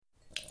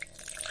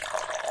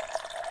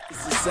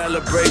It's a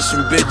celebration,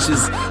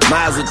 bitches.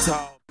 Mazel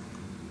tov.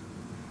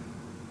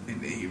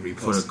 And then he reposted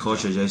For the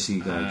culture, JC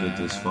gotta get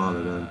this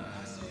father though.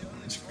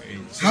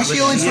 How's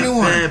she only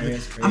 21?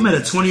 I met a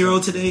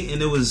 20-year-old today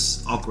and it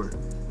was awkward.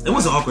 It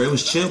wasn't awkward, it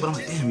was chill, but I'm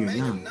like, damn, you're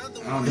young.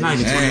 You're not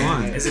even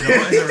 21. Is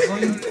it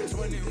recording?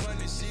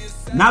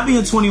 Not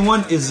being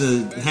 21 is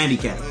a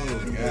handicap.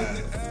 Oh,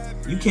 God.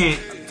 You can't,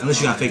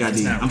 unless you got fake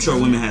ID. I'm sure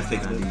women have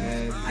fake ID. I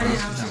didn't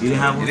have You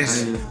didn't have one? It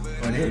is. I didn't.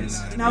 Oh, it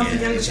is. that. Was the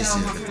youngest child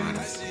on my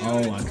friends.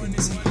 Oh, I couldn't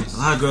see it. A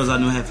lot of girls I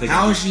know have fake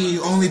How ID. is she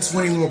only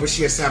 21 but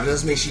she established?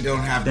 Doesn't mean she don't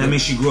have That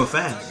means she grew up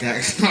fast.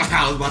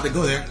 I was about to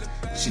go there.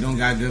 She don't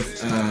got good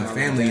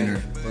family in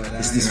her.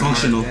 It's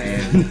dysfunctional.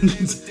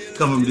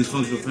 Come from a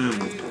dysfunctional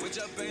family.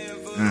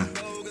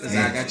 Cause I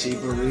got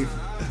cheaper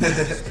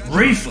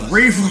reefer.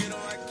 Reefer.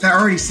 That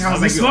already sounds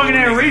I'm like smoking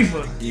that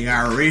reefer. You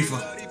got a reefer.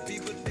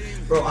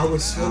 Bro, I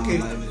was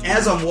smoking.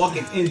 As I'm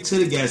walking into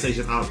the gas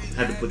station, I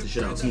had to put the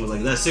shit out. Someone was like,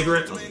 "Is that a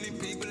cigarette?" I was like,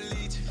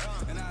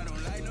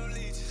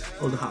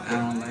 "Oh, the hot." I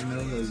don't like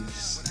those.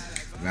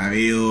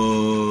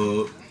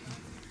 Mario.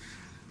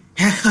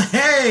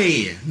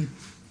 Hey!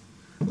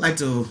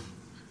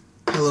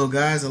 Hello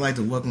guys, I'd like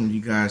to welcome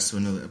you guys to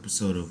another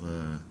episode of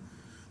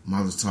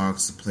Mother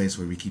Talks, the place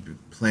where we keep it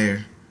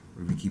player,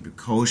 where we keep it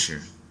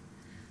kosher.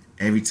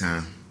 Every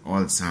time,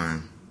 all the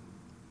time.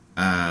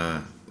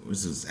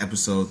 This is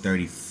episode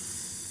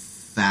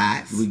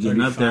 35. We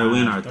getting up there. We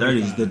in our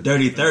 30s, the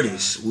dirty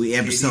 30s. We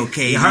episode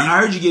KD. I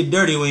heard you get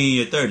dirty when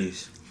you're in your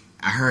 30s.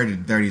 I heard the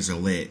 30s are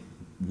lit.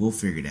 We'll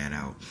figure that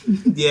out.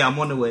 Yeah, I'm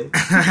on the way.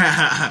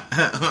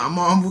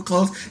 We're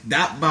close.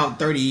 That about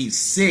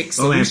 36.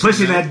 Oh man,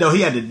 pushing that dough. He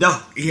had the dough.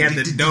 He had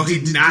the dough. He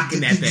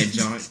knocking at that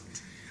joint.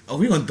 Oh,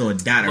 we're gonna throw a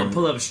dot. I'm gonna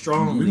pull up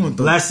strong. We're gonna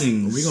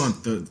Blessings. We're gonna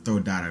throw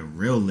dot a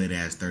real lit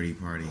ass 30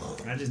 party.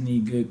 I just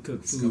need good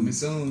cooked It's coming food.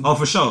 soon. Oh,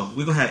 for sure.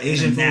 We're gonna have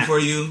Asian food nap. for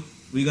you.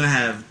 We're gonna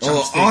have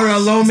chopsticks. All the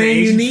low man you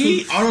Asian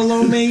need. All the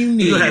low man you We're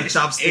need. gonna have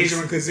chopsticks.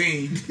 Asian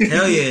cuisine.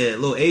 Hell yeah,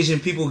 little Asian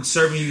people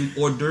serving you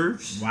hors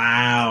d'oeuvres.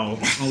 Wow.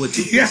 On with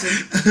two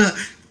pieces.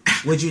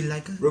 Would you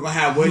like it? We're gonna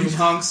have William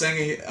Hung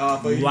singing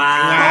for you.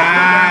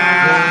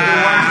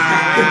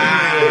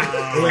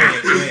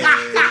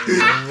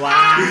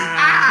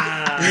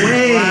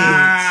 Wait.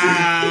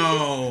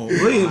 Wow.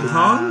 William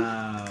Hung?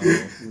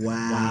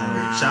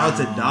 Wow. Shout out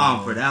to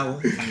Dom for that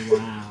one.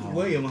 Wow.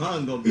 William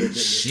Hung gonna be a good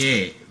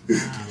Shit.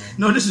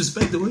 No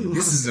disrespect to William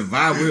This Hung. is the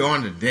vibe we're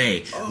on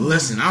today.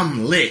 Listen,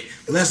 I'm lit.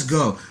 Let's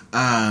go.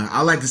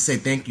 I'd like to say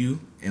thank you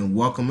and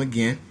welcome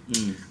again.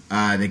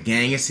 The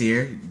gang is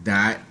here.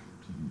 Dot,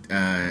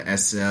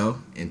 SL,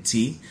 and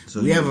T.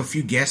 So we you- have a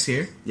few guests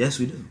here. Yes,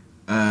 we do.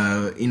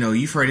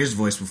 You've heard his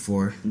voice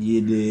before.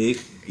 You dig.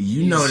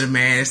 You know the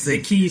man. It's The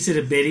the key to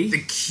the bitty.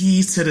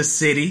 keys to the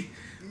city.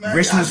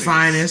 Richmond's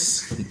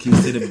finest. The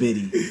keys to the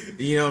biddy.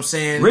 You know what I'm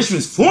saying?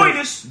 Richmond's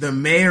finest. The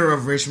mayor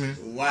of Richmond.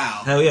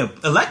 Wow. Hell yeah.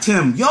 Elect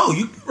him. Yo,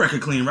 you record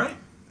clean, right?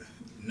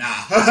 Nah.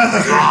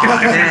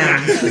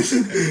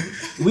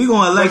 We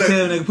gonna elect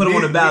him and put him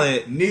on the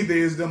ballot. Neither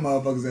is them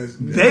motherfuckers.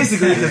 That's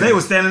Basically, because they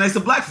were standing next to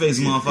blackface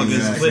motherfuckers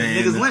Yeah, with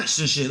man. niggas lynched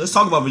and shit. Let's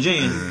talk about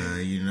Virginia.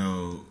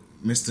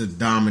 Mr.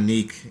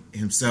 Dominique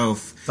himself.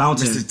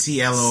 Fountain. Mr.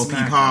 TLOP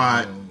Smack.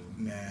 Pod.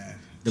 Man,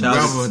 The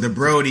Charles- brother, the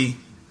Brody.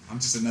 I'm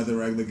just another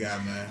regular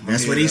guy, man. I'm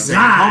That's here, what he though. said.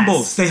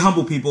 Humble. Stay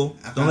humble, people. Don't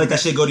found let that that-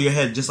 shit go to your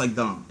head just like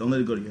Dom. Don't let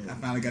it go to your I head.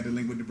 finally got the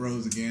link with the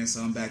bros again,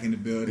 so I'm back in the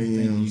building.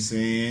 You know what I'm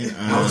saying?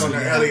 I was on the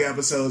early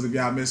episodes if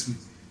y'all missed me.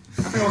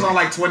 I think I was on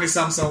like 20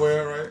 something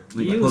somewhere, right?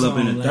 We He pull was up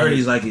in on, the like-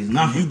 30s like he's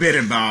nothing. You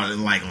been about it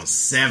like on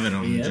 7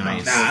 of them Yeah,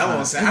 joints. Nah, I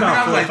won't say. I It's think about I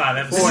was 4 or like 5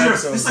 episodes. 4 It's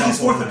episodes. It's like his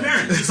fourth Yeah,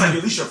 appearance. It's like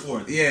at least your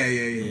fourth. yeah.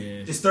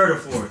 It's third or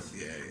fourth.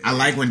 I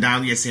like when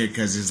Dom gets here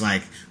because it's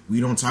like we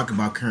don't talk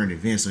about current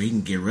events, so he can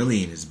get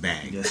really in his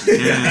bag. Yes, you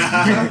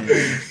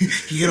can.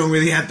 He don't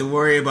really have to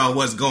worry about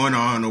what's going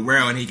on in the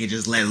world, and he can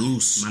just let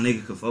loose. My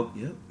nigga could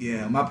focus. Yep.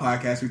 Yeah, on my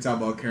podcast we talk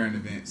about current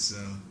events,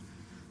 so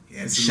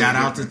yeah. It's a Shout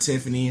little out to different.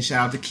 Tiffany and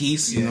shout out to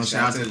Keith. Yeah,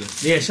 shout out to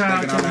the Yeah, shout out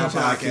Thinking to on our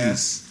shout out to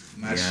podcast.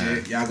 My Yeah.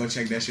 shit. Y'all go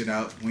check that shit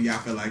out when y'all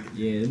feel like it.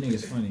 Yeah, that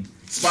nigga's funny.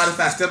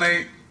 Spotify still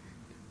ain't.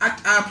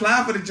 I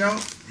applied for the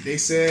jump. They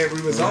said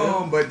we was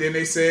on, but then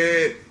they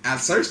said I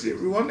searched it.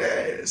 We weren't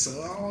there, so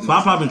I don't know.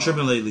 Spotify been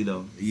tripping lately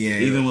though. Yeah.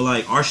 Even with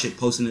like our shit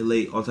posting it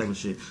late, all type of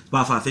shit.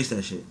 Spotify fix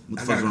that shit. What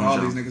the I fuck's gotta wrong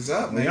call with these y'all?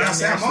 niggas up. Man, Well, y'all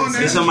say I'm actually on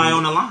there. There's somebody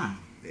on the line.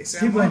 They say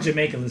I'm People in on.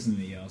 Jamaica listen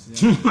to y'all.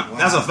 So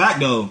That's a fact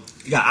though.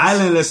 You got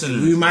island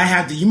listeners. You might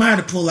have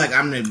to pull like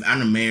I'm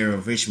the mayor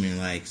of Richmond,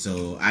 like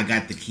so I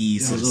got the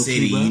keys to the Yo,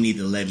 city. key, bro. You need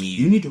to let me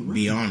You need to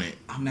be on it.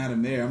 I'm not a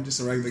mayor. I'm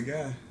just a regular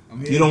guy. I'm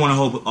here. You don't want to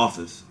hold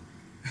office.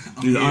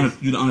 I'm You're here.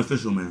 the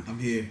unofficial man. I'm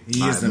here.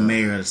 He is the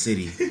mayor of the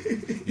city.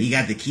 He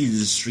got the keys to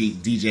the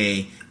street,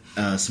 DJ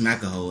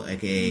Smackaho,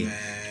 aka Man.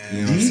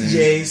 you know what I'm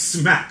saying?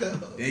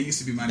 Smacker. That used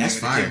to be my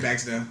That's name. fire. When the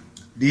kickbacks down.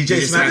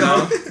 DJ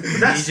Smacker. Smacker.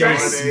 That's DJ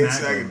straight.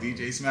 Smacker.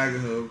 DJ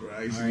Smackerhood, bro.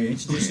 I used all to right, be-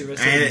 introduce the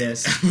rest of the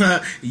guests.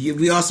 And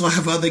we also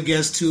have other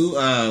guests too.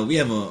 We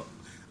have a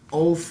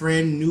old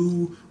friend,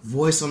 new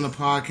voice on the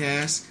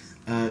podcast.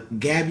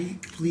 Gabby,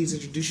 please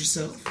introduce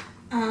yourself.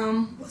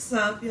 What's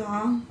up,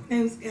 y'all? My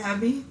name's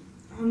Gabby.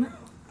 I don't know.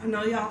 I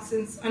know y'all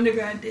since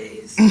undergrad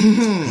days.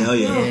 Hell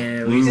yeah.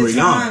 Yeah, When we were Good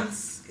young.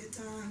 times. Good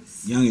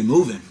times. Young and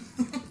moving.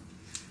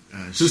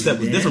 Two-step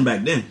was Yeah. different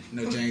back then.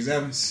 No James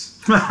Evans.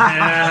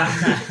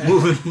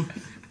 Moving.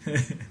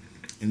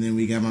 And then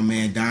we got my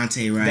man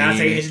Dante right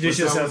Dante, here. introduce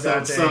yourself,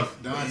 Dante.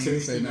 Dante,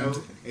 say no.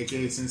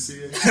 AKA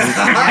Sincere. Hey,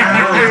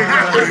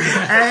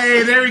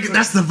 there we go.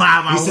 That's the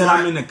vibe I He said want.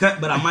 I'm in the cut,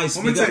 but I might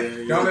Let me speak up. tell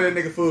you, don't let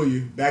that nigga fool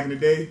you. Back in the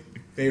day,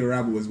 favorite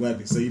rapper was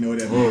Weapon, so you know what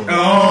that means.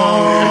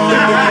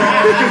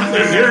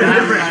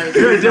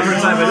 You're a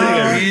different type of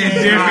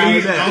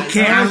nigga.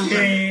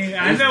 Okay,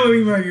 I know what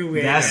we working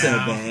with. That's a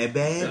now. bad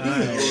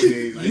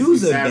bitch. Like,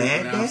 You's a Savage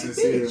bad pronounced bitch.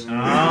 Sincere.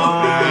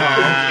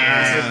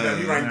 Oh,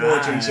 You write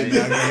poetry and shit now.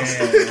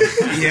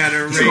 yeah,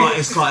 the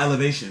It's called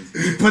elevation.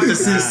 You put the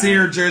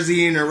sincere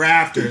jersey in the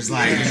rafters,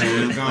 like,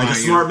 you know, Like a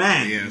smart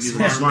man. Yeah, You're a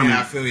smart, smart man.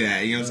 man. I feel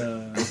that. You know what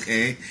I'm saying?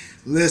 Okay,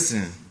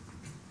 listen,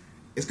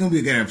 it's gonna be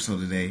a good episode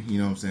today. You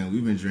know what I'm saying?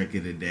 We've been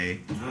drinking today.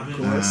 Of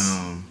course.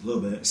 A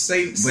little bit.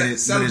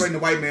 Celebrating the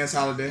white man's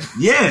holiday.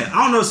 Yeah,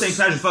 I don't know if St.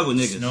 Patrick fuck with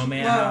niggas.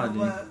 Snowman Well, holiday.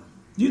 well,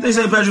 You think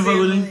St. Patrick fuck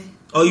with niggas?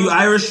 Oh, you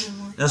Irish?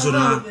 That's what A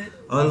I. little bit.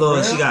 Oh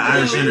Lord, she got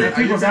Irish in her. Are you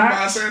People offended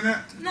die? by saying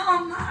that? No,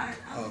 I'm not.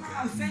 I'm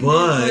not offended,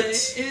 But- but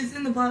it's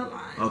in the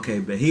bloodline. Okay,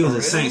 but he was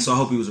a saint, so I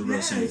hope he was a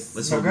real saint. Yes.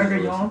 Let's So hope he was a Gregor,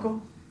 real your saint.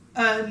 uncle?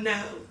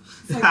 No.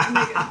 Fuck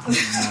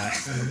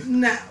nigga.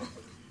 No.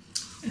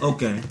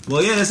 Okay.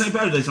 Well, yeah, it's St.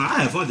 Patrick's Day. So I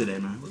had fun today,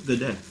 man. It was a good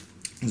day.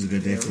 It was a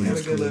good day for We had a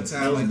you. good little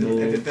time like at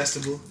the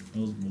festival.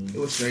 It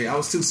was straight. I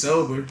was too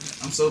sober.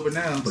 I'm sober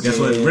now. But guess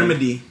what? Yeah.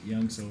 Remedy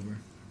Young sober.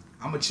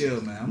 I'm a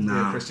chill man. I'm a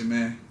Nah. real Christian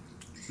man.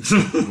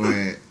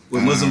 But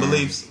with Muslim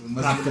beliefs.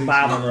 Pop the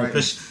Bible up.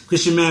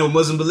 Christian man with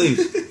Muslim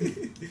beliefs.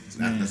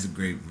 that's a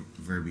great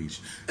verbiage.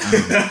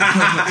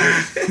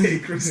 Hey,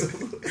 Chris.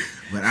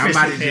 But I'm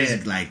about to Christian just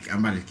head. like I'm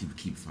about to keep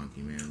it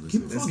funky, man.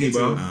 Listen, Keep it funky,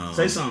 bro.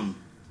 Say something.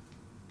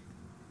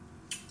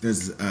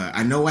 There's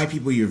I know white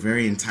people, you're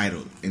very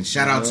entitled, and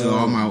shout out to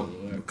all my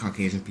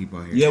Caucasian people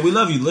out here. Yeah, we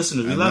love you,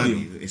 listeners. We I love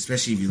you.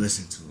 especially if you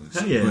listen to us.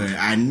 Hell yeah. But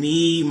I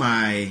need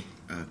my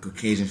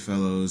Caucasian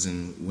fellows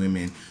and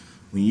women,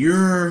 when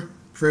you're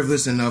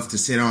privileged enough to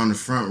sit on the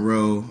front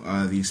row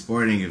of these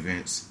sporting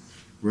events,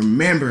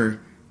 remember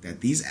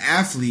that these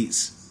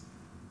athletes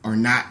are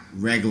not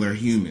regular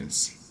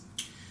humans.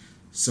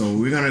 So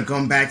we're gonna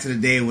come back to the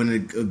day when a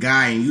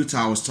guy in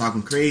Utah was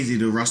talking crazy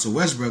to Russell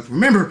Westbrook.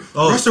 Remember,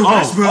 Russell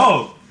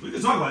Westbrook we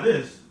can talk about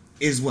this.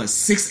 is what,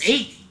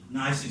 6'8"?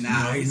 Nice.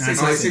 Nah, he's Nah,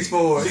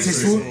 6'4".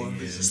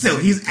 6'4"? Still,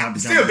 he's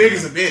Still big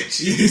as a bitch.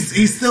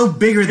 he's still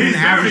bigger than the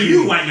average You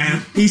human. white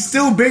man. He's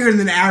still bigger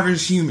than the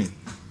average human.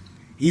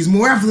 He's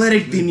more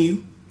athletic than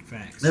you.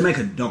 Facts. They make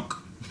a dunk.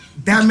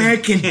 That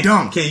man can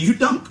dunk. Can you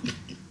dunk? You know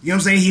what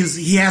I'm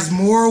saying? He has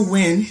more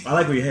wind. I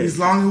like where your head He's is.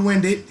 longer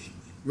winded.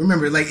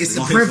 Remember, like, it's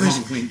a privilege.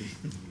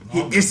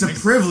 It's a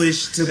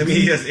privilege to I mean, be.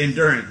 he has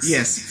endurance.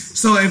 Yes.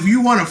 So if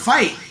you want to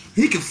fight,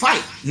 he can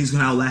fight. He's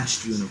gonna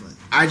outlast you in the fight.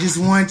 I just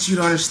want you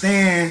to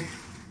understand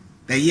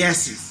that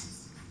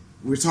yes,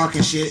 we're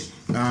talking shit,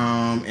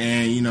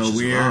 and you know Which is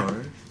we're loud,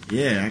 right?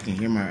 yeah, I can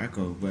hear my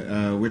echo, but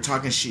we're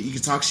talking shit. You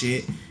can talk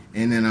shit,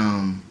 and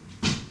then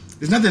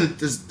there's nothing.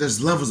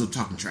 There's levels of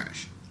talking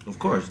trash. Of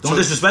course. Don't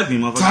disrespect me,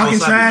 motherfucker. Talking I'll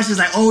slap trash is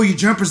like, oh, your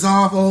jumper's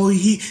off.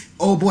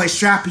 Oh boy,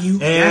 strapping you.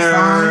 That's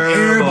fine.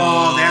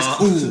 Airball. That's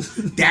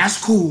cool.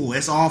 That's cool.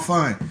 It's all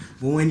fun.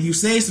 But when you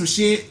say some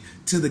shit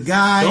to the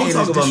guy, Don't and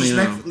talk it's about me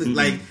now. disrespectful,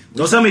 like,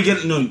 Don't tell me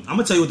get. No, I'm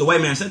gonna tell you what the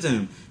white man said to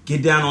him.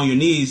 Get down on your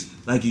knees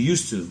like you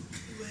used to.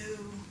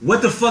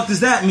 What the fuck does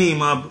that mean,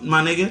 my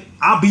nigga?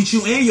 I'll beat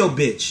you and your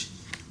bitch.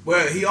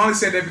 Well, he only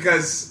said that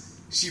because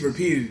she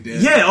repeated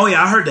it. Yeah, oh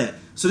yeah, I heard that.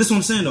 So this is what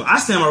I'm saying though. I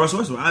stand by Russell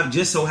Westbrook. I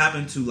just so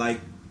happen to like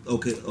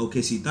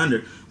OKC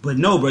Thunder, but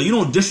no, bro, you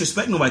don't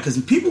disrespect nobody because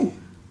people.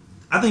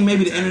 I think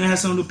maybe the internet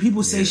has something to do.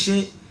 People say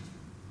shit,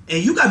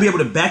 and you gotta be able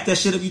to back that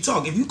shit if you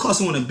talk. If you call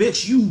someone a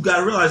bitch, you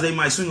gotta realize they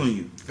might swing on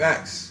you.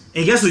 Facts.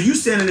 And guess what? You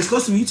standing this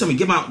close to me, you tell me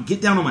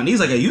get down on my knees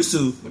like I used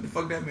to. What the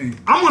fuck that mean?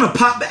 I'm gonna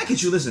pop back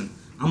at you. Listen,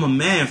 I'm a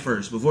man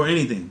first before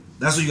anything.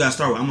 That's what you gotta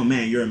start with. I'm a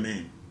man. You're a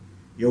man.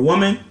 You're a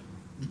woman.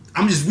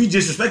 We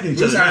disrespecting each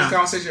We other had this now.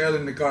 conversation earlier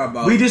in the car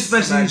about We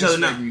disrespecting somebody each other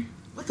now. disrespect me.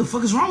 What the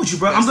fuck is wrong with you,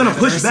 bro? I'm gonna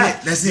push that's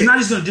back. it. That's You're it. not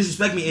just gonna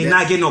disrespect me and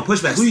not get no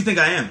pushback. Who do you think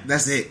I am?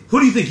 that's it. Who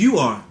do you think you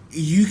are?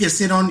 You can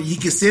sit on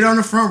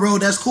the front row.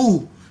 That's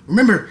cool.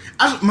 Remember,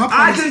 my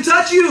I point can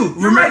touch you.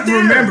 You're right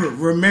there.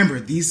 remember,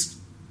 these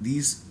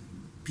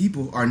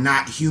people are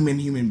not human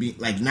beings.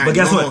 Like, not But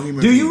guess normal what?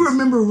 human Do you beings.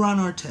 remember Ron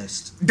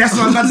Artest? That's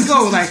what I'm about to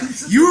go. Like,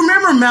 you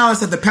remember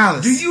Malice at the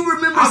Palace? Do you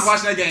remember I was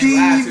watching that game last year.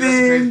 That's the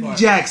crazy Steven part.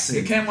 Jackson?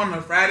 It came on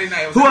a Friday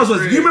night. It Who else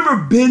was? like Do you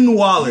remember Ben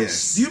Wallace?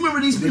 Yes. Do you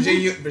remember these people?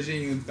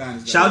 Virginia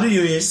fans. Shout out to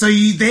Union. So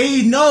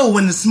they know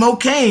when the smoke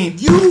came.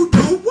 You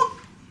don't want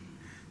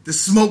the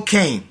smoke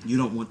came. You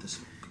don't want this.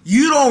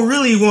 You don't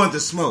really want the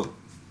smoke.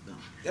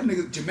 That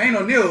nigga Jermaine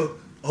O'Neal,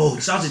 Oh,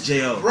 shout out to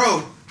J.O.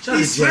 bro. Shout out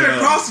He to slid J.O.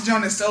 across the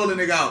joint and stole the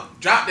nigga out.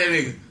 Drop that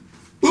nigga.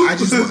 I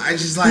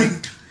just like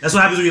That's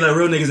what happens when you let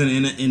real niggas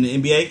in the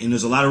NBA, and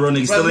there's a lot of real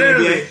niggas still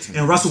in the NBA.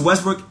 And Russell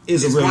Westbrook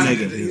is a real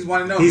nigga. He's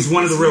one of those. He's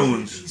one of the real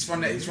ones. He's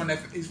from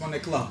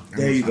that club.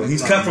 There you go.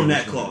 He's cut from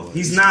that cloth.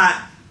 He's not.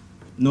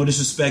 No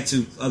disrespect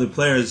to other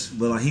players,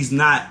 but like he's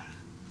not.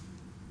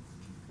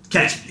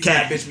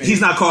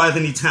 He's not Karl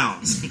Anthony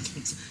Towns.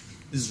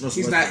 This is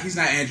Russell Westbrook. He's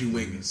not Andrew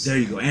Wiggins. There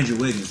you go, Andrew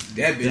Wiggins.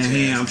 That bitch.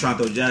 Damn, I'm trying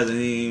to throw Jazz and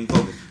he ain't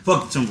focused.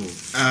 Fuck the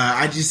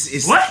Timberwolves.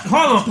 It's What?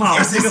 Hold on,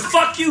 pause, nigga.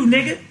 Fuck you,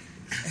 nigga.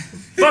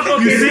 Fuck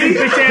OKC,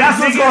 bitch ass That's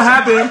what's nigga. gonna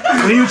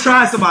happen when you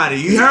try somebody.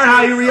 You heard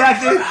how you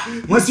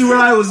reacted? Once you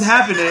realized what was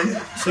happening,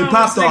 it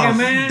popped Nigga, off.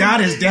 man.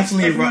 that is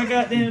definitely Fuck my right.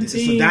 goddamn So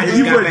team. that If is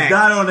you got put back.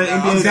 that on the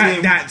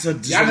NBA game, So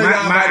Y'all know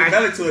y'all my invited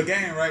Melly to a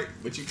game, right?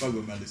 But you fuck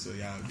with Melly, so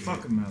y'all good.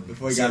 Fuck him, Melly.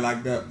 Before he got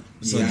locked up.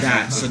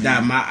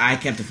 I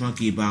kept it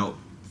funky about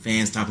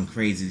fans talking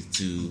crazy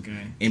to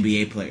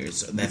NBA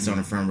players that's on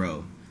the front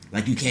row.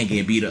 Like you can't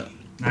get beat up.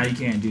 Nah, you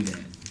can't do that.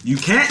 you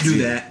can't do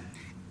that.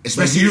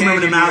 Especially But you can't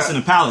remember the get Mouse beat in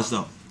up. the Palace,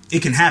 though.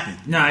 It can happen.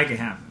 No, it can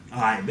happen.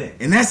 All right, bet.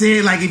 And that's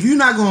it. Like, if you're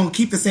not going to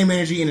keep the same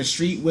energy in the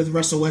street with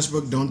Russell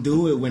Westbrook, don't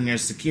do it when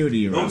there's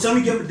security around. Don't tell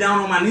me get down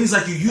on my knees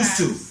like you used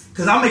to,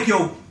 because I'll make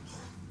your.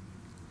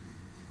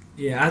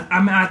 Yeah,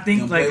 I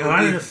think Don't like play a lot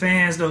with of the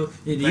fans though,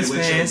 these with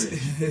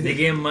fans, they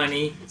get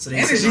money, so they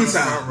And it's sit on the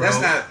Utah. front row.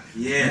 That's not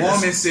Yeah,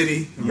 Mormon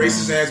city,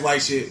 racist ass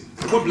white shit.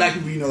 What black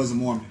people you know is a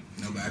Mormon?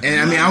 Nobody.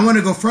 And I mean, I want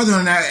to go further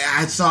on that.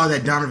 I saw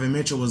that Donovan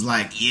Mitchell was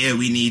like, "Yeah,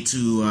 we need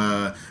to.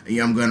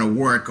 I'm going to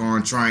work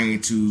on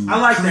trying to I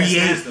like that create."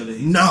 stance, though, that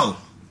he- No,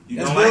 You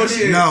That's don't like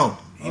bullshit. it? no.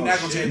 He's not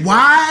gonna change.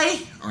 Why?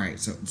 All right.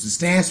 So the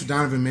stance for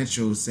Donovan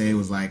Mitchell say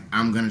was like,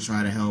 "I'm going to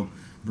try to help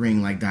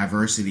bring like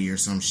diversity or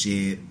some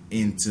shit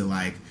into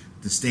like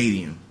the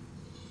stadium."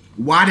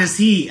 Why does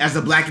he, as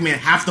a black man,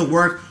 have to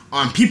work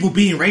on people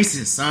being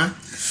racist, son?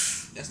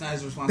 That's not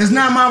his responsibility. That's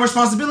not my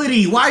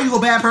responsibility. Why are you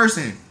a bad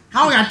person?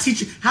 How do I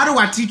teach you? How do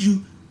I teach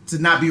you to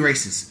not be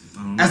racist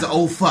as an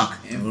old fuck?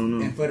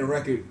 And for the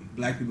record,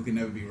 black people can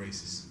never be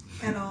racist.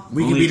 At all.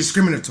 We can Only- be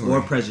discriminatory.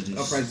 Or prejudice.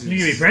 No prejudice. You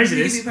can be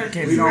prejudiced. You can be You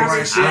can't We be don't racist.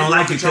 run shit. I don't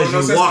like it because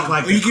Control you no walk system.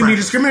 like Or you a can be cracker.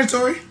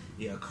 discriminatory.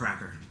 Yeah,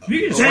 cracker. You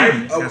can A say white,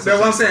 it. that's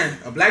what I'm saying.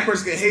 A black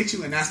person can hate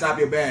you and not stop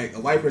your bag. A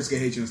white person can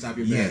hate you and stop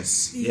your bag.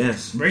 Yes.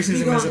 Yes.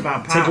 Racism is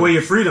about power. Take away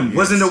your freedom.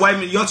 Wasn't the white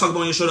man y'all talked about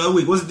on your show the other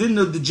week? Didn't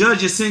the judge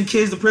just send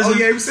kids to prison? Oh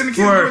yeah, he was sending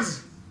kids to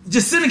prison.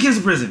 Just sending kids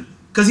to prison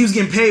because he was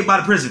getting paid by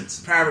the prisons.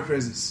 Private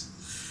prisons.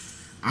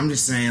 I'm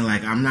just saying,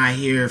 like, I'm not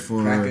here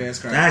for. Crack ass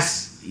crack.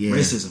 That's Yeah.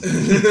 racism.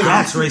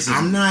 That's racism.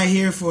 I'm not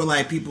here for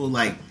like people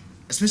like,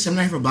 especially I'm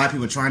not here for black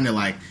people trying to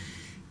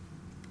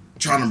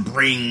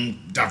bring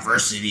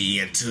diversity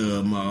into a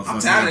I'm tired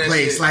of motherfucking that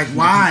place. shit. Like,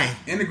 why?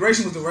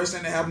 Integration was the worst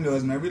thing that happened to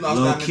us, man. We lost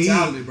Low that key.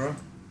 mentality, bro.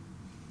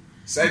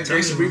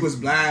 Segregation, we was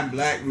blind,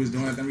 black, we was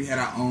doing nothing. We had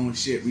our own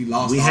shit. We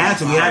lost we all had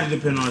to. our We power. had to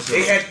depend on They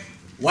ourselves. had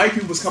white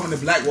people was coming to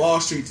Black Wall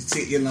Street to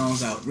take your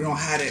loans out. We don't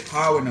have that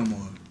power no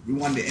more. We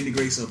wanted to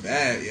integrate so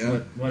bad,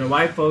 yo. Well, the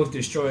white folks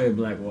destroyed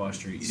Black Wall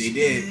Street. They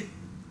did.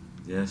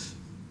 Yes.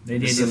 They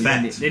did. It's a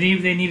fact. They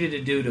needed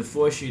to do to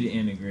force you to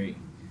integrate,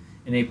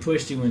 and they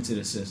pushed you into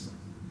the system.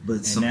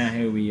 But And now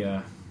here we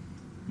are.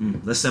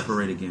 let's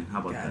separate again. How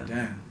about God that?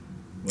 damn.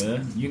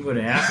 Well, you can go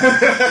to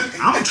Africa.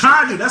 I'm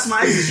trying to. That's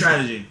my exit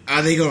strategy.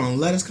 Are they gonna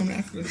let us come to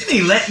Africa? They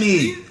didn't let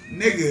me.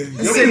 Nigga.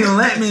 They didn't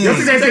let me. Yo,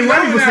 same thing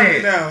white people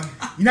say. Now.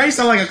 You know, you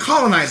sound like a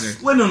colonizer.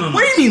 Wait, no.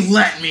 What do you mean,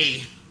 let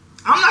me?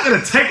 I'm not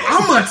gonna take.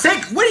 I'm gonna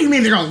take. What do you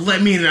mean they're gonna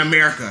let me into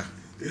America?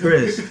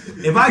 Chris.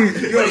 If I, what are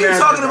you American,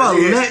 talking about?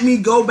 yeah. Let me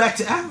go back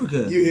to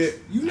Africa. You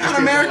hit. You not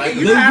American.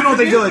 You You not don't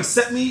think African? they'll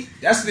accept me?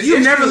 That's the You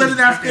issue. never lived in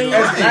Africa in your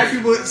As life. black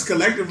people, it's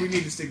collective. We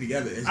need to stick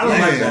together. As I don't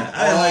black like people, that.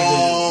 I don't like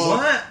all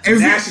that. What? If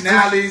we-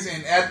 nationalities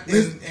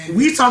and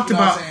we talked you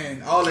know about- what I'm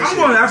saying? All that I'm shit.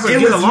 going to Africa It to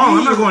get was along. me.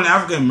 I'm not going to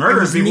Africa and It murder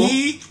was people.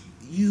 me,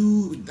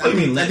 you. What do you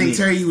mean, I let think me?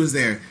 Terry, you was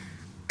there.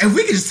 If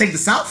we could just take the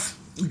South,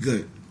 we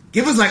good.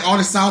 Give us like all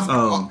the South.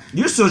 Oh,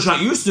 you're still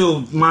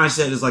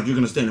mindset is like you're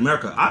going to stay in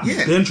America. I've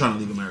Yeah. been trying to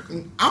leave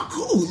America. I'm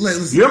cool.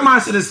 Listen, Your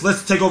mindset is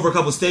let's take over a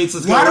couple states.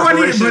 Let's why get do I need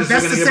it? reparations. But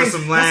that's We're the gonna same. give us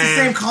some That's the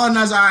same land.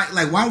 colonizer.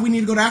 Like, why do we need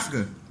to go to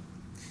Africa?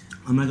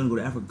 I'm not going to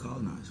go to Africa to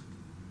colonize.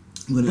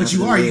 I'm gonna But have you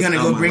to are. You're live gonna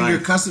out go my bring your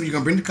life. customs. You're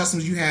gonna bring the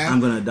customs you have. I'm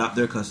going to adopt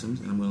their customs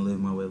and I'm going to live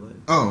my way of life.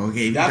 Oh, okay.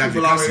 You Y'all got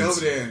people your already customs.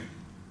 over there.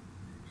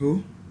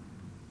 Who?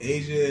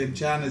 Asia and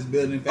China's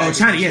building. Oh, factories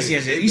China. and Yes, shit.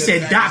 yes, yes. They You said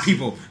building dot factories.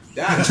 people.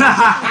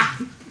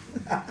 Dot.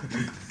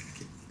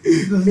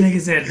 Those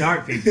niggas said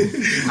dark people. He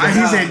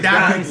said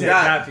dot He people. said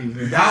dark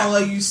people. I don't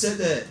like you said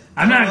that.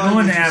 I'm not I don't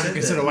going like to you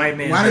Africa said so the that. white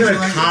man. Why did you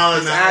like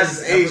His eyes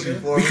is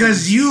Asian for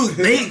Because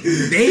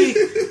they.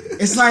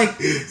 It's like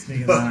This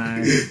nigga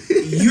lying.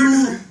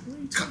 you.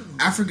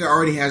 Africa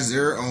already has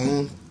their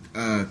own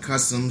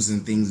customs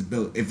and things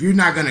built. If you're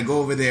not gonna go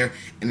over there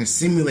and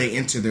assimilate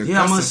into their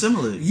Yeah, I'm gonna customs,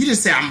 assimilate. You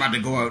just say I'm about to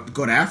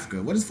go to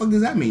Africa. What the fuck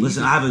does that mean?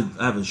 Listen, I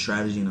have a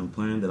strategy and a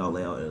plan that I'll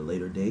lay out at a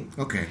later date.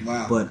 Okay.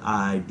 Wow. But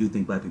I do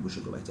think black people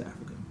should go back to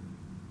Africa.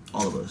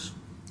 All of us.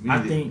 I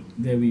think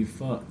that we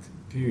fucked.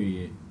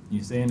 Period.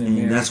 You stay in And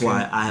America. that's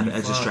why I have you an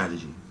exit fucked.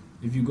 strategy.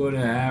 If you go to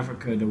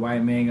Africa, the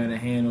white man got a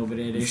hand over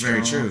there. They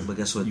Very strong. true. But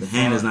guess what? You The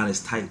hand fall. is not as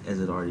tight as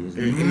it already is.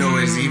 You know,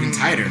 it's even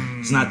tighter.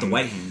 It's not the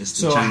white hand. It's the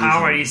So Chinese how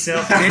are hand. these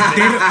cell phones?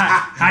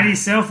 how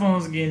these cell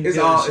phones getting? It's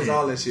good all shit? it's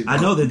all that shit. I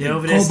know that They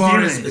over there Cobalt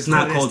stealing. is- it's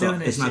not They're cobalt. stealing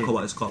that It's not shit.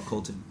 cobalt. It's called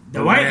coltan.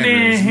 The white Whatever.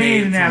 man It's hand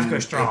made in from-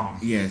 Africa strong,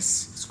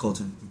 Yes. It's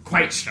coltan.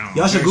 quite strong.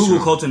 Y'all should Very Google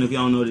strong. coltan if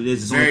y'all don't know what it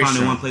is. It's only Very found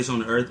in strong. one place on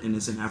the earth, and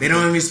it's in Africa. They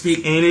don't even speak.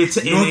 And it's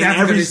You know, in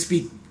Africa every. they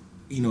speak,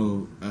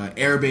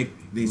 Arabic.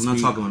 They We're not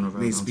speak, talking about North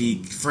They Africa.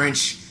 speak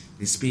French.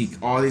 They speak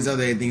all these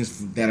other things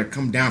that are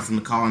come down from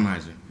the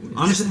colonizer.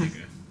 I understand.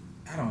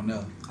 I don't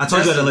know. I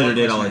told you at a That's the later one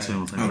date. I'll question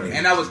I explain. had. Okay.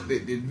 And that was the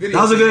video.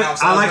 That was a good. thing,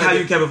 I like how ready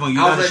you to- kept it fun. You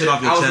I got was the shit ready-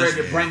 off your I was chest.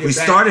 ready to bring it We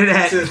back started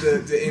at. to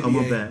the Oh my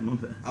NBA. bad. My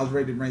bad. I was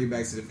ready to bring you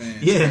back to the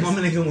fans. Yeah, my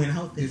nigga went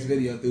out there. This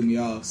video threw me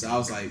off, so I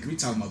was like, "We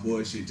talking about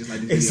bullshit, just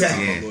like this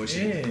Exactly. video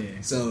talking about bullshit."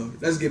 Yeah. So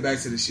let's get back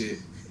to the shit.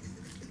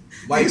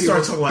 Why you White people,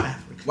 start talking about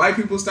Africa? white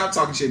people, stop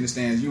talking shit in the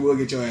stands. You will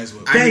get your ass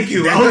whooped. Thank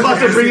you. That- I was about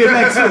to bring it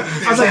back too.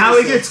 I was like, how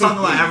we get talking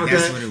about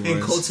That's Africa what it and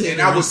was. coltan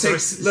And I was saying,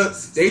 resources?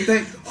 look, they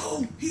think,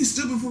 oh, he's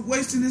stupid for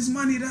wasting his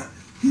money. That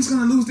he's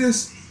gonna lose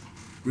this.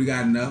 We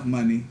got enough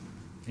money.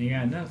 Ain't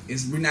got enough.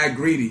 We're not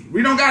greedy.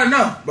 We don't got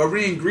enough, but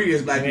we ain't greedy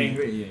as black We ain't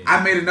people. greedy, yeah.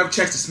 I made enough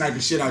checks to smack the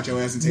shit out your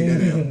ass and take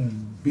that L.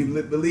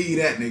 Believe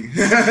that, nigga.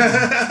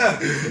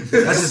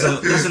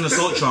 That's an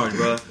assault charge,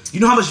 bro. You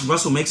know how much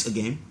Russell makes a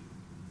game?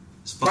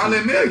 It's Probably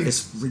 $1 million.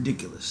 It's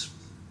ridiculous.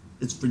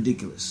 It's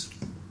ridiculous.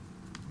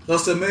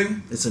 Close to $1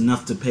 million. It's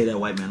enough to pay that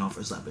white man off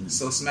for slapping him.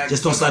 So smack.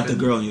 Just don't fuck slap out the that-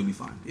 girl and you'll be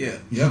fine. Yeah.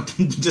 Yep.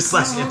 Just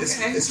slap him.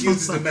 Okay.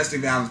 Excuse the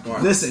domestic violence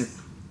part. Listen,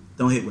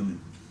 don't hit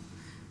women.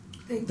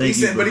 Thank Thank He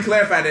you, said, bro. but he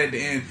clarified that at the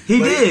end. He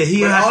But did.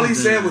 He but had all to he do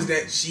said that. was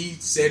that she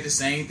said the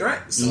same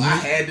threat, so Mhm. I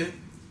had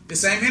the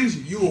same energy.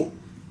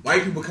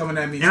 White people coming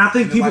at me, And I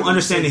think the people white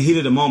understand the say- heat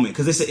of the moment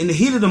because they say in the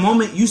heat of the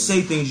moment you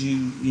say things you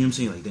know what I'm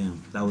saying, like,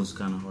 damn, that was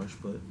kind of harsh,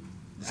 but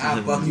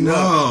I'll fuck you No.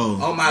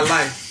 up all my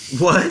life.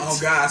 what? Oh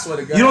God, I swear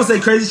to God. You don't say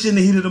crazy shit in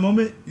the heat of the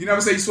moment. You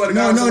never say you swear to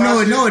No, God. no, on no,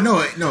 somebody's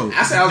no, shit? no, no.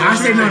 I said I was I gonna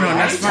said shoot no, you. no.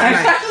 That's fine.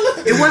 I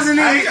Like, it wasn't.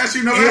 I ain't got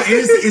you no.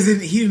 It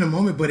isn't heat in the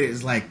moment, but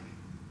it's like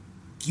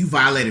you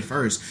violated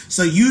first,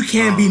 so you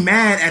can't be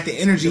mad at the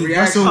energy The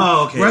reaction.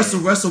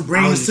 Russell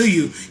brings to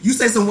you. You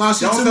say some wild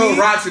shit Don't to throw me,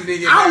 rocks and then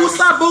get I mad will when-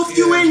 slap both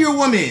you Yeah. and your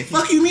woman.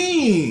 Fuck you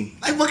mean?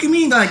 Like fuck you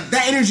mean? Like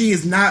that energy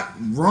is not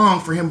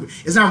wrong for him.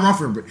 It's not wrong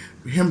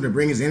for him to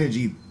bring his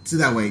energy to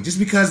that way. Just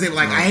because they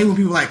like, I hate when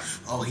people are like,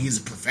 oh, he's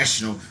a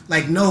professional.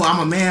 Like, no,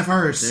 I'm a man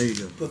first. There you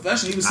go.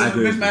 Professional. He was I saying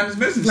agree bitch with man his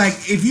business. Like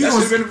if you that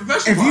gonna, should have been a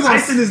professional. if you part.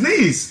 gonna Icing his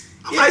knees.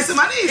 I'm icing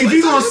my knees. if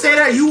you gonna say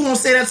that, you won't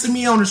say that to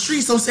me on the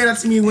streets. Don't say that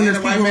to me when And there's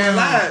the white people man around.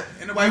 lied.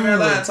 And the white man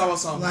lied. Told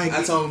us something. Like-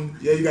 I told him,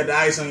 yeah, you got the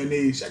ice on your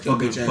knees. Shut your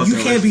Fucking- bitch ass. fucking-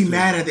 You can't be relationship.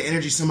 mad at the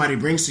energy somebody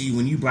brings to you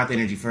when you brought the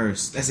energy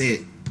first. That's it.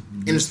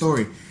 In the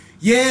story.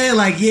 Yeah,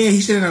 like, yeah,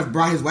 he shouldn't have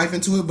brought his wife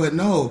into it, but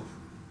no.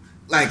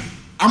 Like,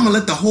 I'm gonna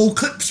let the whole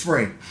clip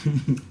spray. You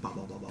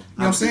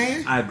know what I'm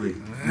saying? I agree.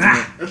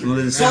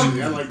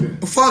 I like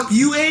that. Fuck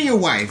you and your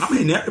wife. I'm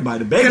hitting everybody,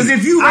 the baby. 'Cause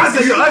if you- I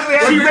say your ugly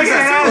ass, you raise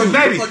ass,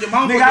 baby. Fuck your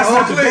mama, Nigga, fuck I your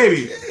slap whole the clique.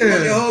 baby.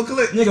 Fuck your whole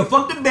clique. Nigga,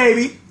 fuck the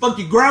baby. Fuck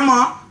your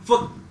grandma.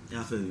 Fuck. Yeah,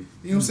 I feel you. You know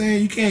what I'm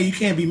saying? You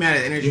can't be mad at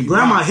the energy. Your you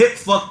grandma brought. hip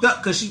fucked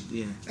up because she.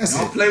 Yeah. That's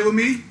Don't it. play with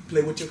me.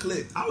 Play with your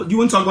clique. You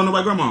wouldn't talk about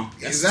nobody grandma.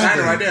 That's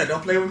Exactly. China right there.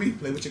 Don't play with me.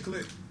 Play with your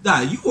clique.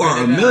 Nah, you are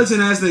a Yeah.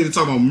 militant ass nigga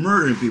talking about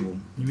murdering people.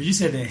 You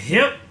said the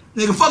hip.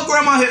 Nigga, fuck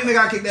grandma hip, nigga.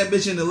 I kick that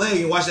bitch in the leg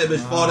and watch that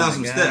bitch fall down my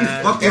some God.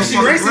 steps. Fuck If your she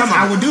fucking racist, grandma.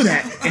 I will do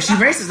that. If she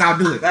racist, I'll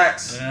do it.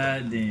 Facts.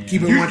 God damn.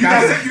 Keep it You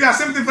 1,000. got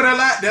sympathy for that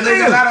lie? That lady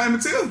Nigga. got lied on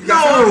Emmett Till? You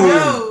got No.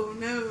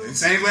 sympathy? No.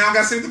 Same way I don't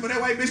got sympathy for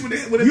that white bitch with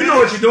the You know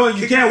what you're doing.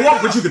 You can't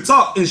walk, but you can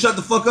talk and shut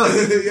the fuck up.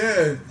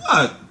 Yeah.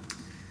 Fuck.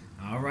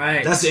 All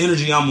right. That's the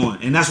energy I'm on,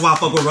 and that's why I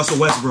fuck with Russell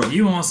Westbrook.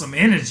 You want some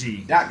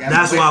energy.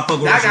 That's why I fuck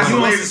with Doc got Russell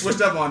some Westbrook. ways to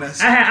switch up on us.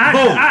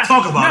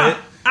 Talk about it.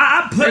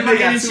 I put That my nigga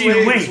got energy two ways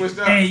to away, switch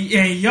up.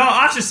 and y'all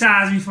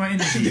ostracize me for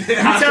energy. You telling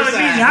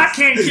me that I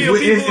can't kill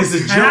It's- people, it's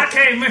a and I joke.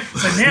 can't.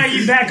 So now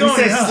you back You on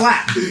it, said huh?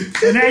 slap.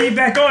 So now you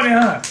back on it,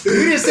 huh? You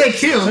didn't say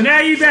kill. So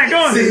now you back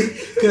on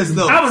it. Because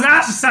no, I was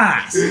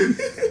ostracized.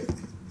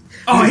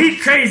 Oh, he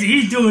crazy.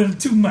 He's doing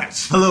too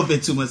much. a little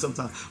bit too much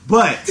sometimes.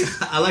 But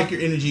I like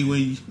your energy when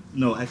you.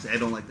 No, actually, I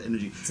don't like the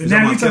energy. So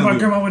now you talking about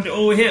grandma with the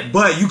old hip.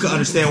 But you can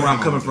understand where I'm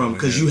coming from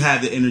because you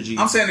have the energy.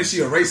 I'm saying that she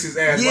a racist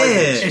ass Yeah. white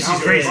bitch. And she's I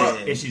don't give a fuck.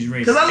 racist. And she's racist.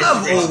 Because I love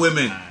And she's old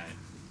women.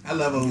 I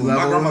love her. love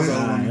My old grandma's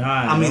women. an old woman.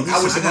 Alright, I mean,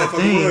 I wish I a got a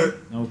motherfucker thing.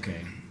 would.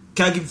 okay.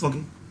 Can I keep it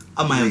funky?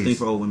 I might have a Please. thing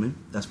for old women.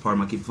 That's part of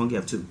my keep it funky. I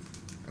have two.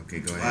 Okay,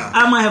 go ahead.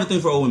 Wow. I might have a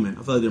thing for old women.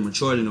 I feel like they're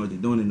mature. They know what they're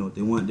doing. They know what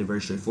they want. They're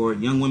very straightforward.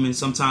 Young women,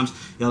 sometimes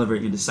y'all are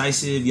very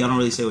indecisive. Y'all don't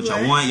really say what y'all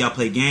Right. want. Y'all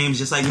play games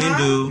just like men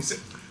do. You said-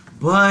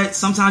 But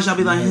sometimes y'all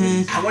be like, I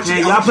want you-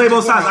 y'all I play want you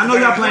both to- sides. I know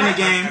y'all playing the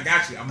game. I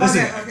got you. I'm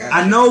Listen, Okay.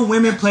 I know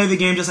women play the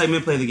game just like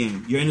men play the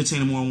game. You're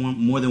entertaining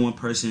more than one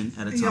person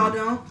at a time. Y'all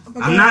don't.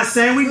 But I'm not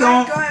saying we go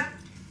ahead, don't. Go ahead.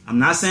 I'm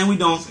not saying we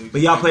don't,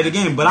 but y'all play the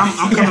game. But I'm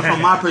coming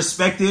from my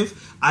perspective.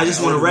 I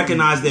just want to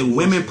recognize that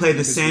women play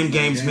the same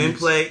games men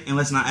play, and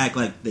let's not act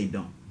like they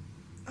don't.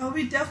 Oh,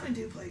 we definitely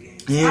do play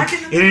games. And, I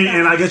can admit that.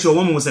 and I get you a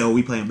woman would say, "Oh,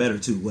 we playing better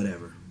too."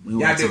 Whatever. We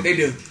don't Yeah, got time. they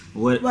do.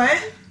 What?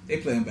 What? They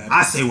playing bad.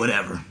 I say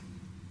whatever.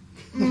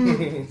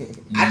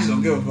 I just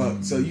don't give a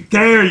fuck. So you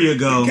There you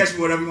go. catch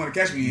me whatever you want to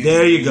catch me in.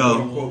 There you Quote,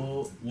 go.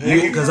 unquote.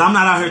 Because I'm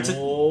not out here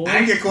to. I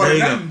ain't get caught There in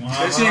you go. nothing.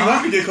 That she ain't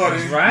want me to get caught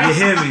in. You Right?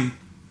 hear me?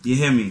 You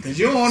hear me? Cause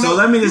you don't know. So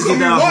let me just you get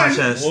that gonna off be my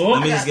one. chest. Whoa.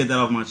 Let me just get that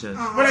off my chest.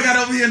 What I got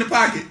over here in the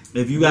pocket?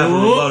 If you got a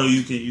Whoa. rebuttal,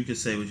 you can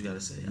say what you got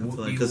to say. I feel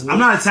like because I'm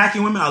not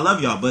attacking women. I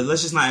love y'all, but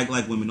let's just not act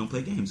like women don't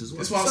play games as well.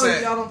 That's what I'm So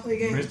saying. y'all don't play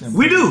games.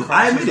 We do.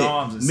 I admit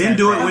it. Men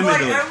do it. I feel Women like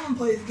do it. everyone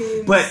plays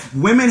games. But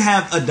women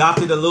have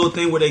adopted a little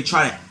thing where they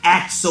try to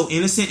act so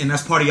innocent, and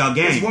that's part of y'all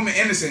game. It's woman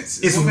innocence.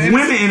 It's women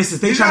innocence.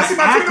 They Did try y'all to see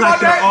my act tweet like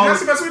about they're that? all. Y'all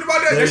see my tweet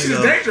about that? There That you shit is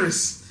go.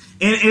 dangerous.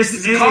 And it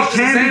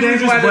can be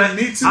dangerous,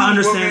 but I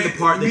understand the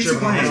part that you're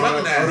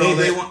playing.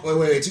 They want.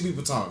 Wait. Two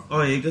people talk.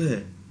 Oh yeah, go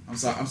ahead. I'm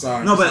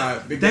sorry. No, I'm but sorry.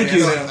 Big thank Daddy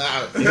you.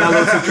 SL. You got a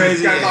little too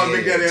crazy. Got a lot of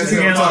Big Daddy Just SL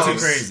get a little talks. too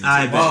crazy.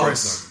 I bet.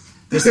 Balls.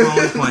 This is my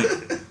only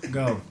point.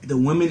 Go. The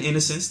women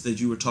innocence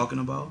that you were talking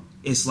about,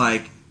 it's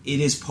like it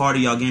is part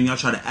of y'all game. Y'all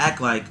try to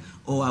act like,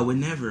 oh, I would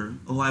never,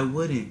 oh, I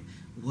wouldn't.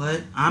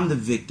 What? I'm the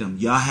victim.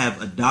 Y'all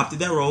have adopted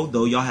that role,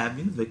 though y'all have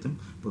been the victim,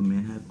 but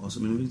men have also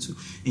been the victim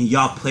too. And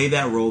y'all play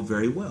that role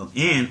very well.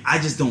 And I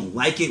just don't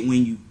like it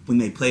when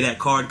they play that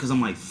card because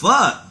I'm like,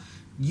 fuck,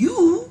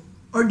 you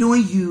are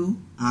doing you,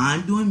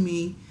 I'm doing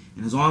me,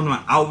 and as long as I'm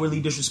not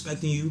outwardly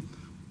disrespecting you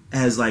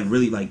as like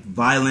really like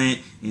violent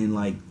and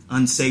like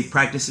unsafe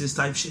practices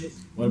type shit.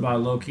 What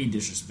about low key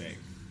disrespect?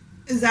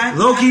 Is that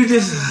Low key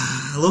just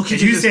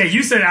Because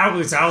you said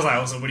outwardly, so I was like,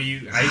 oh, so what do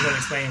you? How you gonna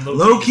explain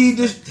low key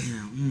just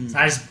damn. So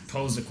I just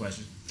posed the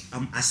question.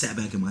 I sat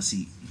back in my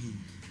seat.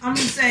 I'm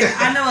just saying,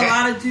 I know a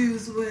lot of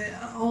dudes with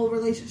a whole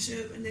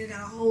relationship and they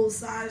got a whole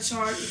side of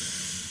Shorty.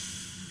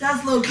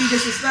 That's low key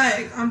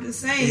disrespect. I'm just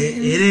saying.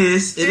 It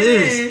is.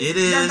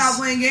 That's not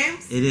playing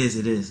games. It is.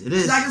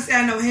 'Cause I can say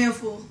I know a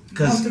handful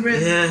off the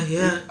rip.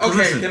 Yeah. Okay,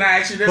 Listen, can I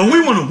ask you this? but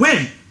we want to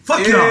win.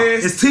 Fuck y'all.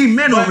 Yes. It's team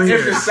men But over if here.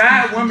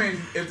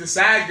 if the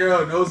side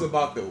girl knows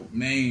about the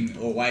main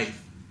or wife,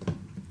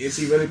 is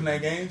he really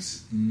playing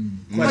games?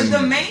 But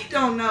the main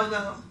don't know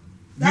though.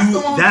 That's the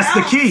one who That's the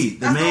counts. key. The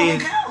That's main.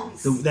 the one who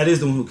counts. That is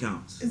the one who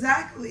counts.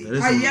 Exactly. That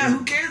is the Yeah, one.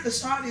 who cares? The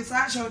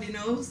side shorty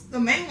knows. The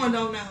main one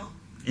don't know.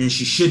 And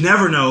she should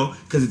never know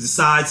because the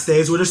side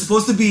stays where they're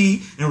supposed to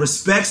be and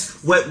respects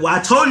what I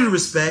told you to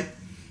respect.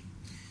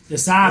 The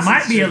side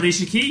might be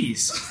Alicia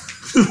Keys.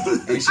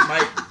 And she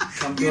might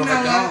come through You on know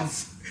her what? own.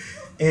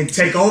 And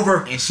take over.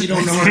 And she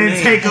don't know her And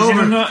name. take And she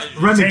over. don't know-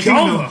 Run the take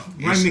kingdom. over. Run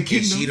the And she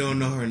kingdom. don't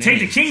know her name. Take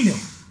the kingdom.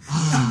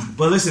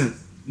 But listen,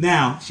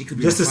 now, She could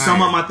be just to on sum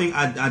fire. up my thing,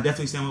 I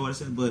definitely stand by what I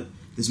said, but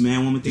this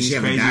man-woman thing Does she is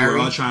have a crazy. diary? We're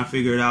all trying to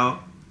figure it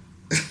out.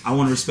 I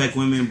want to respect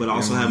women, but I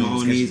also have my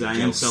own needs. I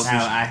am selfish.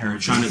 I heard I'm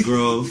trying to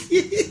grow,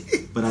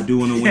 but I do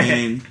want to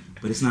win.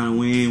 But it's not a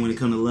win when it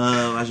comes to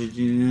love. I should,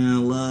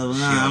 love.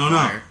 I don't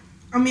know.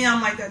 I mean,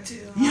 I'm like that too.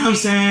 You know what I'm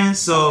saying? I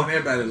So want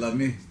everybody to love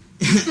me.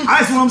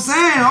 that's what I'm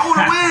saying. I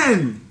want to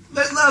win.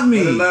 Let's love me.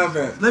 Where the love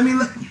at? Let me.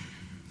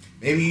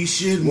 Maybe you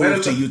should Where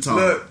move the to Utah.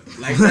 Look,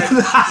 like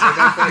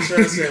that first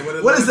shirt said, where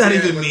the What love does that at?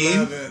 even Where the mean?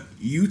 love at?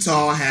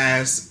 Utah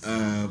has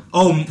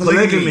Oh,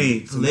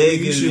 polygamy. So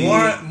maybe you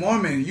should-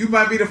 Mormon, you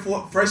might be the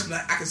first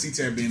black. I can see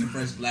Terry being the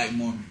first black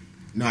Mormon.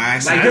 no. I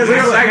actually Like,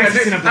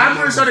 I've I'm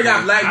pretty sure they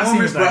got black I've seen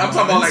Mormons, a but black I'm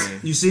talking about Mormon.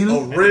 like You seen a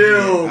him?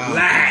 real Yeah.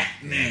 black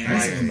man.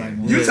 I've seen a Like, black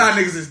Mormon. Utah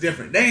niggas is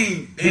different. They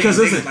ain't Because niggas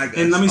listen, like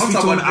and us. let me I'm speak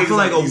talking to about women. I feel niggas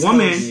like a East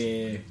woman Coast.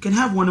 Yeah. can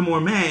have one or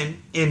more men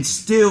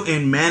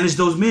and manage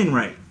those men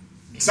right.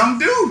 Some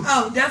do.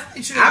 Oh,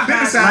 definitely true. I've been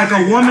Facts. inside.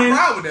 Like a woman, I'm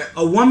proud with that.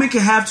 a woman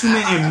can have two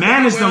men and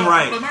manage them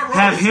right. I'm not wrong.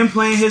 Have him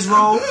playing his I'm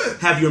role, good.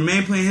 have your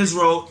man playing his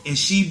role, and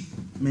she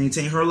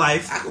maintain her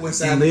life I could win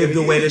side and live every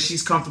the way year. that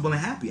she's comfortable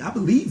and happy. I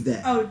believe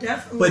that. Oh,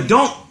 definitely. But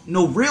don't,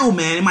 no real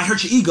man, it might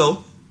hurt your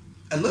ego.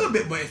 A little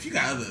bit, but if you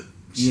got other,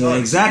 Yeah,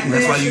 exactly.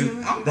 That's why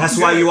you. I'm That's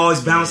good. why you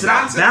always balance it out.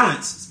 Balance it.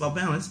 Balance. It's about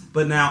balance.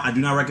 But now I do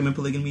not recommend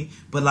polygamy.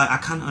 But like I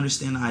kind of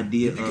understand the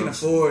idea If you can of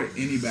afford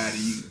anybody,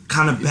 you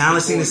kind of you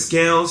balancing the afford it.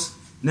 scales.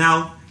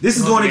 Now this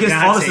is Don't going be against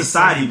all the Dante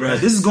society, Sonny, bro. bro.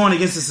 This is going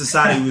against the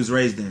society we was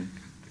raised in.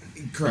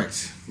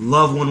 correct.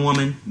 Love one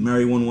woman,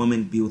 marry one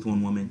woman, be with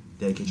one woman,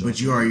 dedicate your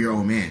But you are your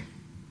own man.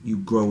 You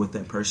grow with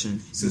that person. You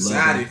love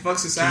society, them. fuck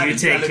society. You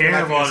take gotta live care your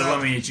of life all the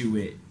yourself. women that you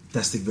with.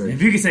 That's the very.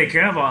 If you can take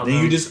care of all of Then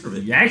them, you deserve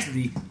it. you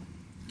actually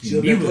She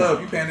was be in the with club.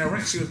 them. You paying that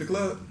rent? She was in the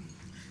club.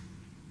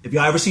 If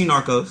y'all ever seen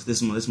Narcos,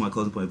 this is my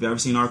closing point. If y'all ever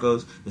seen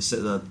Narcos,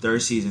 the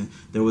third season,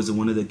 there was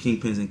one of the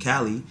kingpins in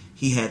Cali.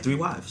 He had 3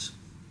 wives.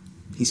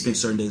 He spent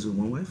certain days with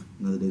one wife,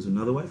 another days with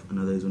another wife,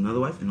 another days with another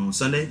wife, and on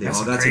Sunday they That's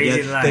all a got crazy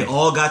together. life. They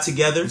all got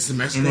together It's the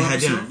Mexico and they had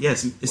episode? dinner.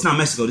 Yes, it's not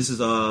Mexico. This is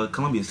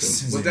Colombia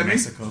still. What's that mean?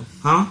 Mexico.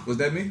 Huh? Was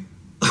that me?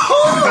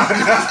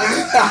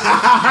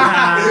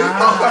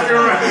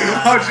 He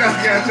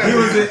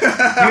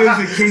was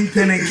a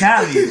kingpin in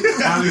Cali.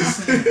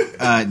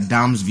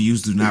 Dom's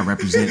views do not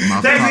represent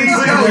my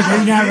Technically, thoughts.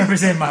 Do not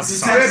represent my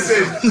society.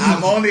 Listen,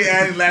 I'm only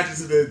adding laughter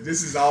to the.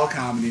 This is all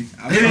comedy.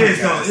 I'm It sorry, is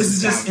though. guys. This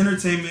is just comedy.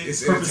 entertainment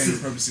It's purposes.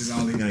 entertainment purposes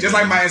only. Yeah, Just yeah.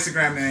 like my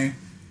Instagram name.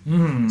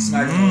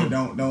 Smack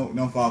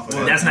don't fall for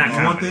that. That's not You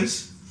comedy. want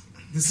this?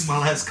 This is my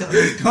last cup.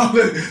 Don't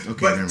look. Okay,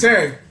 But never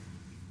Terry,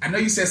 I know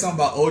you said something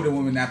about older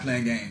women not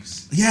playing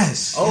games.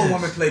 Yes. Old yes.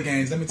 women play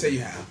games. Let me tell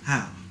you how.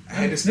 How? I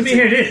had this Let me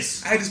hear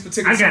this. I had this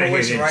particular I gotta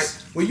hear situation,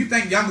 this. right? Where you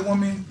think younger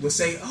women would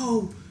say,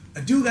 "Oh,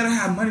 a dude gotta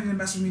have money to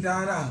mess with me."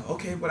 Da da.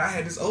 Okay, but I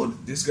had this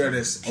girl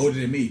that's older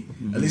than me,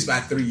 at least by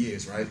 3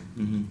 years, right?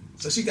 Mm-hmm.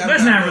 So she got.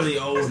 That's not really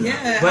older.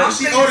 Yeah, But I'm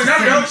She's saying old the enough,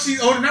 same. though.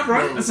 She's old enough,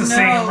 right? That's the No,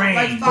 same like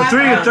range. five-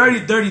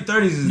 But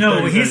 30s is No,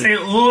 30, when he 30. say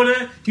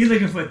older, he's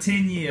looking for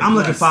 10 years. I'm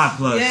looking plus.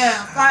 5+.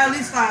 Yeah, at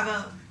least 5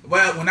 up.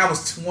 Well, when I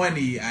was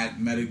 20, I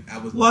met her. I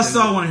was. Well, I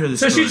still want to hear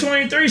this So story. she's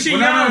 23. She Well,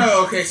 young.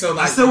 no. Okay, so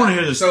like I still wanna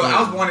hear this So story. I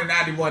was born in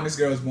 91. This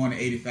girl was born in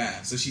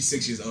 85. So she's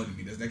 6 years older than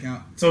me. Does that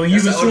count? So when you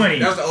That's was the older- 20,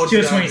 that was the older she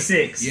was girl.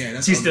 26. Yeah,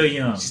 that's she's older. still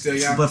young. She's still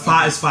young. But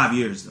it's 5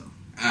 years, though.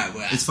 All right,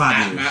 well, It's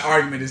 5 years. My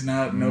argument is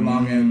no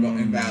longer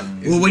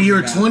invalid. Well, when you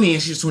were 20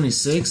 and she was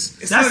 26,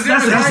 It's That's still a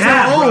different.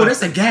 gap. oh, bro.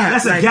 that's a gap.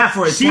 That's a Like, gap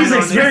for a she's 20.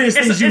 experienced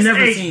It's things you've never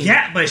a seen.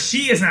 gap, but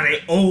she is not an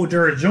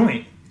older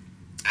joint.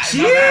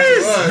 She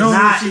is. No,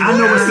 Nah, she I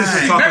know what was. sis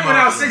is talking Remember when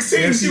I was about. 16?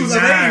 Yeah, she was she's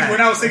of age not.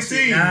 when I was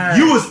 16. Nah.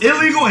 You was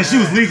illegal and she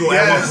was legal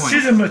at Yes. one point.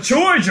 She's a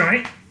mature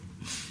joint.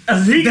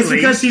 Illegally. That's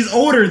because she's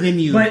older than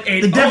you. But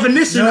The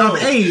definition of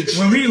age.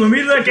 When we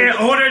look at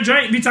older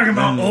joint, we talking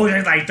about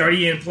older like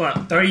 30 and plus,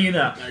 30 and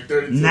up. Like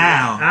 32.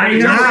 Now. I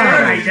know,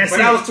 right? That's But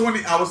it. I was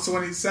 20. I was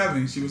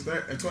 27. She was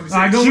 26.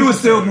 Alright, go She with was it.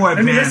 still more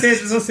Let me just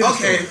advanced. say this.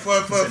 Okay,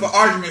 for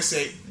argument's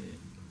sake,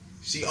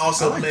 she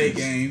also I like played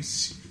this.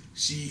 games.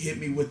 She hit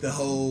me with the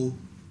whole.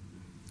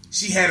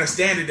 She had a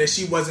standard that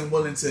she wasn't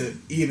willing to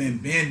even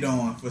bend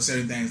on for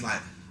certain things. Like,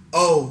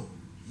 oh,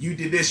 you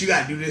did this, you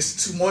got to do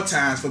this 2 more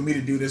times for me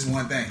to do this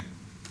one thing.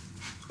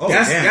 Oh,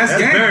 That's games.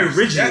 very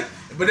rigid.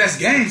 But that's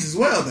games as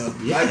well, though.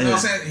 Yeah. Like, you know what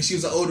I'm saying? And she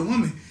was an older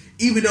woman.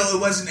 Even though it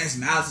wasn't as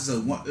analysis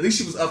of one, at least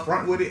she was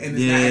upfront with it, and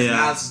it's not as Yeah.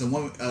 analysis of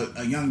one,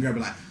 a young girl be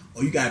like,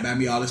 "Oh, you gotta buy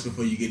me all this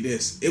before you get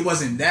this." It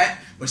wasn't that,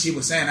 but she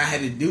was saying I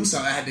had to do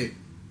something.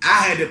 I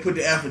had to put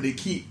the effort to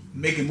keep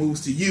making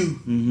moves to you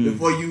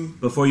before you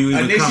even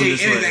come initiate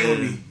this way. anything with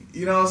Yeah. me.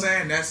 You know what I'm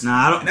saying? That's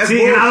Nah, I don't. That's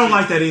See, and I don't bullshit.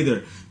 like that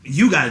either.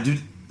 You gotta do.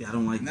 I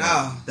don't like that.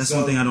 No, That's so-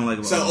 one thing I don't like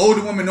about. So it.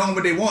 older women knowing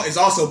what they want is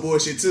also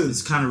bullshit too.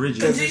 It's kind of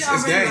rigid. But do It's y'all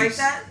really games. like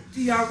that?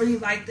 Do y'all really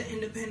like the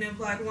independent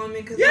black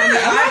woman? Cause Yeah,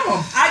 I love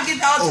 'em. I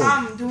get all the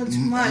time I'm doing too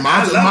much.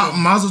 Mazel, love 'em.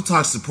 Mazel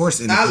Talk supports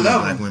I independent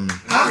love black them.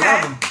 women. I Okay.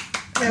 love them.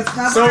 Yes,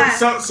 clap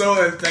that.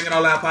 So thinking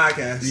all that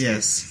podcast.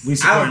 Yes. We I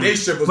support don't date it.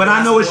 strippers, but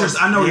I know what you're.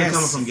 support- I know where Yes. you're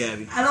coming from,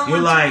 Gabby. I don't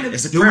You're want like, you to-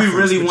 It's a do we preference,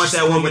 really but want you that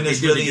still woman get that's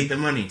to do to really get the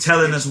money.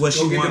 telling us what she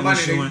Go get want, the what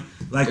money, she nigga. want,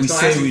 like we That's all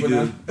say I ask we you for do?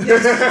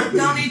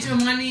 now. Don't need your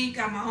money.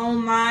 Got my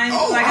own mind.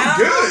 Oh, like I'm I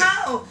good. don't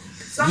know.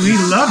 Sometimes We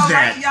love y'all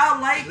that.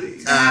 Y'all like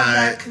to have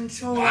that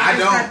control. I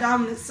don't. That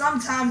dominance.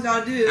 Sometimes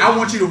y'all do. I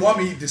want you to want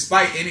me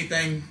despite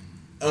anything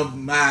of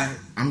my.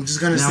 I'm just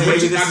gonna Now say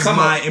maybe you this not is come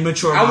my up.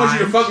 immature I want you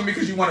to mind. fuck with me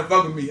because you want to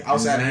fuck with me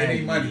outside of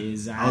any money. I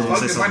was Fuck gonna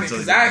say the something. money, So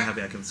 'cause I'm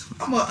happy I can.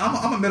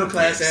 I'm a middle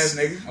class ass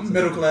nigga. I'm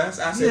middle class.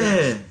 I say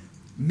Yeah. that.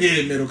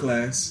 Middle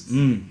class.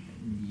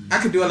 I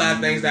could do a lot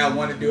of things that I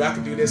want to do. I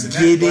could do this and that.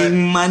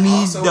 Getting but money,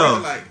 also, though.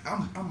 Like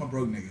I'm a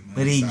broke nigga, man.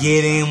 But he Stop.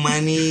 getting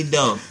money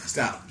though.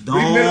 Stop.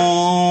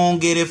 Don't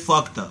get it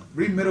fucked up.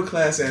 Read middle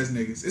class ass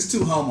niggas. It's 2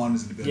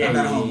 homeowners in the building. Yeah, I'm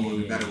not a yeah,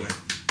 homeowner, yeah, by the way.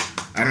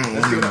 I don't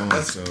Let's own do it that. all,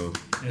 Let's- so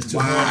It's too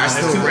Wow, hard. I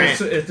still If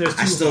rent. there's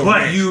too I still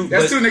hard. But you,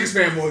 That's but 2 niggas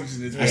paying mortgages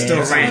in this. I still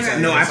Yeah, rent.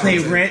 that's No, I pay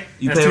rent.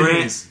 you That's pay two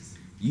rent. niggas.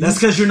 That's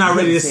because you're not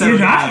ready to settle You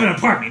know, I have an down.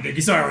 apartment,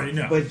 nigga. So I already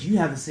know. But you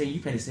have the same. You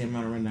pay the same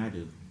amount of rent I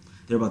do.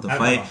 They're about to I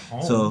fight. got a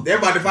home. So They're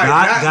about to fight.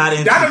 God got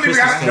into Don don't even Chris's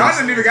got. Don face.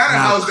 don't even got a Now,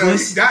 house though.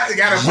 Chris He got an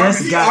just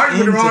apartment. He got arguing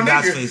with the into wrong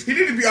God's nigga. face. He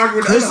need to be arguing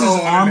with the Chris's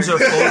other arms are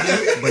nigga.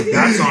 folded, but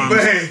Doc's arms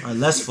But hey, are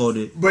less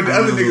folded. but the I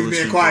don't other know who niggas was being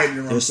thinking. quiet in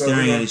the room, They're so,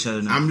 staring you at know. each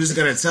other now. I'm just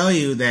gonna tell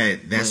you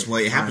that that's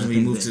what happens when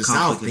you move to the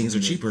South. Things are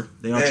cheaper.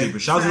 They are Hey. cheaper.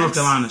 Shout out to North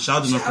Carolina. Shout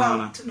out to North Shout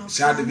Carolina. out to North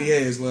Shout out to Carolina.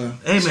 BA as well.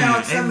 Hey man, Shout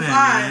out hey man, 7-5.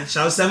 man.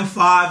 Shout out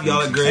 7-5.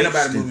 Y'all are great. Ain't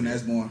nobody moving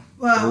that's more.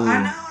 Well,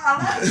 I know. I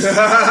like it.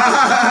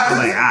 I'm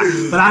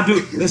like, but I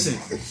do listen.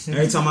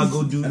 Every time I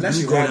go Unless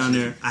you go watch down it.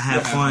 there, I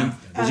have Yeah. fun.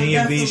 Virginia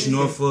definitely. Beach,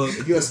 Norfolk,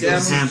 If you a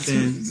scammer,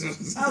 Hampton.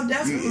 Oh, you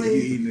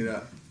definitely. eating it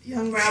up.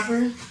 Young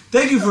rapper.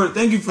 Thank you for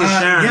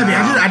sharing. Gabby,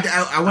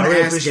 that. I I want really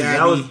to ask appreciate Gabby. it.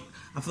 That was.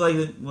 I feel like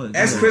it. What?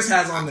 As Chris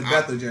has on the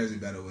Bethel jersey,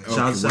 by the way. Okay, Shout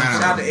out to- wow,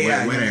 shout out to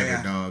AI, whatever,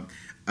 yeah.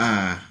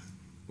 dog.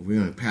 We're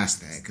gonna pass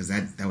that because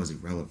that was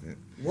irrelevant.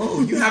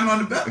 Whoa, you have him on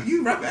the Bethel?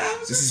 You rep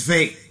Adams? This is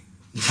fake.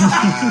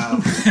 Wow.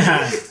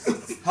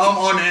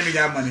 Homeowner and he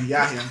got money.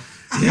 Y'all him.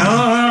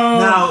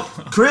 Now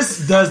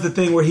Chris does the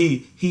thing where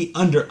he he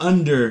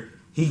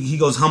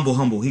goes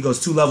humble. He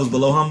goes 2 levels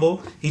below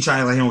humble. He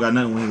trying like he don't got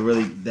nothing when he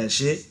really that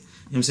shit.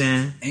 You know what I'm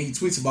saying? And he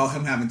tweets about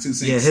him having 2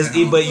 sinks. Yeah, at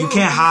home. but you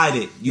can't hide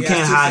it. You He can't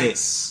has 2 hide it.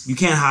 sinks. You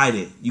can't hide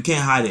it. You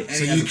can't hide it. And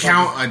So he has you a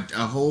count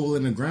a hole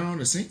in the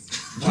ground, a sink?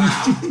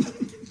 Wow.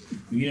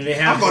 You know, they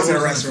have I'm going to the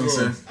holes in restroom,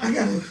 floor.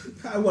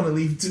 sir. I want to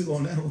leave 2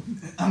 on that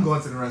one. I'm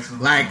going to the restroom.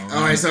 Like,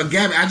 all right. So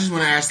Gabby, I just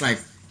want to ask, like,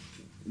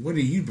 what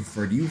do you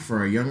prefer? Do you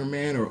prefer a younger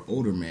man or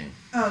older man?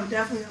 Oh,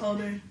 definitely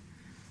older.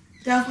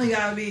 Definitely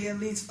gotta be at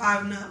least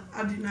 5 and up.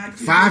 I do not.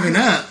 5 and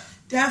up.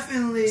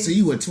 Definitely. So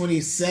you were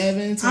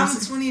 27? I'm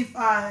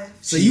 25.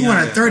 So you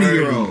want a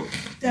 30-year-old?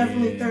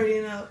 Definitely 30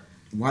 and up.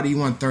 Why do you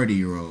want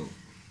 30-year-old?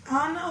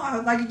 I don't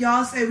know. Like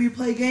y'all say, we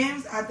play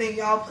games. I think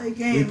y'all play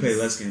games. We play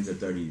less games at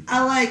 30.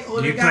 I like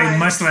older You guys. play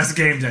much less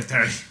games at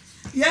 30.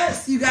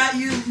 Yes, you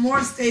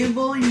more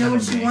stable. You know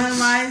what you want in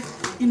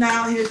life. You're not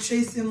out here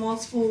chasing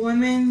multiple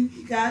women.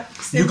 You got.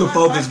 You can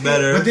focus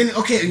better. But then,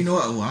 okay, you know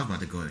what? Oh, I was about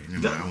to go there.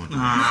 Never mind, I want to.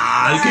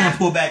 Nah, you can't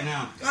pull back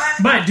now.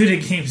 But do the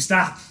games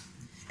stop?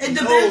 It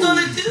depends on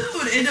the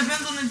dude. It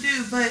depends on the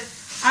dude. But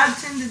I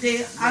tend to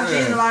date. I've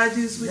dated a lot of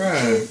dudes with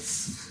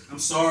kids. I'm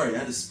sorry, I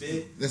had to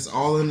spit. That's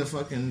all in the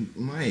fucking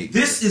mic.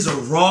 This is a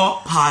raw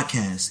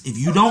podcast. If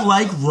you don't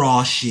like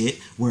raw shit,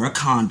 wear a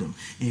condom.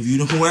 And if you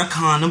don't wear a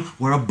condom,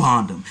 wear a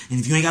bondom. And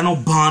if you ain't got no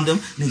bondom,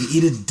 nigga,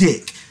 eat a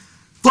dick.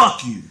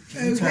 Fuck you.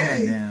 Turn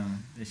that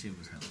down. That shit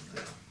was hella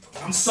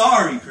loud. I'm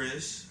sorry,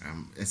 Chris.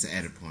 That's an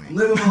edit point. I'm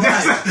living my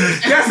life.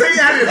 That's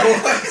a edit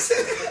point.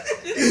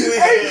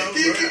 Hey,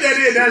 can you keep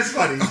that in? That's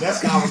funny.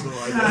 That's comical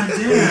right there. God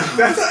damn.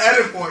 That's an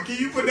edit point. Can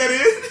you put that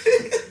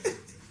in?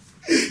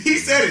 He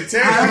said it.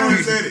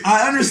 Terry said it.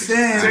 I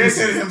understand. Terry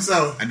said it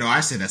himself. I know I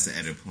said that's an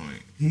edit point.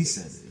 He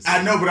said it.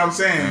 I know, but I'm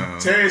saying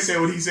Terry said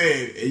what he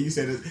said, and you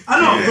said it. I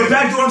know, but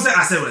back to what I'm saying.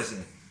 I said what I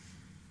said.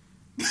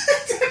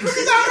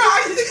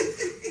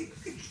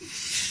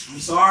 I'm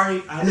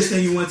sorry. I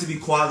understand you want it to be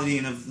quality,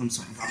 and I'm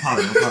sorry. I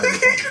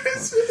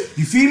apologize.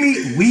 You feed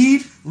me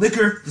weed,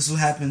 liquor. This is what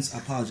happens. I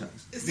apologize.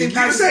 You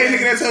keep saying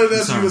nigga that told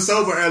us you were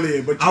sober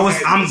earlier, but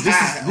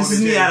This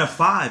is me out of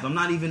 5. I'm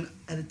not even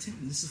at a 10.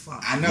 This is 5.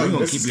 I know. We're going to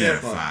this keep is you at a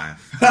scary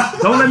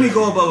 5. Don't let me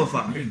go above a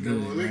 5. You're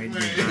good right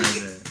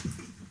there.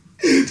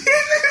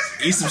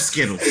 Eat some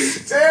Skittles.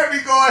 Terry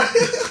be going.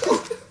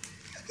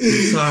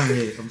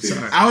 I'm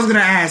sorry. I was going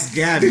to ask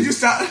Gabby. Did you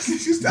stop?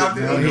 Did you stop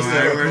there? No, he's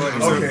still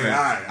recording. Okay,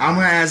 all right. I'm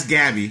going to ask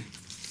Gabby,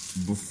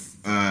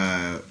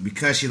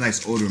 because she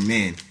likes older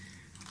men,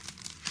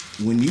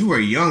 when you were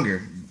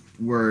younger,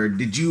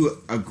 did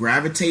you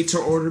gravitate to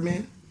older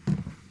men?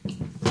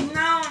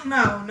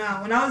 No.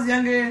 When I was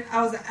younger,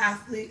 I was an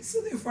athlete, so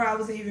therefore I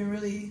wasn't even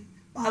really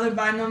bothered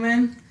by no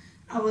men.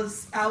 I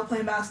was out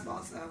playing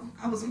basketball, so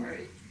I wasn't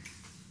worried.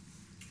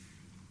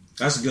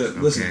 That's good. Okay.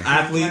 Listen,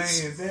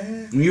 athletes,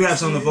 when you have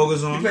something to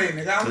focus on,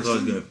 that's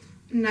always good.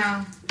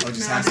 No. Just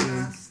no, high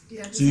school?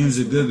 Yeah, So you was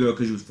a good girl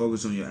because you was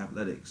focused on your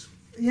athletics.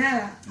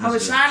 Yeah. I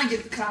was trying to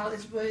get to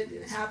college, but it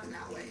didn't happen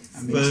that way.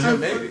 I mean, you still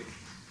made it.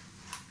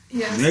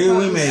 Yeah. Nigga,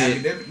 we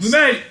made it. We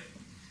made it.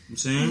 I'm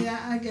saying? Yeah,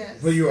 I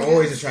guess. But you were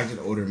always attracted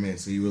to older men,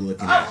 so you were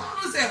looking at. I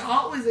wouldn't say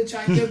always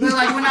attractive, but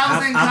like when I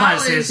was in I'm about to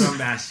say college, something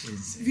bad shit.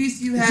 at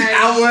least you had.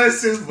 I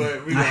was too,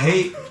 but I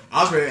hate.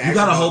 I was ready to You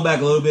gotta hold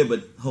back a little bit,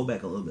 but hold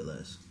back a little bit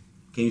less.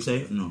 Can you say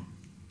it? No.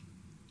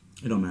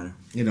 It don't matter.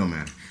 It don't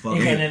matter. Fuck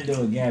Ain't it. got nothing to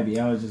do with Gabby.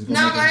 I was just going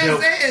No, to make I a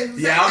joke. didn't say it.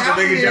 Yeah, I was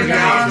gonna make a joke.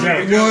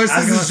 Well, I was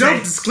this is a gonna joke.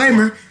 say-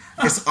 Disclaimer.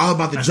 It's all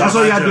about the joke. That's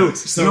all you gotta do.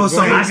 So You know go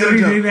something? ahead. I said we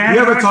You had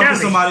ever R. talk to Kelly.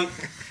 somebody?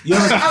 You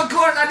ever? Of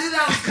course, I knew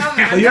that was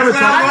coming. You ever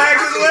talk? I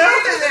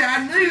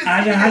knew you was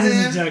I know, coming. this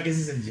is a joke. This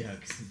is a joke.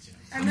 It's a joke.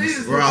 I knew you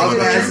was We're all coming.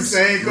 about the That's the jokes.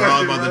 same We're all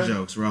question, about the bro.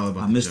 jokes. We're all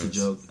about I the missed the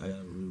jokes. joke. I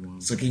gotta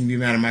rewind. So can you be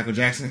mad at Michael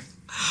Jackson?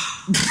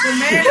 The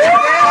man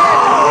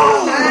is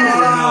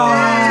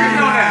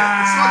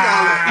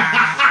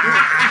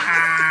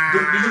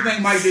Did you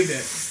think Mike did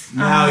that?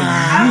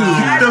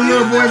 Them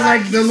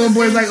little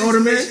boys like older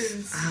men.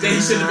 Then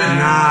he shouldn't have been.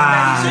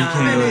 Nah, you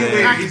can't do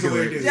that. He's a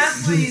weird dude.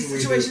 definitely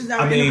situations that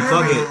I were mean,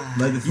 fuck inappropriate. it.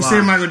 Let it You fly.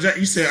 said Michael Jackson.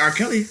 You said R.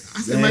 Kelly. I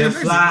said Let Michael it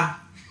Jackson. fly.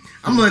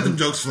 I'm gonna let them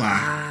jokes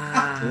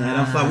fly. Let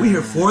it fly. We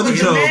here for the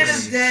The man is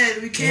jokes.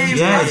 dead. We can't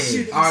Yes.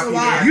 prosecute him. So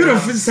why? You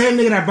the same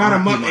nigga that brought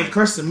him up and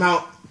cursed him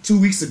out 2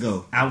 weeks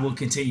ago. I will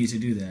continue to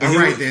do that. All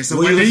right then. So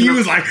Well, when you then you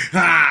listen- was like,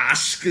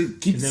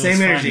 keep the That same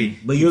was energy. funny.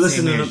 But you're Same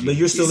listening. energy. But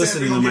you're still He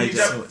said listening we to gonna Mike. get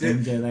Jackson. these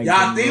jokes. MJ like Y'all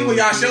that, think bro. when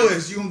y'all show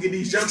us, you gonna get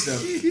these jokes though.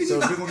 So if we gonna get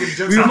the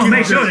jokes, I'm out, gonna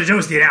make sure the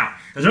jokes get out.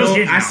 The jokes No,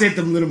 get I out. said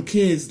them little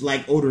kids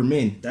like older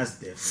men. That's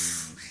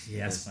different.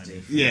 Yeah, that's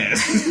funny. Yeah.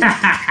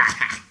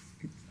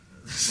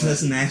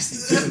 That's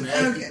nasty.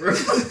 Okay.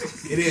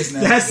 it is now.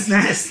 That's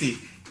nasty.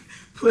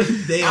 Put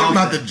they I'm on.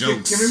 about the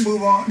jokes. Can we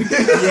move on?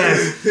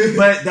 Yes,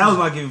 but that was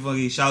my giving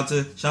funky. Shout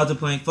out to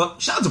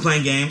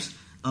playing games.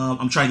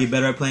 I'm trying to get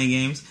better at playing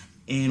games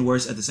and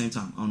worse at the same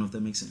time. I don't know if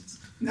that makes sense.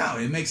 No,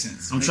 it makes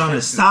sense. I'm trying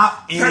to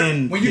stop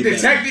and when you get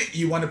detect better. it,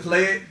 you want to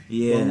play it.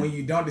 Yeah. But when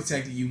you don't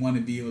detect it, you want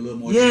to be a little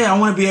more. Yeah, I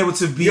want to be able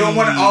to be. You don't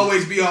want to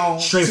always be on 2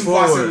 parts to the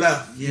straightforward.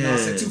 left. You know what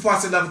I'm saying? Yeah. 2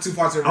 parts to the left and 2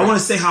 parts to the right. I want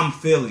to say how I'm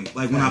feeling,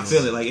 like when I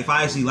feel it. Like if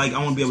I actually like, I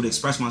want to be able to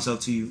express myself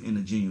to you in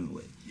a genuine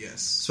way.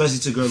 Yes. Especially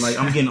to girls. Like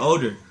I'm getting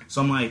older,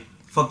 so I'm like,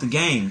 fuck the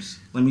games.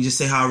 Let me just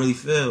say how I really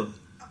feel,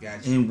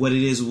 Gotcha. and what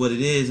it is, what it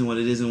is, and what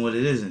it isn't, what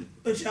it isn't.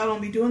 But y'all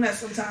don't be doing that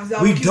sometimes.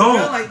 Y'all We keep it real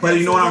don't. like But that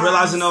you know what I'm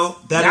sometimes. realizing though?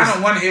 That I is.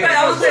 don't want to hear But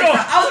I was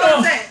that.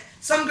 gonna say,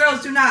 some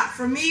girls do not.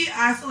 For me,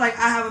 I feel like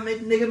I have a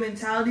nigga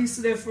mentality,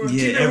 so therefore Yeah,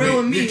 keep it real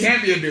with me. You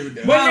can't be a dude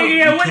though. What No,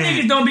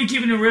 niggas don't be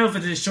keeping it real for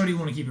this shorty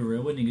want to keep it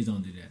real? What niggas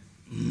don't do that?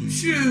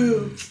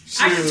 Shoot.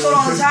 I get told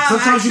all the time.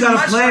 Sometimes I you too gotta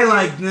much play for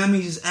like, let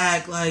me just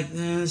act like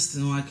this,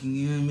 so I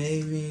can,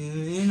 maybe,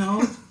 you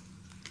know.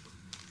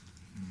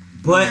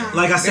 But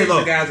like I said, Maybe the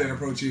look, guys that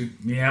approach you.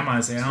 Yeah, I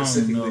might say I don't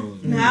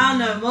Specifically. know. I don't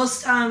know.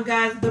 Most time,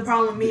 guys, the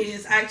problem with me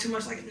is act too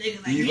much like a nigga.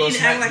 Like You you go need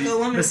to act smack- like a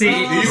woman. But see,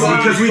 Oh,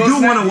 because we You do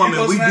go want a smack- woman. you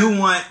go We smack- do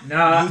want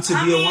Nah, you to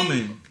I be a mean-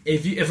 woman.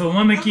 if a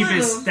woman keep I a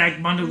will.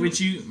 stacked bundle with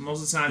you,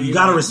 most of the time You you're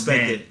gotta like,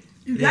 respect man. it.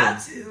 you Yeah.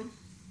 got to.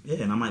 Yeah,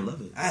 and I might love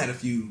it. I had a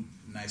few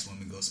nice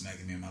women go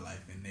smacking me in my life,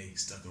 and they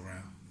stuck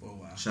around for a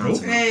while. Shout out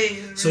to you. Hey,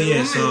 So yeah,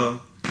 woman.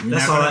 so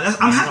that's not all. gonna-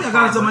 I'm happy I not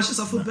got into harbor- my shit.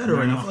 So I feel better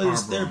right now. I feel like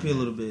it's harbor on therapy a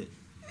little bit.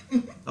 That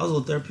was a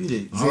little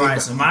therapeutic. All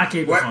right, so my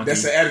keep it What? funky.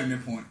 That's an editing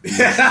point.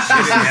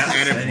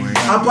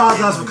 I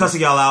apologize for cussing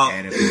y'all out.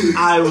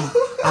 I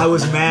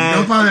was Don't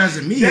mad. apologize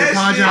to me. That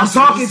Apologize shit- I'm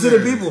talking to the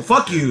listener. people.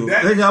 Fuck you.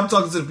 That- Nigga, I'm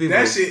talking to the people.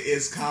 That shit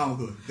is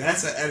comical.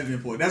 That's an editing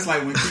point. That's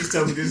like when Keith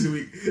told me this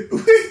week.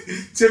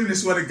 Tiffany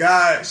swear to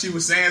God, she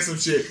was saying some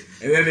shit,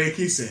 and then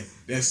Keith said,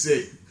 "That's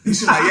sick." And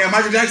she's like, "Yeah,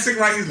 Michael Jackson sick,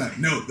 right?" He's like,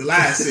 "No, the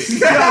lie is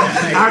sick."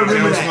 I remember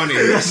That was that. funny.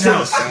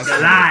 No,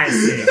 the lies.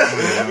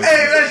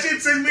 Hey, that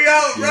shit took me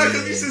out, bro,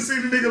 because you should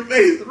see the nigga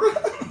face, bro.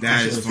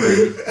 That is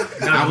funny.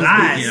 No, I was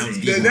lies. geeking, I was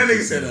That, geeking. that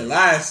nigga said the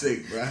lie is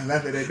sick, bro. I'm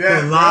laughing at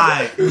that. The bro.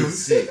 lie.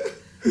 Sick.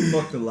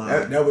 Fuck the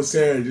lie. That was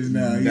Sarah just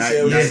now. He That-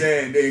 said what he yeah.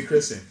 said, and then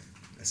Chris said,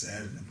 "That's an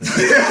editing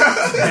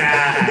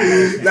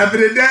point."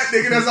 Laughing at that,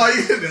 nigga. That's all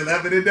you can do.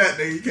 Laughing at that,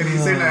 nigga. You can't even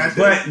say that.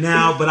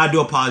 But I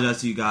do apologize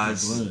to you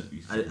guys.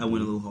 I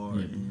went a little hard.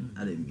 And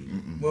I didn't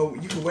mean Well,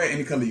 you can wear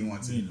any color you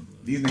want to.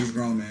 These niggas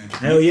grown, man. it.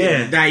 Hell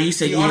yeah. That you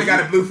said You only got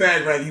a blue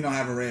flag, right? You don't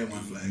have a red one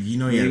flag. You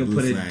know you Nigga had a blue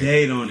put a flag.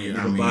 date on it. Yeah,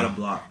 Nigga bought a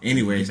block.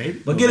 Anyways,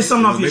 But get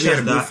something off your Baby had a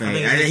chest, blue Doc. I flag.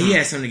 think I- it's He time.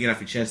 had something to get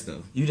off your chest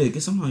though. You did.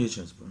 Get something on your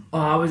chest, bro. Oh,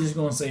 I was just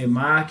gonna say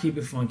my keep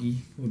it funky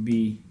would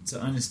be to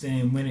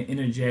understand when to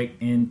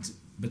interject in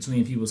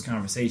between people's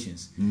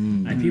conversations.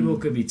 Like people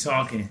could be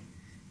talking,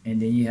 and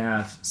then you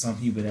have some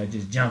people that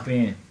just jump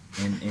in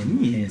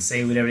and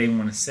say whatever they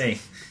want to say.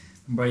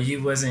 But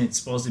you wasn't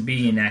supposed to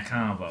be in that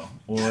convo,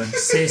 or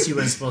sis, you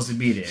wasn't supposed to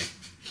be there.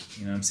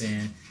 You know what I'm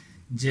saying?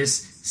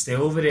 Just stay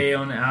over there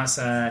on the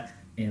outside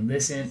and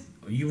listen.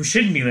 Or you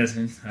shouldn't be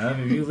listening.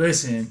 However, if you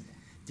listen,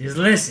 just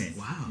listen.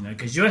 Wow. You know,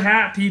 because you'll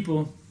have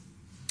people.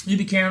 You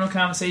be carrying on a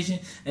conversation,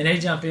 and they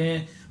jump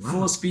in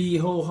full speed,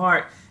 whole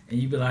heart, and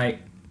you be like,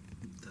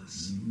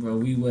 "Bro,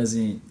 we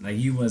wasn't like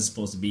you wasn't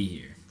supposed to be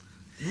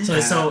here." So you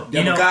know,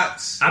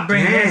 Democrats. I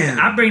bring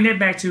Damn. that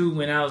back to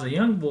when I was a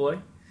young boy,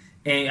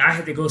 and I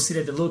had to go sit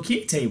at the little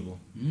kid table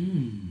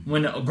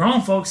when the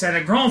grown folks sat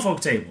at grown folk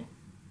table.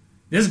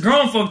 This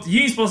grown folk,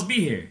 you ain't supposed to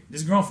be here.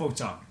 This grown folk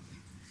talking.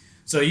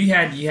 So you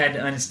had to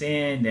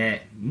understand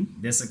that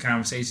this is a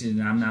conversation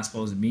that I'm not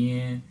supposed to be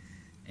in,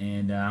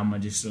 and I'm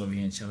gonna just sit over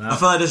here and chill out. I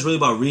feel like that's really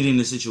about reading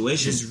the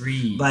situation. Just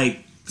read.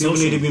 Like people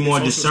Social- need to be more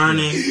social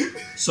discerning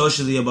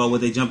socially about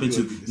what they jump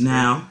into.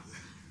 Now,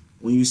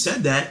 when you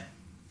said that,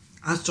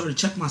 I started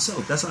to check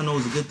myself. That's how I know it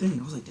was a good thing.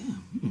 I was like,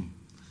 damn,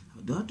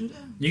 do I do that?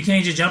 You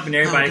can't just jump in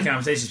everybody's Okay.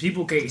 conversations.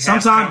 People can have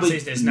Sometimes, but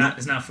conversations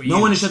that's not for you. No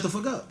one to shut the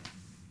fuck up.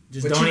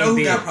 Just But don't you know even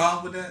who be got there.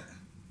 problems with that?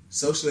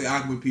 Socially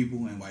awkward people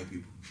and white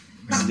people.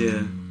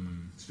 Yeah.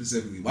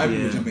 Specifically. White Yeah.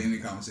 people jump in any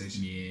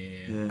conversation.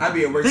 Yeah. I'd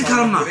be at work Thank God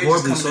talking, I'm not they just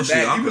horribly come in the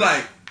socially back. You be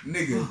awkward.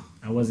 like, nigga,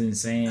 I wasn't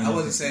saying. I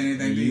wasn't saying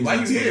anything to you. Why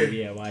you here?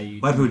 Yeah, why you?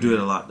 White people do it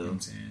a lot You know though. what I'm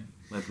saying?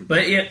 White people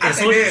But yeah, I and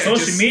think they're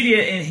social just-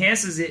 media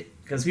enhances it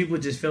because people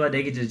just feel like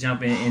they can just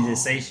jump in and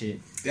just say shit.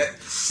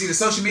 see the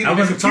social media. I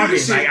wasn't the computer talking.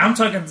 shit, Like I'm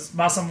talking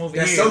about something over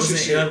that here. social It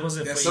shit.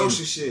 wasn't That for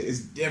social shit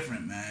is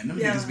different, man. Them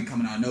Yeah. niggas be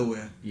coming out of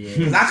nowhere. you. Cause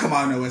Yeah. I come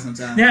out of nowhere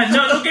sometimes. Now,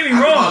 no, don't get me I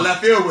come out wrong.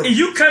 left field with If it.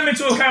 you come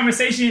into a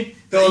conversation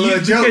Throw a little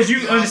joke, because you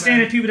you know what I'm understand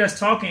saying? the people that's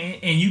talking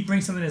and you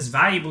bring something that's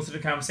valuable to the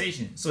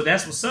conversation, so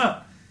that's what's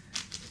up.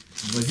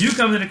 But if you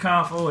come to the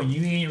convo and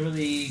you ain't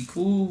really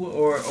cool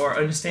or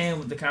understand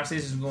what the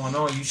conversation is going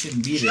on, you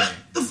shouldn't be there.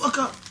 the fuck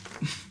up.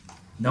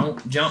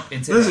 Don't jump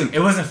into Listen, that. It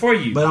wasn't for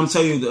you. But I'm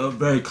telling you, the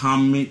very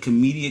common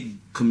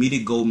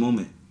comedic gold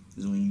moment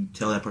is when you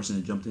tell that person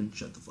that jumped in,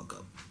 shut the fuck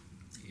up.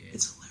 Yeah.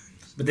 It's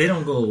hilarious. But they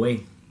don't go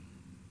away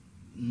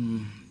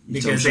You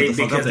because tell them, shut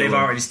the fuck up, they've will.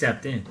 already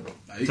stepped in.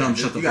 Like, you Tell 'em got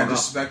shut the you got fuck up.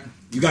 disrespect them.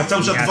 You gotta tell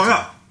them shut the You fuck have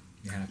up.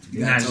 You have to. You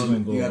You're gotta not just tell gonna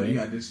them. go You gotta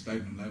away. disrespect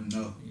them. Let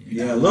them know.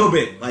 Yeah, a little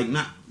bit. Like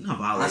not I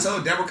violent.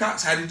 told Deborah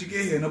Cox, how did you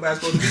get here? Nobody's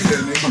supposed to be here,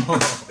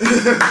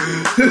 nigga.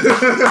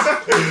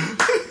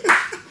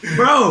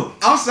 Bro,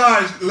 I'm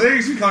sorry,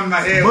 lyrics be coming to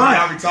my head when But-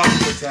 y'all be talking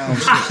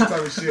sometimes. That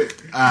type of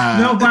shit.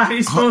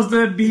 Nobody's supposed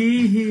to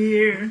be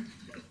here.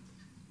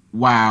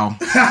 Wow.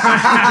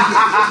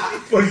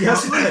 well,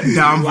 guess what?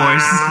 Down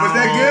voice. Was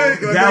that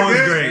good? That was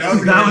good? great. That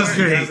was That good. was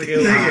great. That's a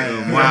good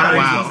one. Wow, Nobody's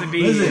wow. supposed to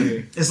be Listen,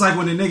 here. it's like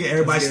when the nigga,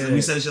 everybody, That's good.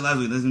 we said this shit last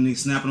week, there's a nigga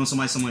snapping on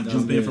somebody, someone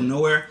jump in good. from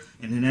nowhere,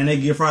 and then that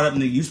nigga get fried up,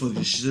 nigga, you supposed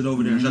to just sit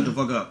over there and shut the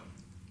fuck up.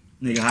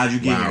 Nigga, how'd you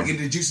get Wow. here?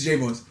 Get the Juicy J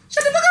voice.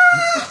 Shut the fuck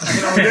up!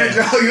 You know that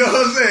joke, you know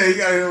what I'm saying? You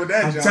gotta hear with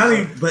that I'm joke. telling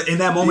you, but in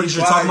that moment Be that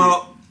you're talking quiet.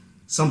 about,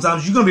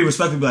 sometimes you're gonna be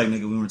respectful, be like,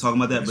 nigga, we weren't talking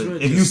about that, but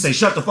really if you just- say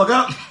shut the fuck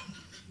up,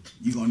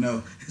 you gonna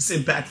know. It's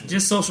impactful.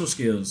 Just social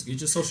skills. Get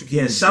your social skills.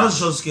 Yeah, shout out to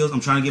social skills. I'm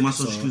trying to get my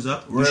social skills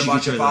up. Worry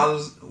about your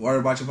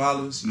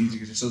followers. You need to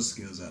get your social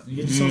skills up. You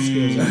get your social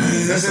skills up.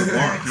 That's a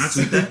bar. Can I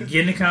tweet that?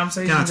 Get in the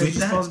conversation Can I that tweet you're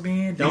that? supposed to be in.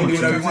 You can do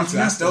whatever you want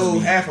to. I stole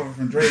half of it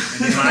from Drake.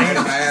 And then I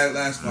got my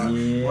last part.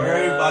 Yeah.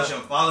 Worry about your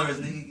followers,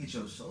 nigga. Get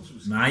your social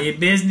skills. Mind your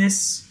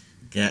business.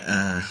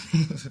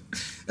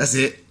 That's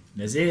it.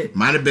 That's it.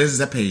 Mind the business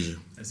that pays you.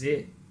 That's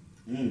it.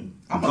 I'm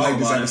gonna like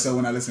this episode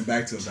when I listen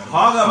back to it. Talk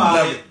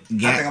about it. I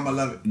think I'm gonna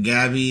love it.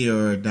 Gabby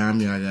or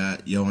Dami, I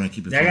got. Yo, want to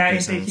keep it. That guy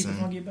ain't funky say keep it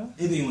something. funky about?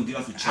 Anything you want to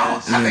get off your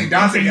chest. I think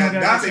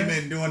Dante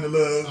been doing the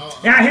little.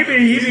 Yeah, he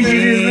been getting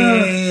his.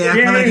 Yeah, I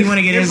feel like you want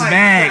to get in his It's like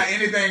bag.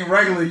 anything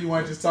regular you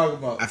want to just talk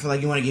about. I feel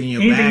like you want to get in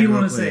your Anything bag you real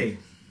want to quick. say?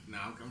 No,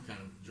 I'm kind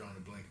of drawing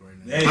a blank right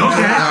now. There you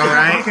Okay. go. All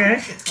right.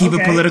 Okay. Keep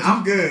it political.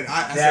 I'm good.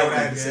 I said what I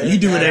had to say. You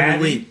do it every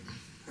week.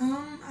 I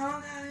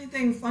don't have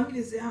anything funny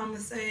to say. I'm gonna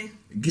say.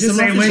 Get Just some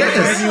say off your when-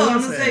 chest. you I'm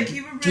wanna gonna say. say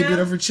keep it real. Keep it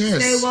off your chest.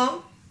 Stay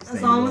woke.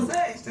 That's all I'm gonna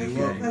say. Stay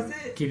woke.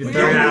 That's it. Keep it We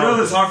third don't- out.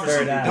 It's hard for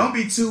Third some out. Don't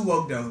be too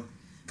woke though,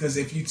 because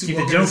if you too Keep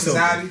the woke in jokes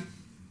society,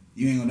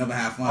 you ain't gonna never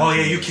have fun. Oh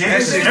yeah, you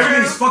can't. That shit-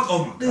 Everything's fucked.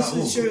 Oh my This god.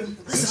 is Ooh. true. Listen,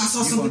 I saw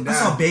You something. gonna I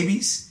saw die.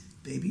 babies.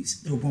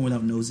 They were born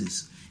without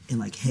noses and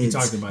like We heads.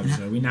 talked about it,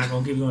 so we're not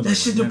gonna keep going. That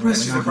shit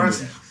depressing. We're not gonna do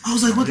that. I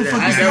was like, what the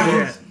fuck I is never-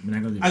 that? We're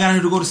not gonna do I that. got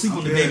her to go to sleep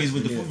with the good. babies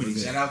with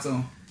deformities. Shout out to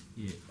him.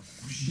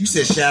 You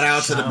said shout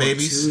out to the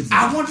babies.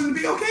 I want them to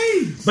be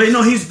okay. But you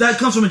know, that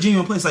comes from a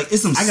genuine place. Like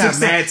it's some. I got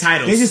sick mad stuff.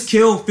 titles. They just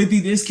killed 50.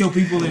 They just killed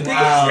people in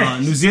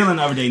New Zealand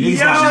the other day. Niggas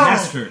got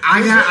massacred.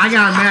 I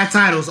got mad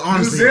titles,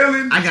 honestly. New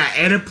Zealand? I got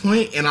edit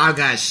point and I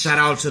got shout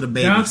out to the You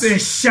know what I'm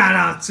babies. saying? Shout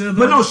out to them.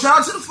 But no, shout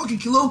out to the fucking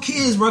little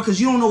kids, bro, because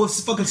you don't know what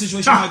fucking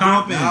situation you might grow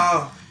up in.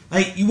 No.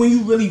 Like when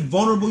you really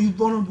vulnerable, you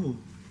vulnerable.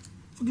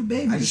 Fucking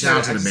babies. Shout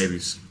out to the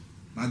babies.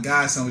 My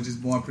godson was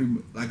just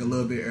born like a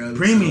little bit early.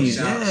 Preemie,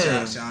 so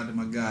yeah. shout out to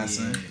my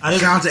godson. I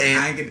Shout out to I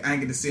Ant.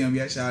 ain't get to see him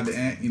yet. Shout out to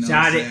Ant. You know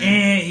Shout out what to I'm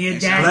saying? Ant, your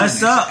And dad. shout-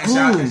 Bless up. And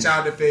shout Ooh.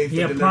 out to Faith for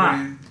Yeah,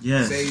 delivering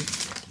Yes.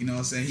 safe. You know what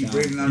I'm saying? He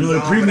breathing on You know,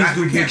 his the own. preemies but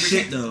do we big can't- shit, we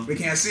can't- though. We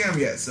can't see him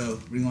yet, so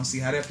we're gonna see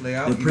how that play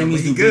out. The You know, preemies but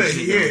he do good. big He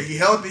shit, here. though. He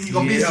healthy. He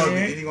gonna be Yeah. healthy.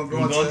 And he gonna grow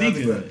He into gonna be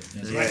healthy. good.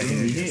 That's Yeah, right. He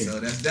gonna be good. So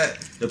that's that.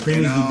 The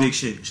preemies And, do big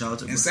shit. Shout out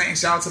to And saying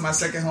shout out to my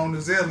second home,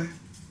 New Zealand.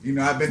 You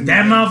know, I've been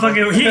That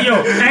motherfucker,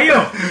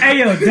 hey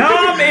yo,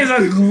 Dom is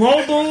a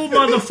global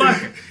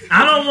motherfucker.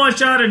 I don't want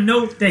y'all to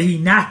know that he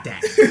not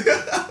that.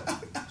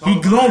 He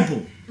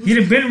global. He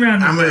done been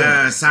around the I'm world.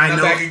 a side I'm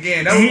note. back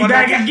again. And he one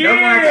back I ca- again.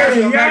 that one I catch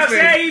You on know what I'm backstage.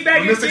 saying? He back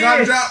When Mr. Cotton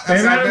again. dropped, I Been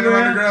said, I've around been the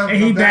around the world, ground.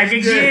 and he I'm back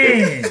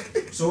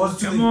again. So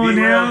what's the Come on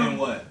now. and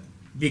what?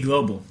 Be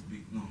global.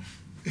 No.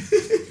 That's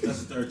the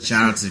third.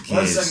 Shout out to the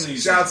What's the kids.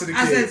 second? Shout out to the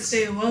I said kids.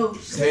 stay woke,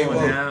 Stay Come on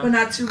woke. now. but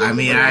not too woke. I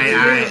mean, but not too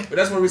I- real. But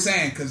that's what we're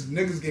saying, because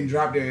niggas getting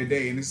dropped every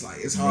day, and it's like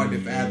it's hard to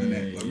fathom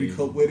that. But we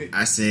cope with it.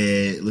 I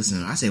said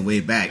way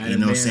back. I You done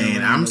know what I'm been saying?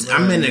 around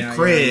I'm in the world.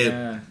 crib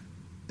Yeah.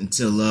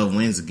 until love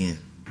wins again.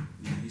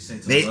 He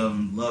said They-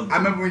 love. I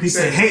remember when He you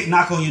said, said, "Hate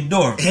knock on your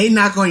door." Hey,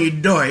 knock on your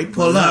door. He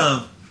pull up.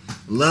 Love.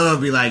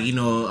 Love be like, you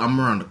know, I'm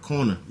around the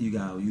corner. You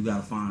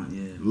gotta find.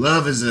 Yeah.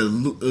 Love is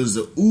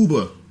a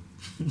Uber.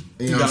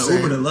 You know gotta what I'm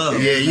saying? Uber to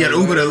love. Yeah, you got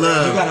Uber to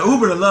love. You got to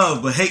Uber to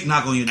love, but hate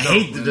knock on your door.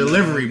 Hate the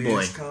delivery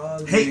boy.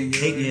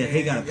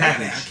 Hate got a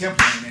package. I kept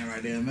playing that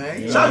right there,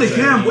 man. Shout out to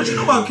Kim. What you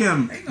know about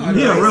Kim?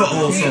 He a real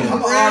old soul. I'm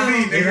an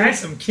R&B He nigga. like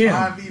some Kim.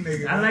 R&B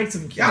nigga. I like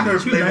some Kim. Y'all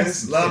never You play like this.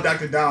 some Love Kim.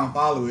 Dr. Don.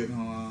 Follow it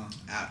on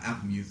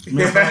Apple Music.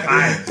 Man,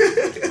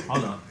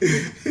 Hold on.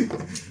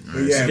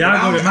 But yeah, Y'all but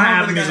I go to don't- my I don't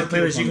Apple really Music got no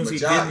playlist, you clue, gonna but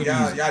see y'all- Disney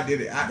music. Y'all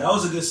did it. That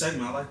was a good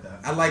segment. I like that.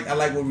 I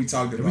like what we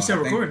talked about. We still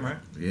I think- recording, right?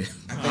 Yeah.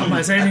 I'm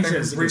not saying I anything.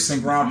 think we reached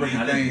some groundbreaking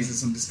I didn't things and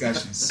some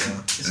discussions.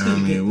 So. I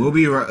mean, we'll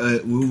be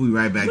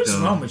right back What's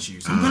though. wrong with you?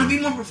 I'm gonna be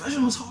more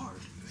professional. It's hard.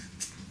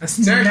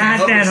 That's Terrence not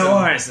help that himself.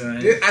 hard, son.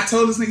 I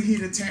told this nigga he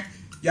the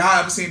y'all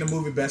ever seen the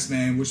movie Best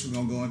Man, which we're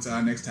gonna go into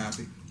our next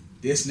topic.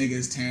 This nigga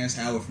is Terrence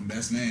Howard from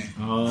Best Man.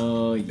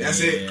 Oh yeah. That's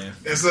it.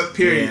 That's it.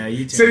 Period. Yeah,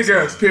 you City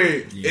Terrence Girls.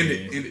 Period. Yeah. End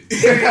it.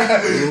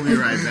 We'll be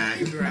right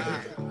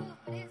back.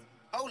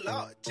 Oh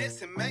Lord,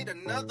 Jesse made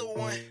another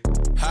one.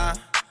 Huh?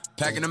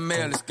 Packing the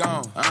mail, it's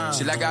gone.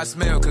 She like I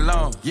smell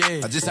cologne.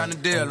 Yeah, I just signed a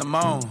deal, I'm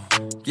on.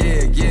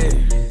 Yeah, yeah.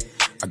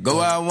 I go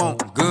where I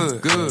want,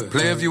 good.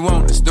 Play if you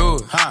want, let's do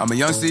it. I'm a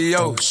young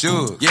CEO,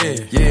 sure. Yeah.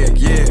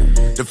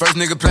 The first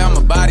nigga play,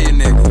 I'ma body a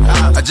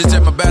nigga. I just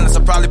check my balance,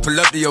 I probably pull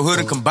up to your hood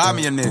and come buy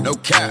me a nigga. No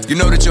cap. You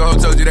know that your hoe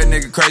told you that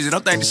nigga crazy.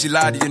 Don't think that she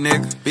lied to you,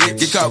 nigga. Bitch.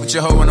 Get caught with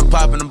your hoe when I'm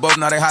popping them both.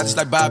 Now they hot just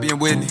like Bobby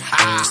and Whitney.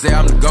 Say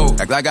I'm the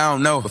GOAT, act like I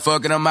don't know. But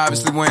fuck it, I'm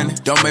obviously winning.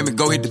 Don't make me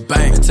go hit the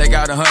bank and take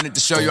out 100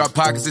 to show you our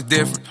pockets is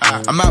different.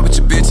 I'm out with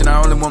your bitch and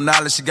I only want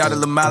knowledge. She got a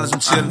little mileage, I'm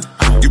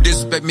chillin'. You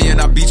disrespect me and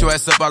I beat your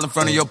ass up all in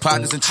front of your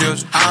partners and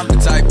children. I'm the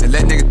type that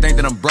let nigga think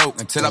that I'm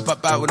broke until I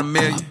pop out with $1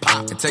 million.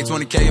 And take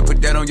 20K and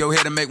put that on your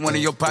head and make one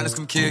of your partners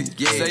come kill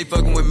you. Say he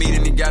fucking with me,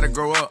 then he gotta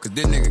grow up. Cause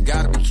this nigga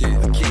gotta be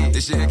killed.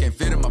 This shit can't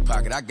fit in my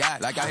pocket. I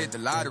got it. Like I hit the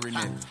lottery,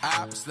 nigga.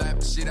 I slap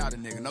the shit out of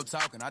nigga. No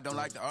talking. I don't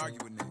like to argue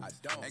with niggas. I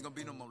don't. Ain't gonna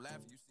be no more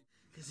laughing.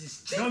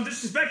 Don't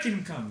disrespect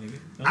Kingdom Come, nigga.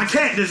 I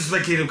can't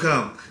disrespect Kingdom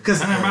Come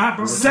because I brought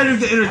it up. Cedric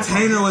the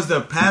Entertainer was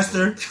the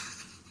pastor.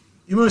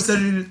 You remember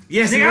Cedric?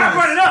 Yes, Nigga, I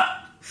brought it up.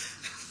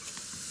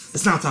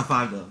 It's not top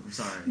 5 though. I'm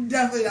sorry.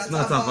 Definitely It's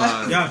not not top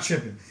 5. Y'all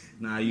tripping.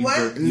 Nah, you.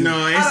 What?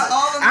 No, it's, Out of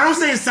all of I don't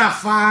them- say it's top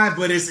 5,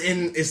 but it's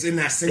in that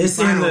semifinal. It's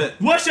in the.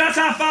 What's your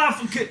top 5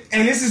 for?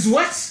 And this is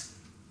what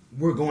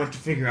we're going to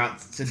figure out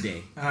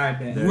today. All right,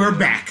 man. We're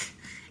back,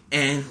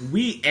 and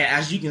we,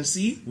 as you can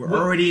see, we're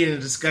already in a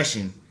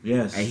discussion,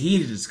 Yes. a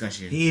heated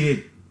discussion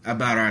Heated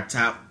about our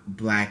top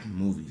black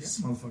movies.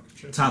 Motherfucker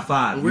tripping. top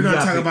 5. We're You going to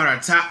gotta talk pick- about our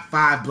top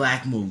 5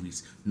 black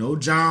movies. No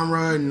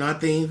genre,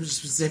 nothing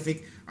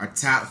specific. Our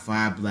top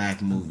 5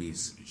 black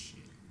movies.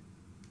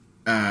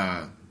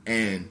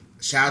 And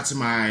shout out to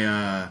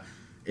my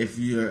if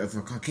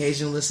a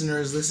Caucasian listener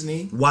is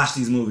listening, Watch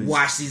these movies.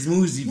 watch these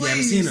movies if you haven't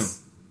Please. seen them,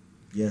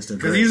 Yes, they're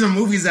because great. these are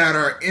movies that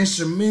are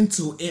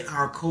instrumental in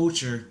our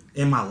culture.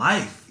 In my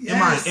life.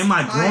 Yes. In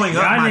my growing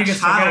up, Y'all my niggas forgot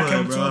childhood,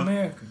 Coming to bro.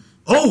 America.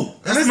 Oh,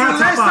 that's my top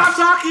Let's stop 5.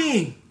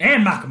 talking.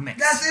 And Malcolm X.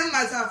 That's in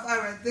my top 5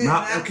 right there.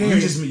 Nah, That- okay. You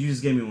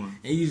just gave me one.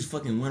 And you just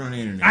fucking went on the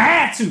internet. I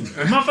had to.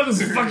 The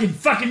motherfuckers were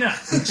fucking up.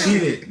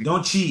 Cheated.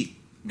 Don't cheat.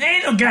 There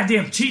ain't no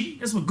goddamn cheating.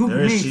 That's what Google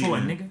There is made cheating.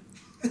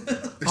 for,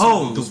 nigga.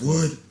 Oh, the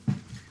wood.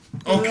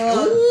 Okay.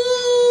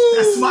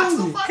 That's my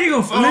top 5. He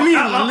gonna Let me-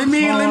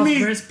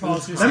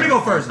 pause Let me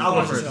go first. I'll go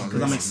Pause first yourself.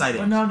 because I'm excited.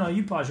 Well, no,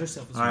 you pause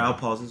yourself. As All right, well. I'll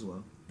pause as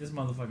well. This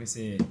motherfucker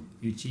said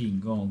you cheating.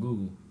 Go on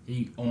Google.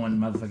 He on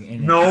motherfucking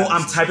internet. No,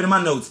 I'm typing in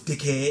my notes,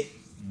 dickhead.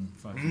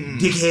 Fuck.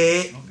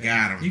 Dickhead.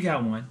 Got him. You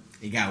got one.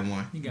 He got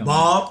one. You got one.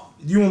 Bob.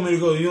 You want me to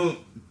go? You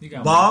You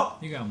got Bob?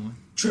 one. You got one.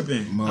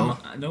 tripping. Mo.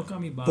 Don't call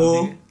me Bob.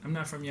 Fool. Nigga. I'm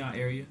not from y'all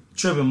area.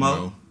 Tripping, Mo.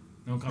 Mo.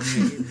 Don't call me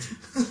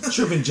that either.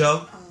 Tripping,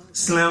 Joe.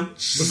 Slim.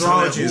 What's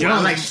wrong with you? Joe.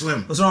 I like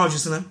Slim. What's wrong with you,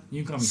 Slim?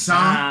 You can call me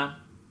Son.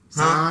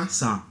 Sam.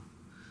 Huh?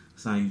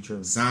 Son, you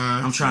tripping.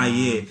 Son. I'm trying,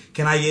 yeah.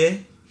 Can I, yeah?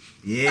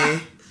 Yeah.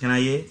 Can I,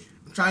 yeah?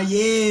 I'm trying,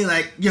 yeah.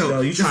 Like,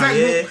 yo, you the trying, fact-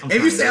 yeah? I'm If you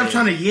trying, say I'm yeah.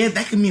 trying to, yeah,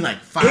 that could mean like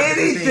 5 different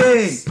Anything.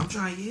 things. I'm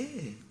trying, yeah.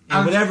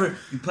 And whatever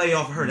you play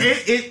off of her.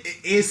 That's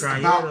It's trying,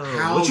 about yeah.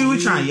 how What you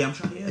trying, yeah? I'm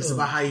trying, yeah. It's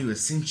about how you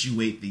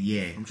accentuate the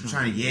yeah. I'm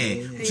trying to yeah.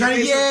 yeah. I'm trying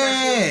to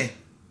yeah.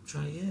 I'm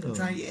trying, yeah, though. I'm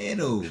trying to yeah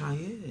though. I'm trying,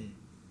 yeah.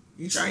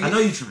 You trying? I know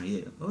you trying,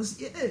 yeah.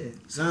 Let's, yeah.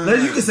 Son.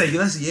 You can say,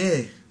 let's,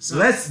 yeah. Son.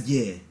 Let's,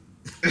 yeah.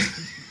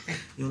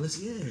 Yo, let's,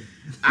 yeah.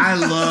 I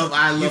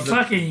love You the.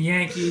 fucking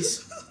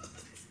Yankees.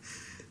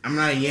 I'm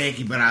not a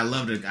Yankee, but I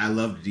love the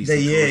DC.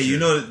 Yeah, culture. you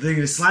know,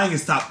 the slang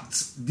is top.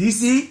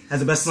 DC has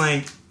the best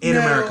slang in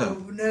America.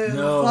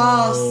 No.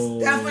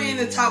 False. Definitely in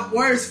the top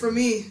worst for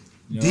me.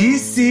 No.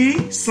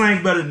 DC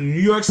slang better than New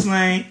York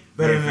slang,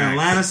 better Very than facts.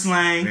 Atlanta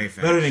slang, Very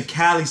facts. better than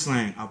Cali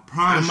slang. I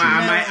promise you.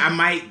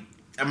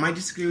 I might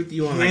disagree with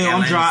you on like. Yeah,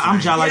 I'm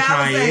Atlanta dry like Yeah, I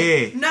trying, would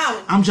say, yeah.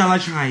 no. I'm dry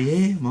like trying,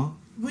 yeah, mo.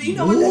 Well, you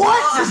know what they What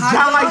call a does hot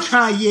dry dog? like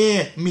trying,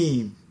 yeah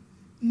mean?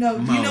 No,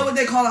 Mo. you know what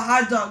they call a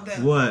hot dog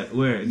then? What?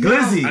 Where? Yo,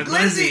 Glizzy. a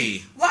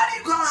glizzy. Why do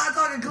you call a hot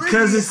dog a glizzy?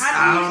 Because it's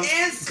I don't even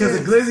answer. because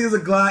the glizzy is a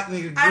Glock,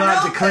 nigga. I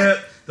Glock know, the clip,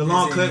 the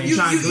long Glizzy, clip. man. You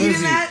trying You eating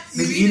glizzy? that?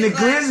 You Nigga eating eating the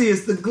like- glizzy.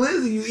 It's the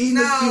glizzy. You eating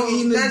No, you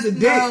eating that's, the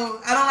dick. no,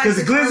 I don't like Because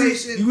the the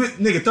glizzy,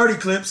 correlation. you nigga 30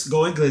 clips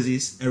go in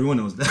glizzies. Everyone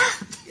knows that.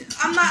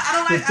 I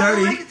don't like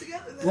 30. it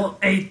together. Then. Well,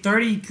 a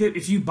 30 clip.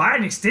 If you buy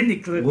an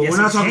extended clip, Well, yes, we're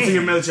not you talking to can.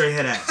 your military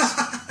head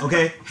ass.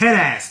 Okay, head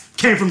ass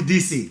came from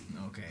DC.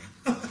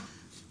 Okay.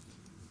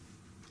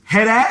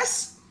 Head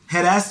ass.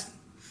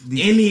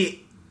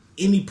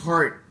 Any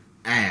part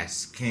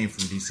ass came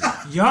from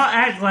DC. Y'all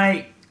act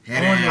like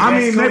Head on the ass. I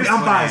West mean, maybe Coast.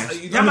 I'm biased.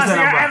 Y'all You Y'all about to say,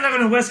 understand I'm I biased. live on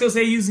the West Coast.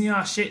 They using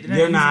y'all shit.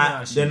 They're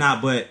not. They're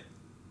not. But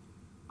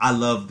I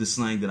love the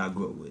slang that I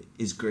grew up with.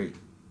 It's great.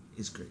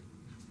 It's great.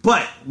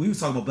 But we was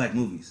talking about black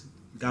movies.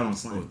 Got on Oh,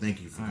 slang.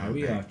 thank you for All right,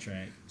 coming we back. off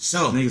track.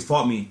 So Niggas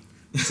fought me.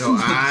 so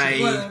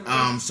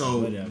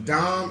Whatever.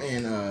 Dom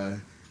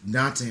and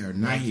Dante are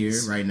not here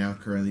right now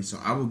currently, so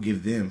I will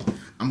give them.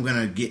 I'm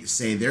gonna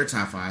say their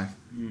top 5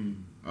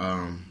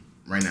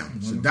 right now.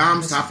 So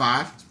Dom's top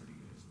 5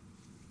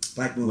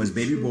 Black was movies.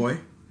 Baby Boy,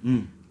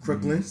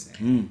 Crooklyn,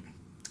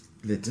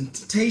 The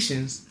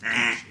Temptations,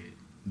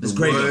 It's The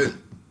great. Wood,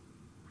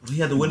 He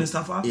had the witness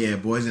top 5. yeah,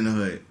 Boys in the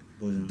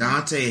Hood.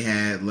 Dante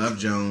had Love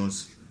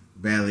Jones,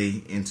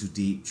 Belly, Into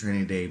Deep,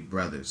 Training Day,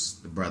 Brothers,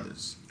 The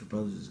Brothers. The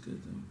brothers is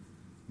good though.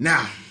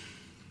 Now,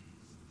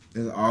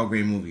 these are all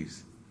great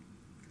movies.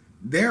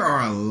 There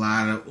are a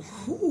lot of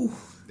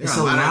It's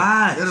a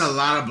lot. There's a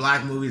lot of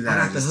black movies that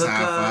I are got the just hook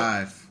top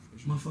up. 5.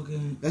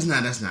 Motherfucking. That's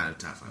not a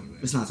top 5 movie.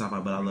 It's not top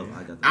 5, but I love it.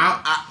 I got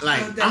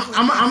that.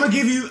 I'm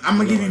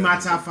gonna give you my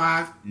top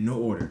 5. No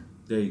order,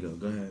 There you go.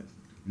 Go ahead.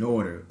 no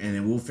order, and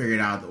then we'll figure it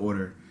out the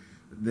order.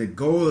 The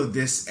goal of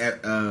this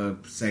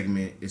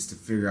segment is to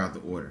figure out the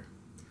order.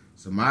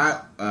 So my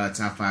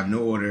top 5, no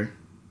order.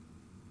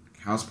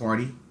 House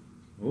Party.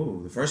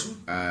 Oh, the first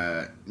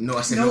one. No,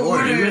 I said No no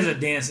order. order. He was a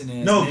dancing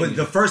ass. No, nigga. but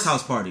the first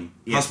house party.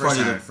 Yeah, House first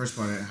party. time, first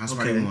part. House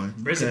Okay. Party 1.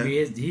 Bristol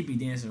Okay. he be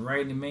dancing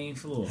right in the main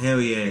floor. Hell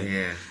yeah.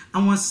 Yeah.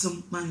 I want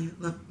somebody to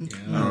love me.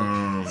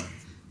 Um,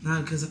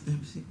 Not because I'm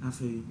MC. I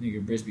feel you.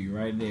 Nigga, Briss be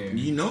right there.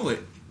 You know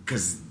it,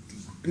 because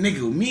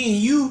nigga, me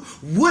and you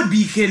would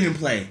be Kid and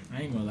Play.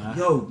 I ain't gonna lie.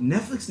 Yo,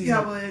 Netflix needs.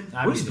 Yeah, I would.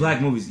 I Where's be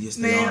black movies? Yes,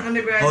 they Man, are.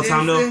 undergrad Whole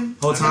time though. Davidson.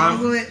 Whole time.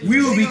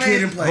 We would be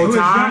Kid and Play. Whole was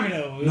time. younger,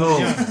 though. We was No,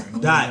 younger. We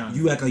was Dot. younger.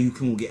 You act like you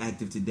can get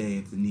active today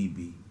if the need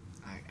be.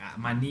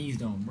 My knees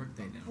don't work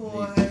that now.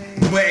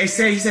 Boy. But he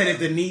said if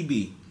the need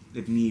be.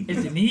 If need be.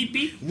 If the need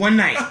be, One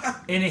night.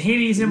 and the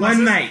Henny's in my One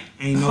system, night.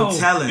 Ain't no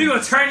telling. You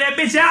gonna turn that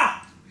bitch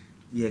out?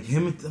 Yeah,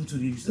 him and them two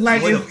used to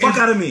Like, annoy the if- fuck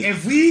if- out of me.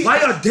 if we-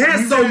 Why y'all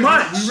dance we so running-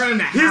 much? we running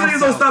the These house niggas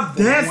don't out stop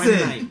for one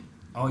dancing. night.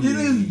 Oh These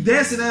niggas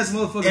dancing ass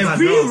motherfuckers. If I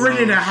we know,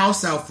 rented bro. a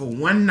house out for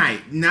one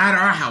night, not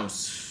our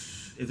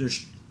house. If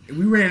there's If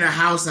we rented a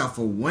house out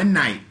for one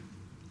night,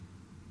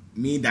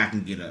 me and Doc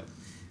can get up.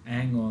 I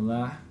ain't gonna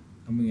lie.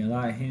 I'm gonna get a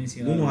lot of Hennessy.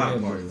 you know how to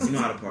party. You know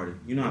how to party.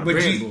 You know how to But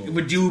party. you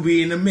would you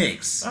be in the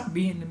mix? I'll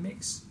be in the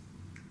mix.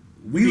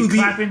 We be would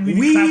clapping- we be.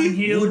 be clapping We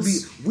would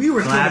heels. be. We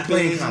were Kid and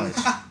Play in Clapping.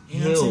 college. You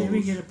know what I'm saying? We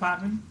Hills. get it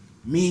popping.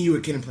 Me and you were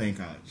Kid and Play in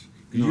college.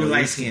 No, You're light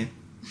you're- skinned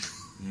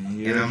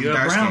Yeah. and I'm You're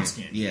dark brown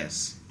skinned. skin.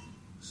 Yes.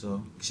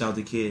 So shout out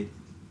to Kid.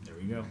 There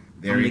we go.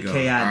 There I'm we the go.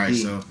 KID. All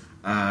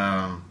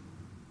right.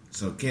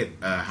 So Kid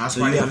house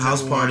So party. you have was house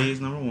number one. parties,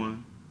 number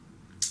one.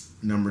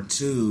 Number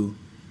two,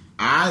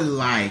 I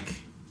like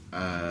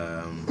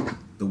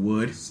The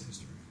Wood.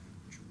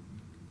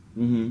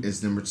 Mm-hmm.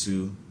 It's number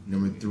two.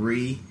 Number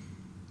three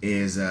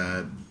is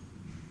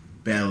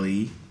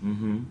Belly.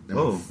 Mm-hmm. Number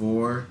Oh.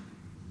 four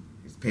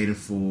is Paid in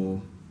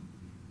Full.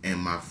 And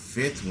my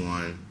fifth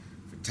one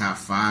for top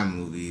 5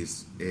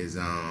 movies is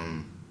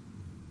Come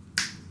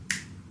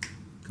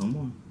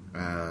on.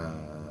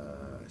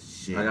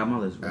 shit. I got my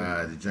list,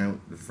 bro.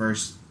 The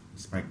first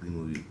Spike Lee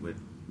movie with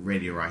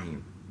Radio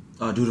Raheem.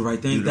 Do the right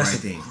thing. Do the That's Right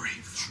a Thing. great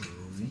fucking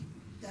movie.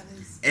 That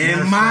is. And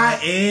Matter of my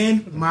fact,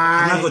 I'm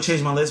not gonna my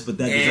change my list, but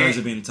that deserves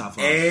to be in the top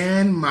 5.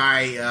 and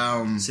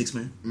my 6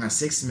 man. my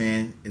sixth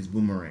man is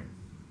Boomerang.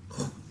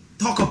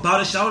 Talk about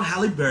it. Shout out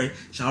Halle Berry.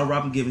 Shout out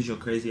Robin Givens, your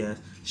crazy ass.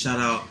 Shout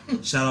out.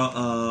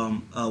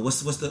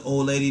 What's the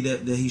old lady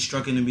that he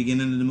struck in the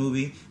beginning of the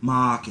movie?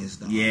 Marcus.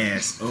 Dog.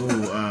 Yes. Oh,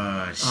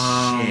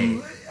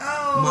 shit.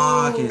 Oh.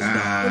 Marcus.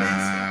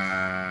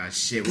 Dog.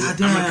 Shit.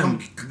 Goddamn.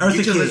 Get Eartha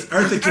your Kid. list.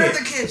 Eartha Eartha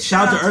Kid. Kid.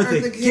 Shout out to Shout out to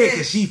Eartha Eartha Kid Kid.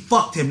 because she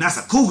fucked him. That's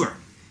a cougar.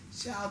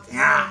 Shout out to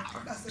Yeah.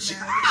 her. That's the She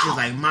guy. was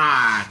like,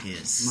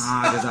 Marcus.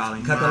 Marcus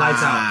Allen. Cut the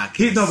lights out.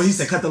 But he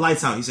said, cut the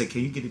lights out. He said,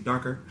 can you get it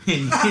darker?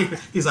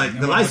 He's like,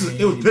 the lights,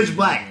 it was pitch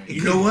black.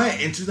 You know what?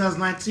 In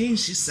 2019,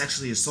 she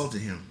sexually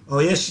assaulted him. Oh,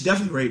 yeah, she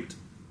definitely raped.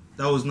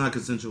 That was not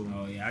consensual.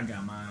 Oh yeah, I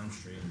got mine. I'm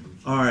straight.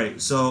 All right,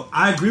 so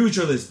I agree with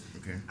your list.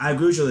 Okay. I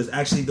agree with your list.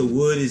 Actually, The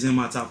Wood is in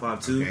my top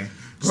 5 too. Okay.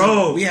 Bro,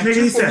 So we have nigga,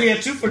 two he for, said, we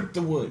have two for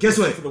The Wood. guess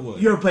Two what? For the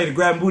wood. You ever played the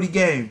grab booty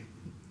game?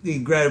 You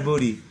can grab a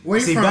booty. Where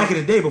you See, from? back in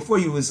the day, before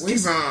you was Where you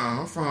from?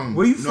 I'm from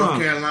Where you North from?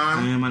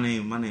 Carolina. Man, my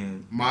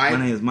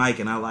name is Mike,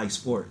 and I like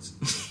sports.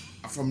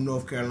 I'm from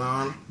North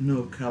Carolina.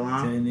 North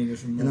Carolina. 10 niggas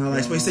from And I North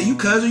like sports. He said,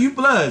 Carolina. "You cuz or you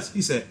bloods?"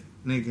 He said,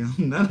 "Nigga,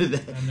 I'm none of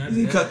that." I'm none of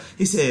He that. said,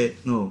 he said,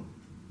 "No,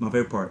 my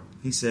favorite part."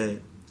 He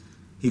said,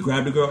 he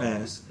grabbed the girl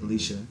ass,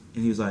 Alicia,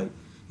 and he's like,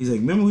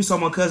 "Remember we saw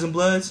my cousin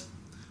Bloods?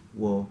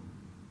 Well,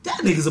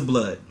 that nigga's a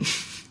blood."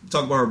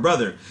 Talk about her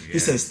brother. He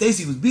said,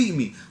 "Stacy was beating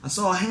me. I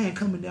saw a hand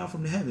coming down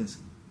from the heavens.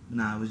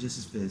 Nah, it was just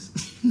his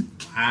fist."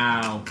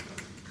 Wow.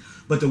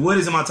 But The Wood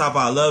is in my top 5.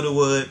 I love The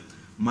Wood.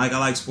 Mike, I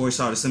like sports.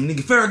 Shout out to some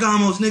nigga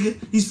Ferragamos, nigga.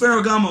 He's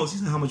Ferragamos. He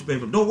said, "How much you pay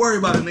for him?" "Don't worry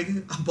about it,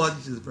 nigga. I bought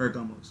these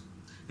Ferragamos."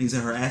 And he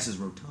said, "Her ass is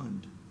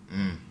rotund."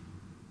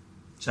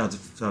 Shout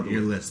out to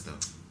Your Wood. list, though.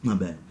 My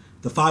bad.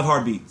 The 5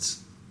 Heartbeats.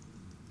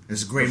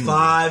 It's a great movie.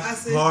 5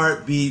 That's it.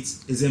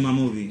 Heartbeats is in my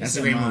movie. That's a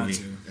in great mine, movie.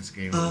 too. That's a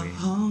great A movie.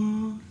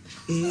 home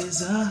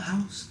is a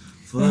house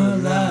for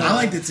love. I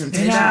like the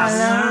Temptations.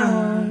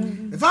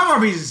 The Five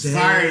Heartbeats is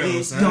fire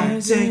though, son.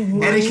 Don't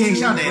take Eddie King,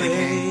 shout out to Eddie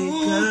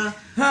King.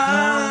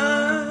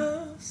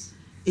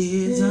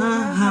 Is a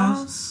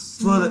house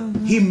full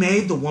of. He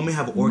made the woman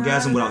have an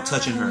orgasm without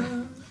touching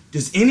her.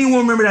 Does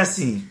anyone remember that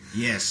scene?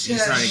 Yes, she Yeah.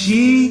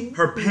 started.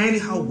 Her panty,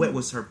 how wet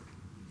was her?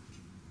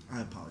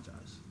 I apologize.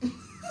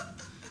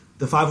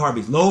 The 5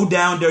 Heartbeats. Low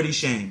Down Dirty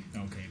Shame.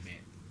 Okay, man.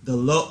 The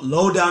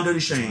low Down Dirty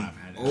Shame.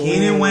 I've had it.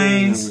 Keenan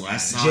Wayne's, I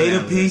saw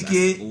Jada that list.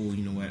 Pinkett. Oh,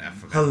 you know what? I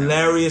forgot.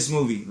 Hilarious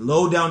movie.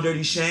 Low Down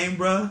Dirty Shame,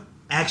 bruh.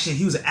 Action.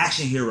 He was an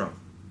action hero.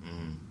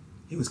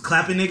 He was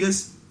clapping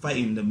niggas,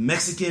 fighting the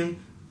Mexican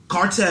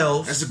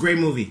cartels. That's a great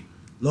movie.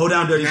 Low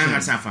Down Dirty Not in my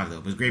Shame. top 5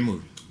 though, but it's a great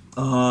movie.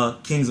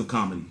 Kings of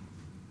Comedy.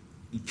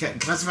 You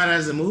classify that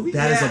as a movie?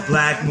 That is a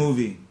black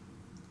movie.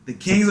 The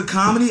Kings of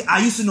Comedy. I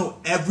used to know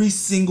every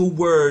single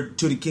word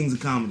to the Kings of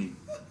Comedy.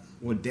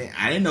 Well, damn,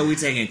 I didn't know we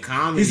taking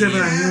comedy. He said,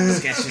 and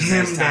sketches as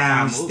him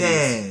top 5 movies.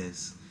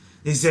 downstairs.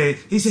 He said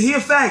he a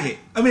faggot.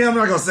 I mean, I'm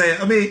not gonna say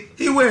it. I mean,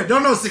 he weird.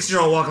 Don't no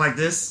 6-year-old walk like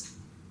this.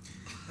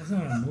 That's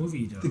not a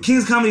movie though. The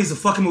King's Comedy is a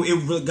fucking movie.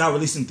 It got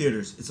released in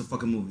theaters. It's a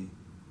fucking movie.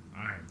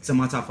 All right, It's in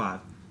my top 5.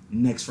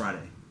 Next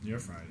Friday. your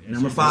Friday. That's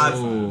Number your 5.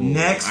 Oh,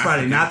 Next I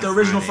Friday. forgot Not the the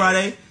original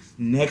Friday. Friday.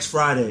 Next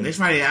Friday. Next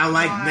Friday, I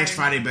like Next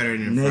Friday better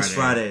than Next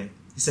Friday.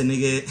 He said,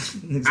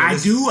 nigga.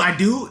 I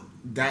do.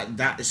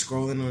 That is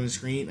scrolling on the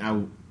screen.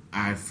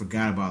 I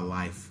forgot about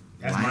Life.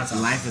 That's my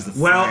top Life is the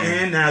Well, fire.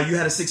 and now you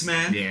had a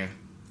 6-man. yeah.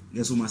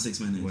 Guess who my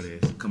 6-man is? What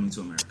is? Coming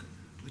to America.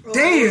 Oh,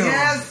 Damn.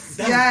 Yes.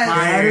 That's Yes.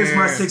 fire. That is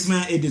my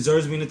 6-man. It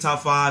deserves to be in the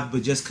top 5,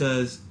 but just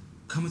because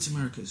Coming to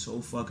America is so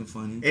fucking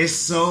funny. It's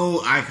so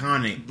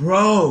iconic.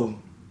 Bro,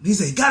 he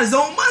said he got his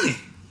own money.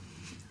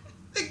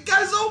 He got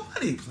his own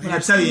money. When I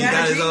tell you he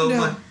got his own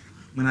money.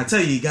 When I tell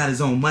you he got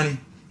his own money,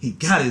 he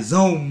got his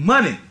own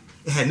money.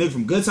 It had nigga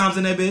from Good Times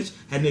in that bitch.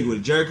 Had nigga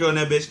with Jericho in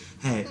that bitch.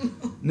 Had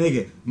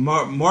nigga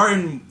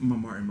Martin,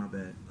 my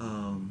bad.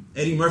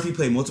 Eddie Murphy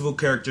played multiple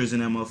characters in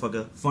that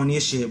motherfucker. Funny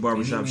as shit,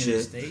 barbershop Did he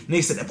win shit. the state?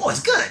 Nigga said that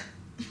boy's good.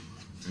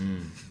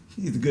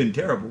 He's good and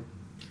terrible.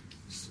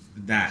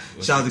 That.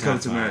 was Shout out the to Come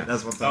top to five. America.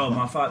 That's what Oh, I'm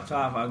my top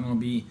 5 are gonna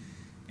be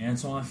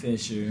Antoine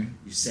Fisher,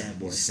 You sad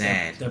boy.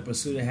 Sad. The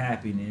Pursuit of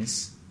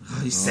Happiness, Oh,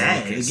 he's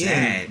sad okay, again.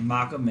 sad.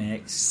 Malcolm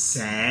X,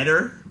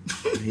 Sadder.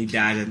 He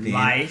died at the end.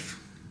 Life,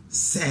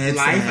 Sad.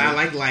 Life. sad. I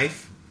like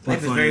Life. But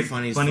Life is very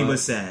funny. As Funny fuck. but and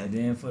sad.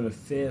 then for the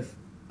 5th,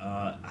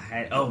 I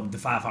had the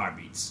 5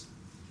 Heartbeats.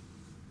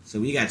 So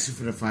we got 2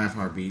 for the 5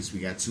 Heartbeats. We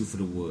got 2 for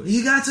the Wood.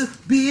 You got to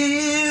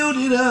build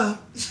it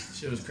up.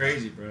 Shit was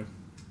crazy, bro.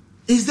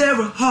 Is there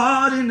a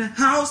heart in the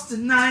house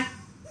tonight?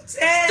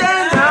 Stand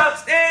up,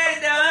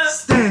 stand up.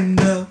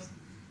 Stand up.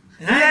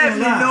 And I Let ain't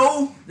me gonna lie,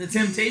 know. The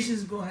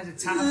Temptations gonna have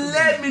the top.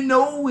 Let me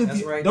know if That's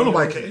you. right Don't there.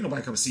 nobody care. Ain't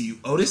nobody come see you,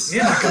 Otis.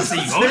 Yeah, I come see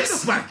you, Otis.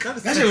 Ain't nobody come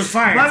see That you. shit was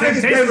fire. My niggas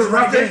Temptations David right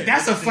Ruffin. there.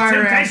 That's a The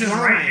fire ass Temptations line.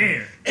 right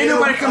there. Ain't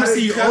nobody come to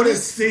see you, Otis.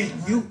 Otis. See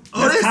you,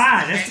 That's Otis.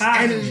 tied. That's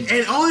tied.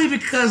 And only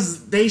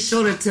because they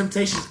show the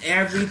Temptations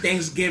every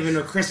Thanksgiving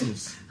or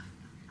Christmas.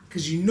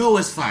 Because you know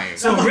it's fire.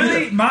 So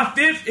really, my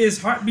 5th is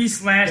Heartbeat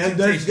 /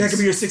 Temptations. That could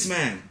be your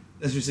 6-man.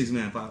 That's your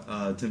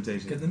 6-man.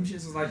 Temptation. Because them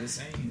shits was like the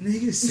same.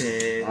 Nigga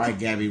said. All right,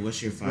 Gabby,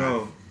 what's your 5?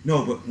 Bro,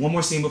 no, but one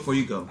more scene before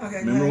you go. Okay,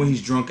 Remember go when ahead.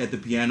 he's drunk at the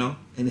piano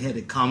and they had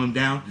to calm him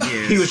down?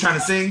 Yes. He was trying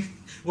to sing.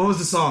 What was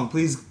the song?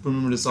 Please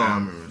remember the song. I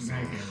remember the song.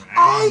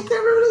 I can't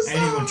remember the I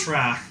ain't even song.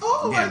 try.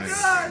 Oh Yeah, my man.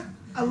 god.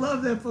 I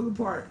love that fucking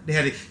part. They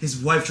had his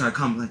wife try to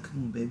come like,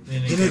 come on, baby. And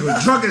And they- they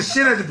was drunk as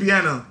shit at the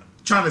piano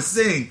trying to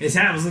sing. His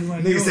hat was looking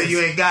like Nigga yours. said you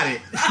ain't got it.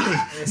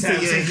 His hat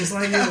was you ain't- just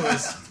like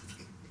yours.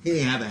 He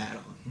didn't have a hat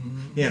on.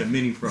 He had a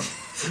mini fro.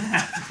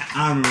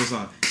 I remember the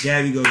song.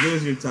 Gabby, go give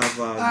us your top 5.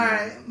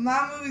 Alright,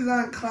 my movies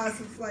aren't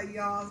classics like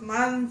y'all's.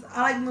 Mine's,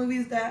 I like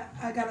movies that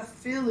I gotta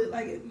feel it,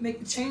 like it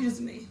make changes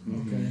me.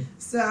 Okay.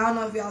 So I don't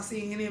know if y'all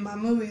seen any of my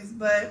movies,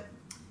 but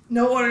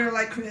no order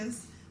like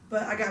Chris.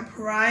 But I got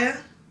Pariah.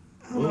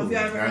 I don't know if y'all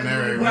ever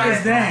heard of it. What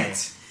is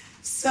that?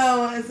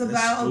 So it's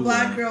about a Ooh.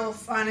 black girl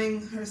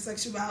finding her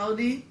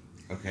sexuality.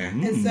 Okay.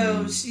 And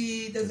so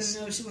she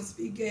doesn't know she wants to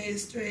be gay,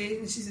 straight,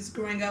 and she's just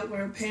growing up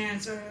where her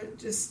parents are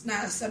just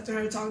not accepting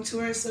her, talking to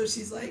her. So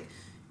she's like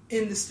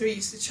in the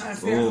streets to try to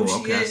figure out who she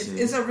okay, I is. see.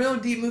 It's a real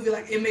deep movie.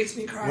 Like it makes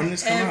me cry When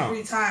does it come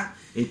every time.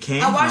 It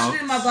came I watched out.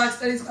 it in my Black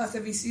Studies class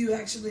at VCU.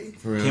 Actually,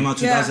 For real? Came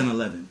out Yeah.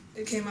 2011.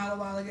 it came out a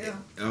while ago.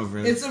 Oh,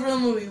 really? It's a real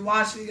movie.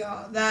 Watch it,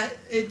 y'all. That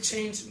it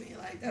changed me.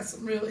 Like that's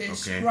some real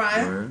ish, Okay.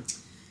 right? Word.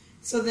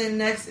 So then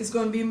next is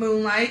going to be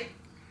Moonlight.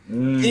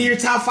 in your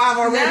top 5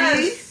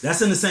 already? Yes.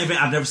 That's in the same vein.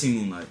 I've never seen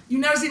Moonlight. You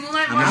never seen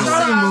Moonlight? I've never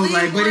Mahershala seen Ali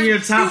Moonlight, but in won- your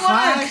top he won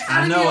 5?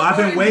 I know, Academy I've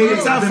been Award, waiting. bro.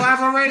 I've Top been- 5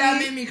 already? That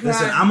made me cry.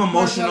 Listen, I'm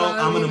emotional. Mahershala Ali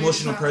I'm an made me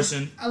emotional cry.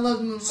 person. I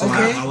love Moonlight. So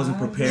Okay. I wasn't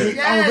prepared.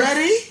 Yes.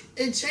 Already?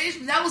 It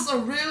changed me. That was a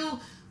real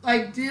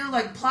like deal,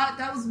 like plot.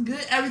 That was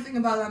good. Everything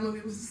about that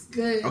movie was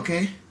good.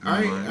 Okay. All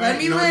right. Let all Let right.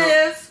 me No,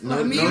 live. No,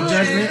 Let me no live.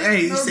 judgment.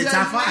 Hey, you No said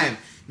top judgment.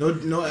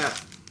 5. No.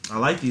 I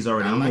like these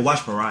already. I'm gonna watch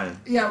Pariah.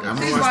 Yeah, I'm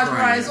please gonna watch watch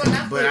Pariah. It's on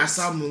Netflix. But I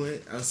saw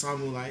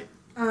Moonlight.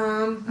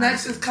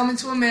 Next is Coming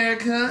to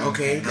America.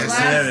 Okay, that's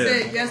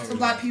Classic. it. Yes, the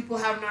black people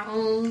having our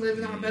own,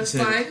 living our It best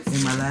said, life.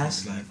 in my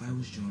last life, I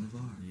was Joan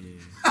of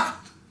Arc.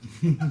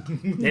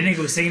 That nigga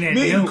was singing that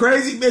Me note.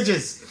 crazy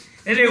bitches.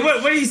 And then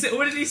what did he say?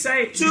 What did he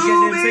say? To You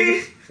got that me.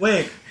 singing?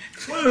 Wait.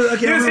 What was, I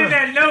He can't was hitting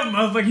remember. that note,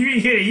 motherfucker. You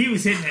didn't hear it. He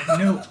was hitting that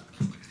note.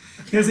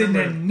 He was hitting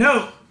that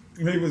note.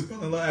 He was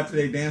falling in love after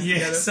they danced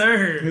together. Yes, He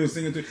sir. was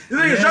singing to. This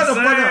nigga, Yes, shut the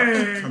fuck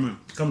sir. up. Come on.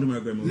 Come to my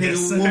great movie. Nigga,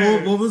 Yes,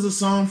 sir. what was the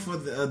song for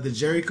the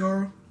Jerry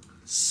Curl?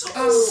 Let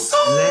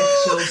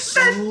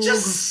your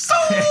soul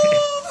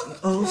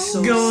oh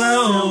so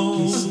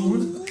Glow. silky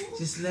smooth.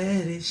 Just let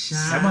it shine.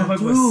 That motherfucker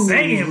was through,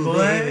 singing, boy.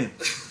 baby.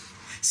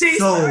 She's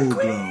So my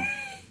queen. glow.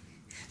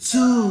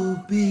 To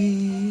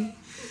be.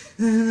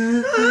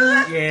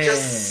 Yeah.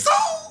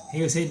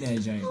 He was hitting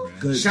that joint, bro.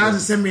 Good. Shout out to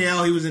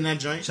Samuel. He was in that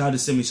joint. Shout out to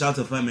Simi. Shout out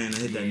to Fat Man. I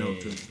hit that note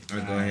too. All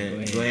right,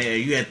 go ahead.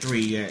 You had 3.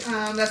 Yeah.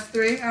 That's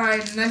 3. All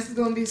right, next is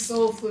gonna be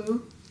Soul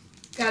Food.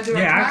 Gotta do it.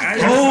 Yeah,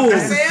 right. I- Oh,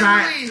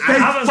 family. They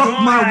I was fucked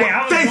going my like- wife.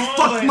 I was They going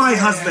fucked like- my yeah,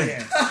 husband.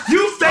 yeah.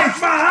 You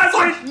fucked my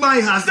husband. Fuck my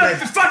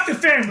husband. Fuck the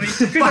family. Because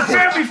the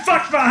family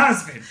fucked my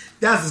husband.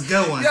 That's a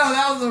good one. Yo,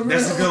 that was a real.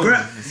 That's a good Gra-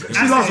 one.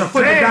 She lost her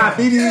foot to damn.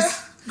 diabetes.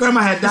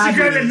 Grandma had She grabbed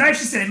the diabetes. knife.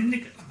 She said,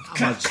 "Nigga, I'm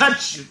gonna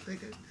cut you.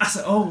 nigga. I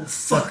said, oh, The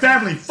fuck.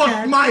 family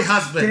fucked my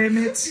husband. Damn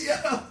it.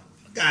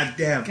 God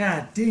damn.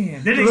 God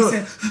damn. That nigga Look.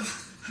 said,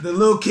 The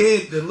little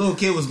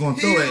kid was going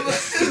through it.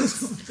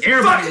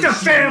 Everybody fuck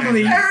the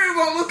family.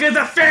 Everyone was Because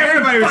the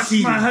family was fucked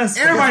cheating. my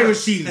husband. Everybody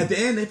was cheating. At the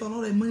end, they found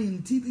all that money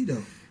in the TV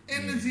though.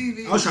 in the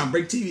TV. I was trying to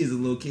break TV as a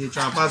little kid,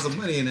 trying to find some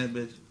money in that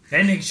bitch.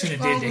 That nigga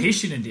shouldn't have did that. He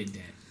shouldn't have did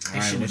that. All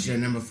right, what's your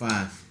number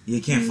 5?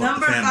 You can't fuck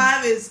Number the family.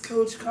 5 is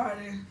Coach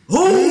Carter. Ooh,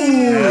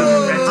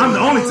 I'm the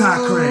only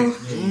Todd Craig.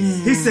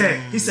 He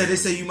said they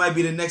say you might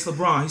be the next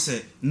LeBron. He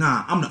said,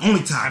 nah, I'm the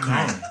only Todd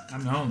Craig.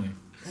 I'm the only.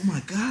 Oh my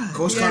god.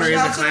 Coach Carter is a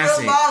shout out to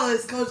classic. Real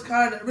Ballers, Coach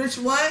Carter. Rich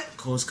what?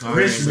 Coach Carter.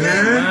 Rich is a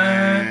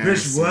man. classic.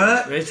 Rich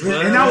what? Rich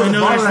what? And I was You a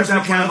know baller that's at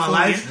that point in my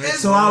California. life,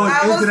 so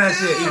I was into that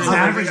shit. It's I was not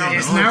like, Virginia. I'm the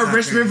It's only not Todd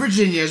Richmond, Craig.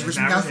 Virginia. It's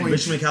Richmond, not California.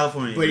 Richmond,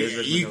 California. But It is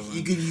Richmond,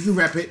 you California. can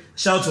rep it.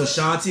 Shout out to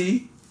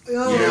Ashanti.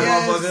 Oh, Yeah,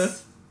 yes.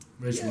 motherfucker.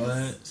 Rich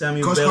what?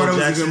 Samuel Coach Bell Carter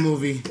was a Jackson. good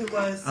movie. It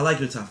was. I like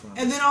your top 5.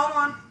 And then hold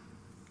on.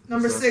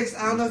 Number 6.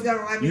 I don't know if y'all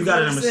like me. You for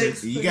got it, number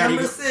 6. You but got it.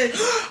 number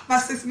 6. My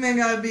 6th man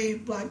gotta be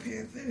Black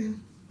Panther.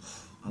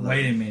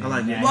 Wait a minute. I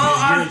like that. Well,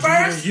 our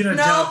first- You done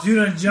no, jumped. You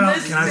done jumped.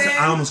 listen. Can I say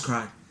I almost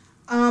cried.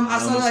 I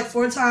saw it like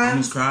 4 I times.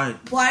 almost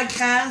cried. Black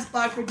cast,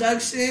 black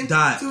production.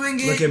 Dot. Doing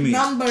it Look at me.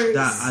 numbers.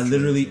 Dot. I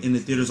literally in the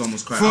theaters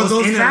almost cried. I For was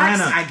those in facts,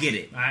 Atlanta. I get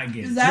it. I get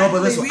it. Exactly. No,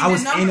 but listen, We I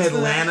was did in numbers for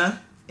that.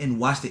 Atlanta and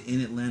watched it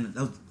in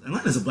Atlanta.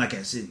 Atlanta's a black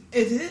ass city.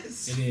 It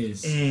is. It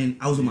is. And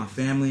I was with my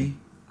family.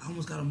 I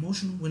almost got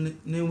emotional when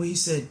he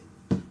said,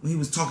 when he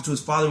was talking to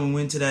his father when we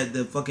went to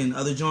the fucking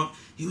other joint,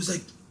 he was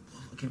like,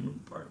 I can't remember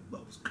the part,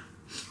 but it was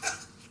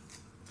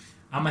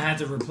I'm gonna have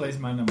to replace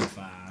my number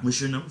 5.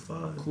 What's your number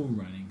 5? Cool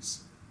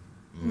Runnings.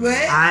 What?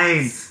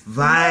 Ein,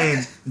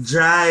 Vine,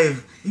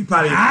 Drive.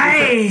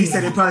 He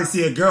said they probably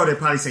see a girl, they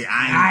probably say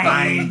Ein,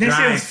 Vine, That shit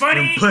Drive. was funny.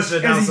 And push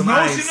her down It's some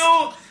ice.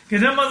 emotional.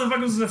 Because them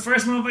motherfuckers was the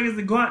first motherfuckers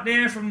to go out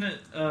there from the.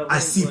 I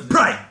see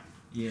pride.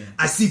 Yeah.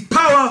 I see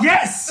power.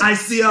 Yes. I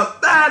see a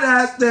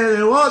badass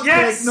that won't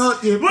Yes. take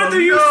nothing What from do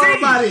you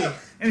nobody. see?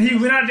 And he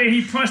went out there,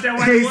 he punched that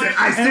white He boy, said,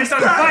 I and they see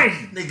started pride.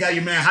 fighting. They got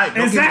your man hype.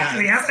 Don't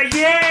Exactly. Get I was like,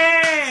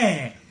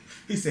 yeah.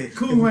 he said,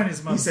 Cool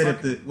Runnings, He said,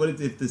 motherfucker.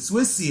 if the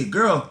Swiss see a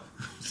girl,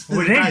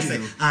 What they I do?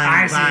 say,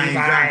 I see, Vine,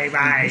 bye, Drive.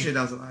 bye. Push it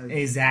down some ice.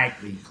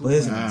 Exactly.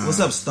 What's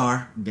up,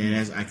 Star? I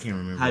can't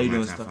remember. How you my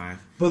doing, top Star? 5.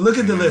 But look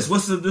at the list.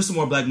 There's some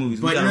more black movies.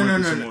 We But gotta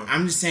run through no. some more.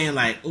 I'm just saying,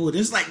 like, but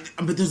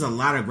there's a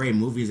lot of great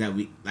movies that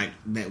we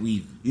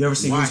You ever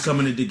seen watched. Who's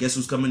Coming to Guess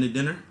Who's Coming to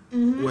Dinner?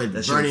 With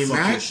That Bernie shit fuck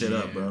your Mac shit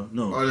up, bro.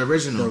 No, or the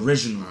original? The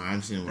original. Oh,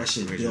 I'm saying That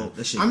shit the original. dope.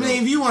 That shit I mean,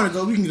 dope. if you want to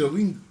go, we can go.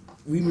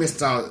 We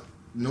missed out.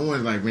 No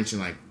one like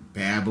mentioned like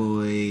Bad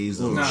Boys.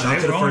 Or, No, Shout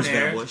they to the were on first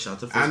there. Bad Boy. Shout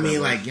to the first I Bad mean,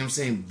 Boy. like, you know what I'm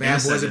saying? And Bad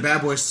Boys second. and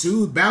Bad Boys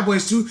 2. Bad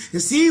Boys 2. The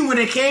scene when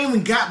they came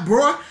and got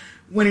bro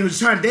when he was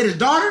trying to date his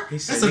daughter. He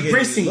said, That's a "Nigga, great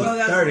you scene. look Oh,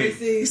 that's 30.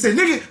 crazy. He said,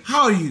 nigga,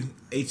 how old are you?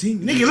 18?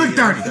 Nigga, you look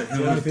 30.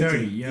 You look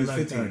 30. He You was look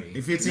 15. 30. You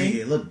Nigga, 15?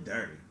 it look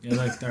dirty. You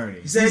look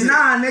 30. He said,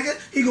 nah, nigga.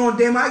 He gonna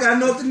damn. I gotta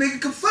know if the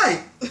nigga can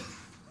fight. You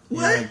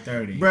What? look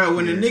 30. Bro,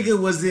 when the nigga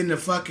was in the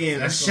fucking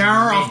That's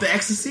shower what I mean. off the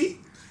ecstasy,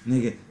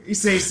 Nigga. he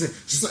said,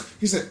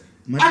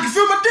 I can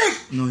feel my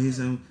dick. No, he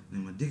said, man,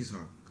 my dick is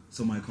hard.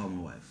 Somebody called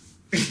my wife.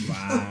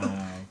 Wow.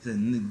 He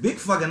said, big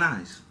fucking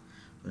eyes,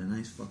 but a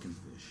nice fucking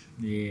fish.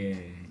 Yeah.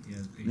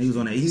 Niggas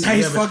on that. He's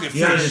Nice fucking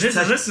fish. This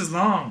list is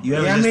long. You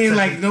ever Yeah, I just mean, touch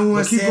like, it? no one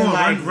But keep said, going,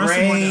 like, run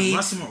some more down. Ray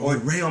Run some more. Or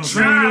Ray on the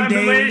Training Nah, but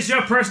Day. it's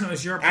your personal.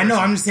 It's your I personal.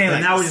 know, I'm just saying, But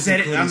like, now we're just set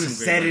it, including I'm some just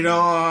great set it ones.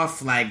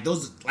 off. Like,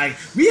 those, like,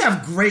 we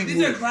have great These are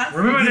movies. classics.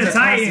 Remember These the are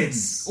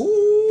Titans.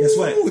 Ooh, Guess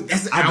what?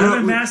 That's, I I built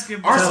went-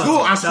 basketball. our Tell school,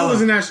 them, our tell school was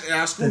them. in that.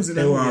 Our school was in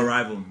They that were our movie.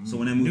 rival. So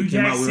when that movie New came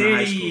Jack out, we were in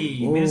high City.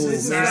 school. Ooh, Minister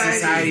Minister Society.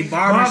 Society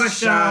Barbershop.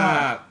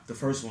 Barbershop. The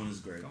first one is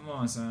great. Come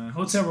on, son.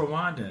 Hotel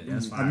Rwanda.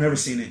 That's fine. I've never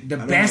seen it.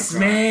 The I've Best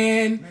never cried.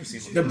 Man. Never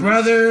seen it. The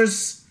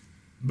Brothers.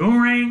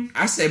 Boomerang.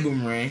 I say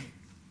Boomerang.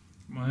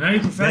 Come on, Nutty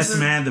Professor. Best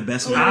man, the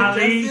best Oh, man.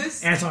 Ali.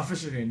 Justice. Antoine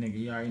Fisher, there, nigga.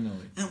 You already know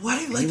it. And why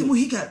do you like the movie?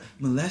 He got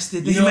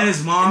molested. You Then he know- met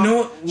his mom. you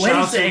know, Shout Wedding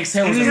out to to-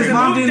 Exhale was And a it's great a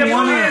mom movie, didn't the,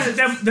 want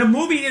movie is, the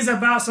movie is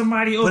about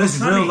somebody But it's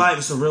overcoming. real life.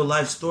 It's a real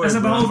life story. It's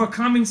about bro.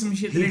 overcoming some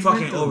shit that He they fucking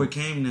went through.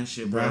 overcame that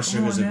shit, bro. Brown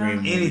Sugar's a on great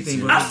now. movie. Anything,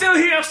 too. bro. I'm still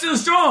here. I'm still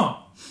strong.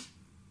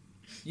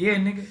 Yeah,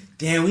 nigga.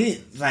 Damn, we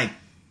didn't, like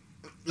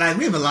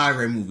we have a lot of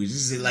great movies.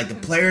 This is like the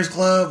Players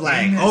Club,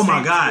 like Oh my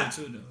Saints god. is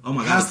good too, though. Oh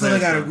my god. House Till I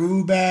Got a Players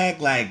Groove Back,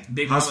 like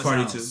Big House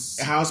Mama's Party House.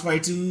 House Party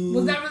 2.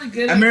 Was that really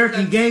good?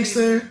 American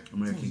Gangster, Club.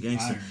 American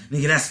Gangster.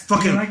 Nigga, that's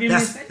fucking. You like it,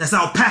 That's Mike? that's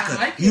alpaca. I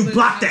like it, You but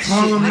blocked that I- shit.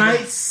 Harlem nigga.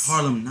 Nights,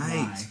 Harlem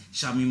Nights.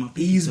 Shot me in my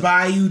Ease pizza.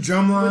 Bayou, What did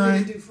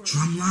Drumline. they do for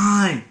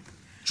Drumline.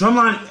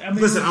 Drumline. I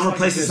mean, Listen, it's I'm like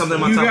replacing this. something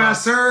in my You top Got five.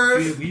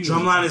 Served.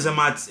 Drumline is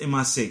in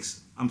my 6.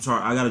 I'm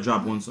sorry, I gotta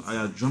drop one. So I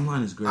got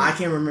Drumline is great. I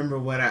can't remember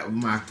what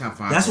my top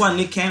 5. That's why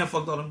Nick Cannon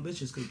fucked all them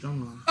bitches because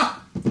Drumline.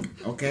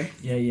 Okay.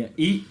 Yeah.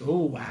 Oh,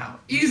 wow.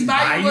 East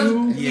Bayou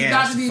was Yeah,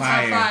 got to be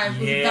fire. top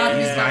 5. Yeah, Got to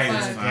be East top Bayou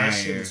is 5. fire. That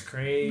shit was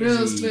crazy.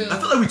 Real spill. I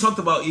feel like we talked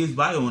about East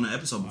Bio on an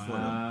episode before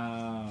though.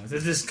 Wow. Is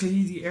this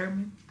Tuskegee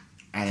Airmen?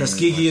 I didn't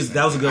Tuskegee watch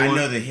that was a good I one.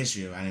 know the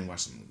history of it. I didn't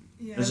watch the movie.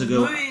 Yeah, That's a the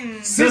good one.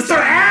 movie- Sister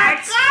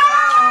Act!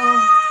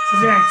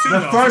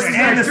 The first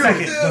and the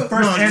second. The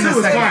first and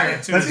the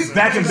second. Let's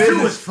back in business.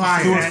 2 was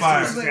fire. 2 was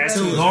fire. 2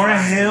 was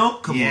Lauryn Hill,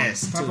 come on.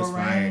 Yes, 2 was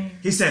fire.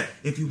 He said,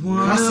 if you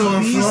want Hustle to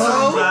and be Flow.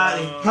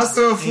 somebody,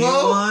 Hustle and and you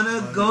Flow. want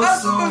to go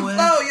That's my somewhere.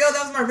 flow. Yo,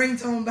 that was my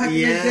ringtone back in the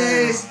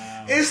day. Yes.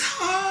 It's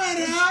hard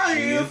out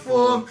here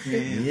for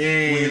When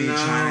you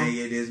trying to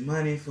get this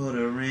money for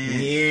the rent.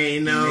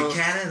 The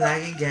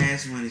Cadillac and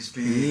gas money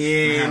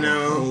spent.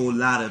 A whole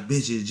lot of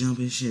bitches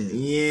jumping shit.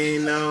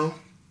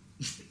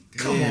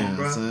 Come on,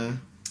 bro.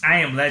 Son. I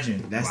Am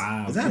Legend.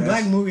 Wow. Is that a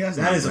black movie?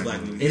 That is a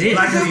black movie. It is.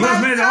 Black Will movie.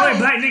 Smith, the only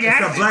black nigga It's a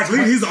acting. black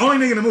lead. He's the only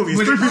nigga in the movie.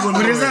 It's 3 people in the But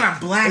movie. is that a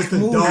black It's the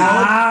movie? dog.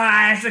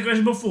 I asked that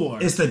question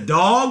before. It's the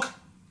dog,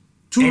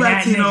 2 And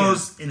that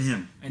Latinos, and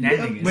him. And that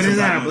nigga. But is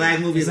that a black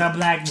movie? It's a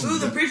black Ooh,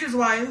 movie. The Preacher's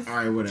Wife. All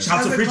right, whatever. Shout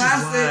out to That's a Preacher's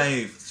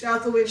classic. Wife. Shout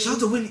out to Whitney. Shout out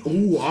to Whitney.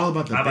 Ooh, all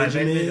about the How about that?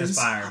 That's Benjamins.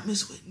 fire. I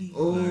miss Whitney.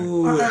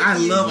 Ooh, I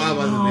love all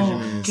about the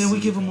Benjamins. Can we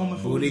give a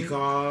moment for Booty Whitney?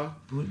 Call,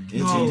 No.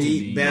 Into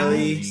Deep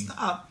Belly.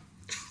 Stop.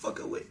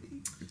 Fucking Whitney.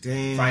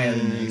 Damn. Fire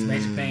the next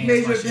Major Pain.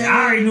 Major Shit.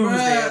 I already knew it was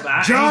there, but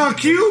I John ain't-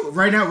 Q.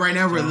 Right now, we're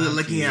John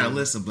looking Q. at a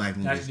list of black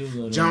movies. Dr.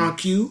 Dolittle. John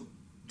Q.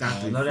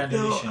 Lil Dr.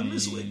 Yo, I Shane.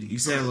 miss Whitney. You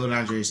said Lil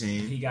Andre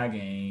saying, He got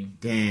game.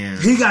 "Damn."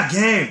 He got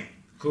game.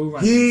 Cool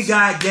Runnings. He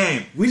got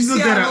game. We just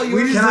looked Yeah, at well, a. you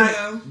We just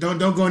were looked, there.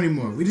 don't go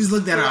anymore. We just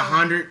looked at Yeah.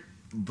 100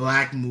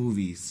 black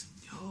movies.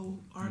 Yo,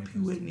 R.P.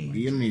 Whitney.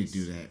 You don't need to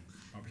do that.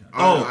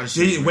 Oh,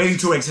 Waiting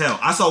to Exhale.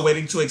 I saw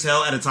Waiting to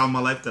Exhale at a time in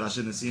my life that I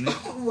shouldn't have seen it.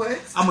 What?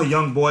 I'm a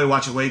young boy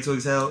watching Waiting to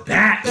Exhale.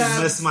 That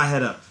It messed my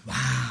head up. Wow.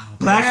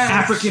 Black That's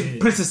African shit.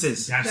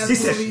 princesses. That's He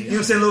said, shit. you know what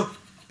I'm saying, Lil?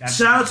 That's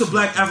Shout out to my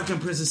Black shit. African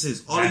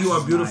princesses. All of That's you are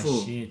my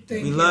beautiful. shit.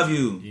 Thank We you. love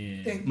you.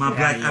 Yeah. Thank My you.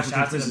 black Yeah, African shout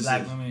out to the princesses.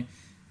 black women.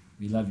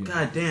 We love you.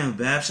 God damn,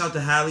 Bab. Shout out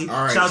to Hallie.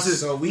 All right, Shout out to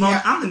so we Mom,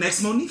 have- I'm the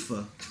next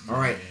Monifa. All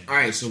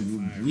right. So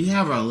we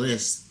have our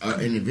list,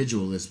 our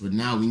individual list, but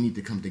now we need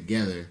to come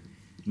together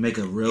Make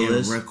a real and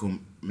list.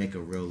 make a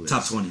real list.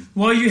 Top 20.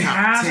 Well, you Top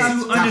have 10,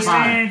 to top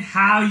understand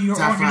how you're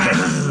Top organizing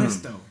five. the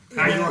list, though.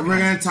 How you We're organize.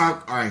 gonna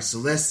talk. All right, so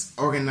let's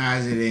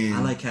organize it in.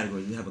 I like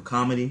categories. You have a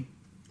comedy.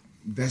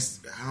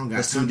 Best. I don't got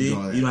That's time to 2D. do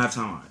all that. You don't have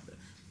time. All right.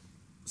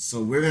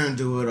 So we're gonna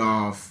do it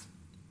off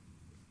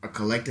a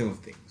collective of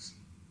things.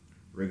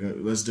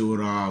 Let's do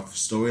it off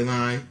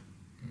storyline,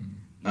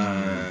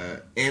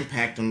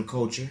 impact on the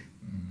culture,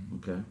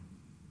 Okay.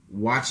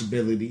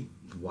 watchability,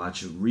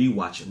 Watch it.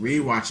 Rewatch it.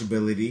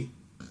 rewatchability,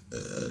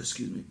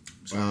 Excuse me.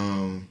 I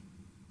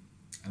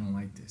don't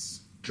like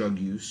this. Drug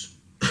use.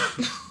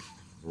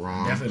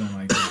 wrong. Definitely don't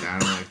like this. I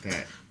don't like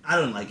that. I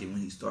don't like it when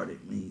he started,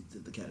 when he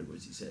did the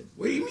categories he said.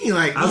 What do you mean?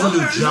 Like, I was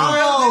gonna do John.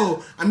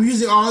 no, I'm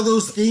using all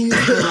those things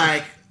to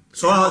like.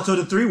 So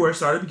the 3 words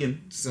started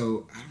beginning.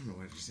 So I don't know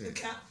what you said.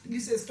 You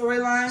said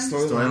storyline,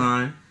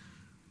 Storyline,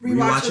 rewatchability.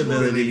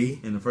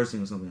 rewatchability, and the first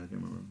thing was something I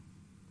can't remember.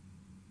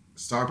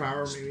 Star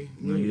power, maybe.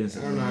 No, you didn't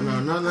say I don't know.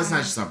 No, that's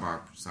not star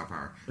power. Star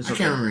power. It's I okay.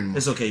 can't remember anymore.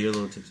 It's okay, you're a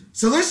little tipsy.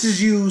 So let's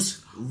just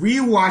use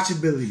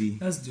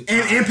rewatchability Let's do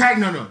and impact.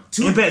 No,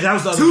 two Impact, that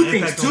was the other two one,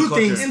 things. impact on Two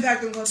culture. things.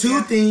 Impact on culture. Two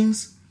yeah.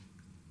 things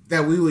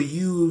that we will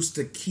use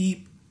to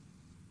keep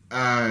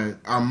our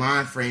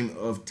mind frame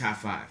of top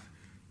 5: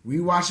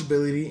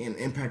 rewatchability and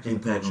impact on the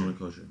Impact on culture. the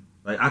culture.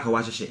 Like, I could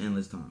watch this shit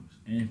endless times.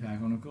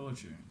 Impact on the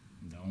culture.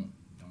 Don't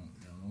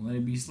let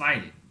it be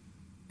slighted.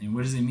 And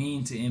what does it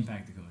mean to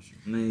impact the culture?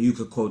 Man, you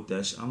could quote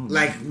that shit. I don't know.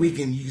 Like you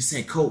can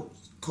say quote,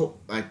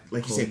 like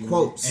you said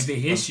quotes. If it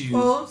hits you,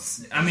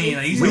 Quotes. I mean,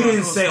 like, you we said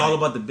didn't quotes, say like- all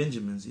about the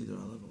Benjamins either. I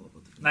love all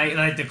about the Benjamins.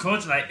 like the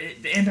culture,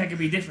 the impact could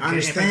be different. I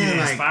Could the impact understand, could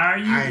like, inspire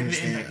you. I Could the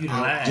understand. impact you to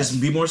I'll laugh.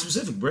 Just be more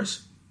specific,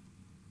 Briss.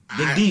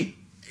 Dig I- deep.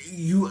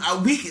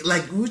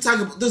 We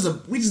talking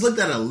about we just looked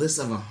at a list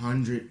of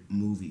 100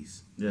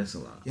 movies. Yeah, that's a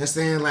lot. You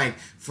understand? Like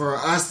for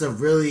us to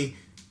really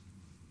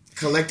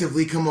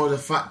collectively come over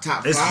the top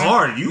 5. It's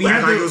hard. You we act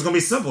have like to- it was gonna be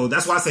simple.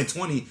 That's why I said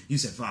 20. You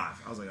said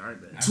 5. I was like, all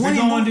right, then. If we're 20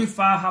 going to movies. do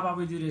 5, how about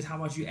we do this? How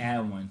about you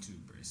add one too,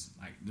 Briss?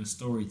 Like the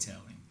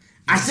storytelling.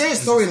 I said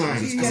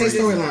storyline. I said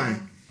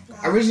storyline.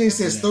 I originally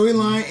said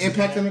storyline,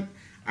 impact on the.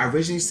 I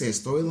originally said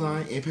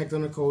storyline, impact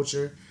on the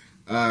culture,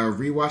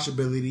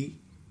 rewatchability.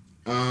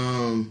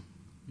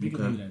 We can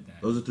Okay. leave it at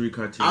that. Those are 3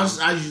 criteria.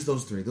 I'll use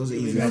those 3. Those are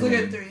easy. Let's look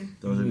at 3.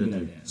 Those are Leave good it at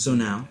 3. that. So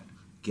now,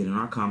 get in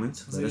our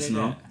comments. Let leave us it at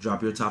know. that.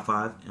 Drop your top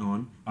 5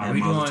 on. Are at we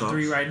Mazel doing Talks.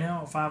 3 right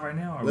now or 5 right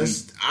now? Or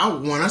I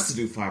want us to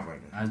do 5 right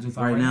now. Let's do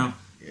 5 Right now,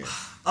 Yeah.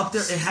 up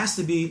there, it has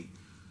to be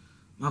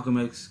Malcolm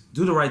X.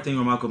 Do the Right Thing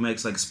or Malcolm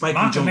X. Like Spike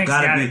Lee Malcolm Jones X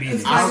gotta gotta be. be there.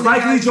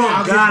 Spike Lee Jones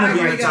I'll give gotta you be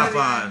in right the top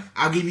there. 5.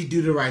 I'll give you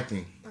do the right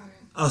thing.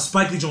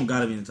 Spike Lee Jones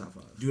gotta be in the top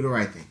 5. Do the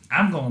right thing.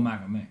 I'm going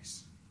Malcolm X.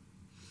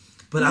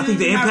 But I think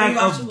the Not impact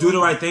of rewatchable. Do the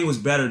Right Thing was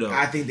better though.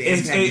 I think the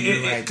impact of Do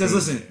the Right because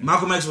Thing- listen,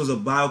 Malcolm X was a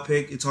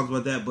biopic. It talked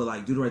about that, but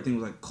like Do the Right Thing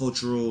was like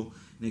cultural,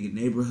 nigga,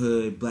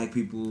 neighborhood, black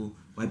people,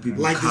 white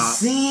people, Like the cop.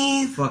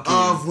 scene Fucking-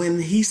 of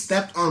when he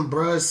stepped on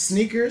bruh's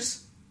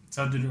sneakers.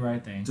 So do the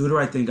right thing. Do the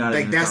Right Thing got it.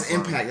 Like in the that's top 5.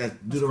 impact. That's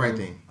do the right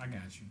thing. I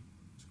got you.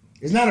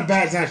 It's not a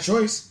bad. It's not a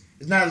choice.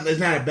 It's not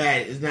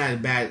a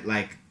bad.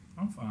 Like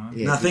I'm fine.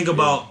 yeah, Now think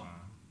about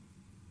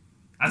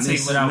I tell you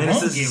what I Menace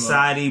won't to give up.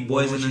 Society,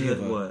 Boys What in would the you Hood.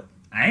 give up? What?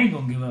 I ain't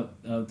gonna give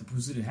up the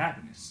pursuit of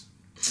happiness.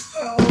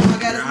 Oh my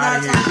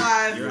god, it's not top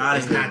 5. You're out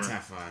of It's here. not bro.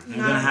 top 5. You're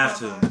gonna have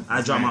to.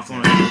 I dropped my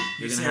phone. You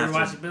You're said gonna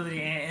have to. rewatchability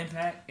and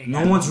impact. It No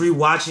got one's both.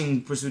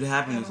 rewatching Pursuit of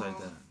Happiness like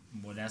that.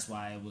 Well, that's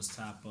why it was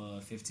top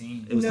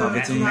 15. It was No, top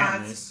it's 15.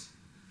 not.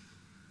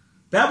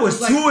 Bad Boys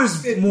It was 2 like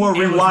is 50. more It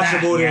was rewatchable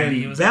not, than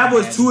Gabby. It was Bad not,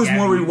 Boys 2 is Gabby.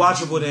 more Gabby,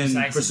 rewatchable than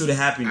precisely. Pursuit of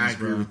Happiness. I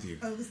agree bro. with you.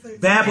 I was 13.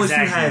 Bad Boys 2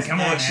 Exactly. has Come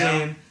on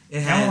action.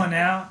 It Come on has.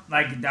 now.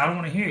 Like, I don't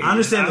want to hear it. I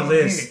understand I don't the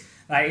wanna list. hear it.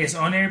 Like, it's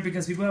on there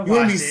because people have You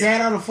want watched to be it.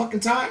 sad all the fucking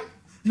time?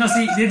 No,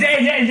 see,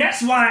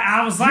 that's why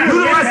I was like, You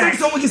know, I yeah, think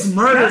someone gets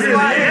murdered. That's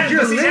why- Yeah.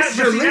 Your see,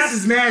 list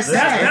is mad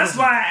sad.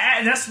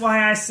 that's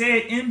why I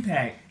said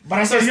impact. But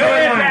I said So your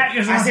impact storyline.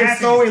 is I on said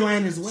happiness.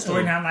 storyline as well.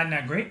 Storyline like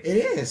not great. It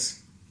is.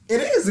 It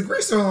is a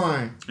great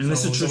storyline. And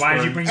it's a true why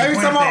did you story. bring your Every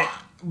point time up I, that?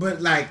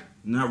 but like,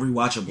 Not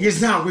rewatchable. it's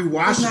not It's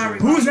rewatchable.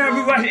 not Who's not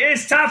rewatching?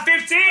 It's top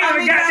 15 on the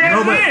many goddamn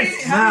No, but-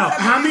 list. Now,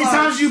 How many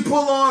times you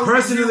pull on?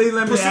 Personally,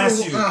 let me Pursuit of,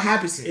 ask you.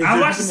 Happiness. Is I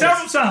it- watched it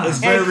several times. It's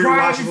very And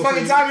cry every rewatchable for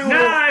fucking you. time you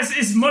want. Nah,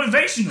 it's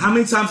motivational. How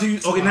many times have you?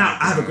 Okay, now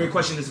I have a great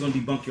question that's going to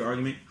debunk your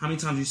argument. How many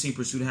times have you seen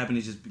Pursuit of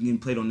Happiness just being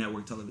played on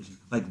network television,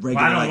 like regular,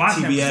 Well, I don't like watch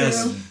TBS,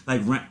 network.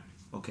 like rent?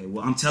 Okay,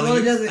 well, I'm telling Well,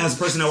 it you, doesn't- as a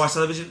person that watches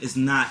television, it's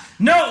not.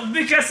 No,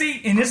 because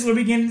see, and this is where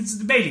we get into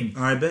debating.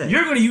 All right, bet.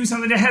 You're going to use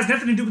something that has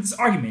nothing to do with this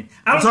argument.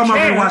 I don't talking about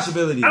care.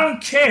 rewatchability. I don't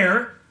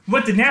care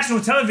what the national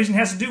television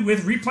has to do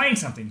with replaying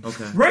something.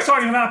 Okay. We're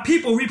talking about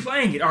people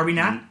replaying it, are we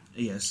not?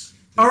 Yes.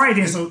 All right,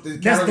 then. So The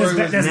that's category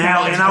was Now,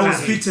 valid. and I will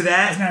That's speak to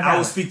That's not that. I will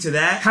valid. speak to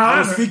that. I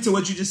However- will speak to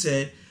what you just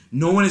said.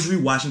 No one is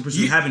rewatching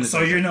Pursuit of Happiness.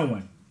 So you're no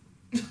one.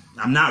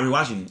 I'm not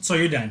rewatching it. So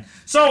you're done.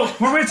 So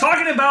when we're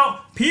talking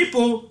about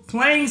people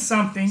playing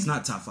something, It's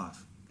not top 5.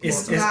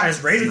 it's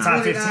not. rated It's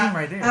top Really 15 not.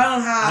 right there. I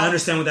don't have. I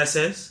understand what that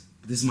says.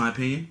 But this is my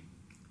opinion.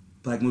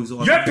 Black movies.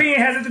 All Your opinion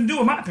has nothing to do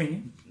with my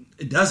opinion.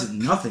 It doesn't.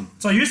 Nothing.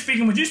 So you're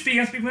speaking what you speak,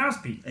 I'm speaking what I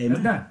speak.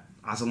 Amen. That's done.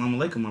 Assalamu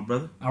alaikum, my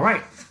brother. All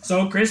right.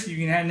 So Chris, you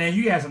can have now.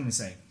 You have something to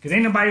say because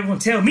ain't nobody gonna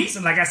tell me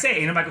something. Like I said,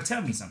 ain't nobody gonna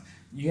tell me something.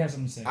 You have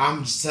something to say.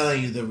 I'm just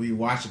telling you the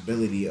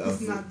rewatchability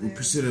It's of not there.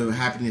 Pursuit of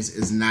Happiness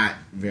is not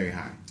very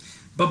high.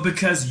 But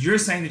because you're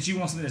saying that you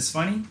want something that's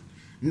funny,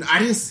 No, I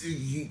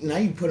didn't. Now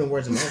you putting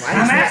words in my mouth. I I'm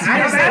didn't asking- say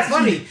I'm it's asking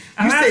funny. you.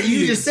 I'm You said asking you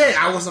you. just said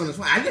I want something that's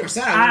funny. I never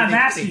said I I'm want anything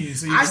asking funny. you,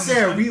 so you I want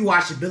said something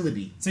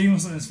rewatchability. so you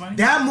want something that's funny.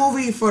 That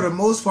movie, for the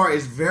most part,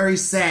 is very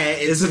sad.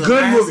 It's a the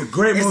good movie.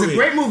 Great It's movie. a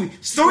great movie.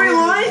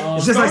 Storyline.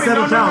 It's just like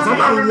 7 pounds. I'm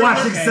not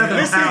watching 7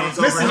 Listen, pounds.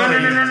 listen, over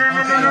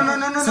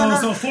and over.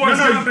 So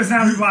Forrest Gump is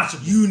not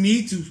rewatchable. You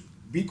need to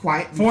be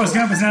quiet. Forrest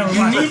Gump is not You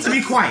rewatchable. need to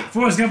be quiet.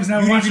 Forrest Gump is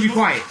not You rewatchable. need to be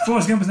quiet.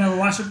 Forrest Gump is not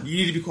rewatchable. You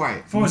need to be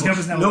quiet. Forrest Gump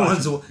is not No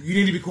one's. rewatchable. You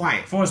need to be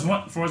quiet. Forrest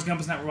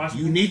Gump is not rewatchable.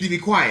 You need to be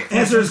quiet.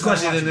 Answer this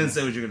question and then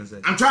say what you're gonna say.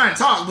 I'm trying to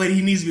talk, but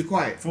he needs to be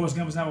quiet. Forrest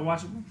Gump is not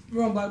rewatchable.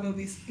 We're on black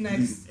movies.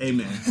 Next.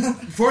 Amen.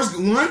 Forrest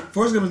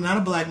Gump is not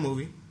a black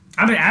movie.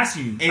 I've been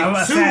asking you. And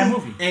A sad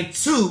movie.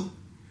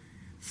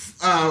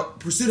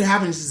 Pursuit of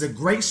Happiness is a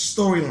great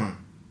storyline.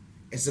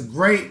 It's a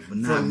great But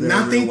not from very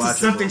nothing to rewatchable.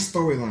 something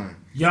storyline.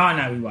 Y'all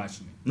not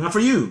rewatching it. Not for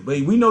you, but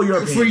we know your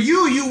opinion. For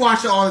you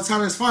watch it all the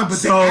time. It's fine, but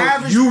so the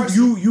average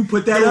person, you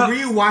put that the up.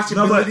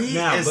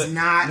 rewatchability is but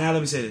not Now let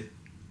me say this.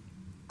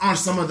 on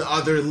some of the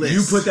other lists.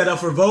 You put that up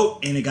for vote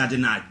and it got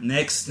denied.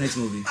 Next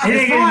movie. It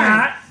didn't get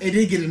denied. It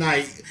did get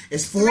denied.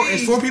 It's four. Three.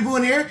 It's 4 people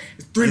in here.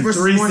 It's 3 And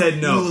versus 3 1.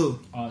 said no. You lose.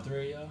 All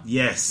three of y'all.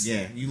 Yes.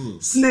 Yeah, you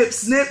lose. Snip,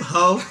 snip,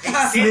 ho.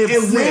 Snip,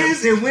 It snip.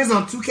 wins. It wins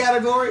on 2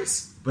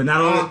 categories. But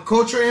not only.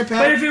 Culture But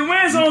impact. if it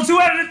wins on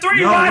 2 out of the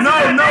 3, No, why is no,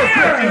 it not no, there?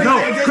 Chris, no,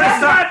 That's Chris,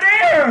 stop. not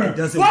there. It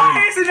doesn't Why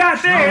win. is it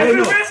not there?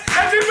 No, if, wait,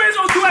 it no. wins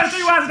on 2 out of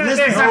 3, why is it not Listen,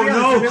 there? stop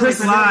No, yelling, Chris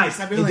stop yelling, lied.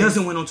 stop It yelling.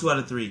 doesn't win on 2 out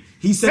of 3.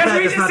 He said That's that.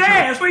 what he That's just not said.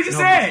 true. That's what he just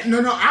No. said. No,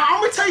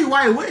 I'm gonna tell you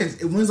why it wins.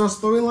 It wins on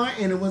storyline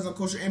and it wins on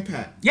culture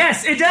impact.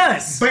 Yes, it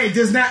does. But it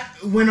does not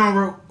win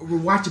on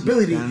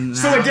rewatchability. Now-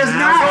 So it does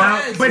now-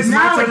 not. But It's my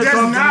now turn it to does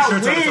talk, then not it's your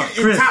turn to win talk.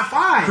 in Chris, top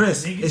 5.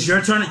 Chris, it's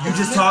your turn. You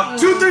just talked.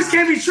 2 things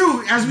can be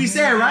true, as we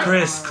said, right?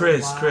 Chris.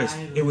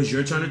 It was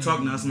your turn to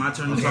talk. Now it's my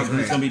turn to talk. Then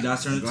it's gonna be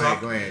Dot's turn to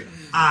talk. Go ahead.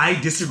 I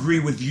disagree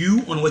with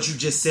you on what you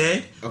just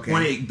said. Okay.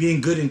 On it being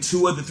good in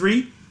 2 of the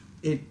 3.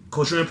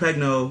 Cultural impact,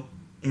 no.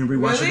 And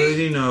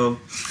rewatchability, no.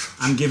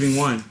 I'm giving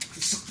 1.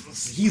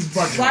 He's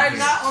bugging. Why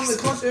not on the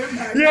culture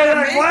impact? Yeah,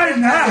 like, why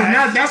not? So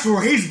now that's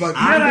where he's bugging.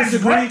 I like,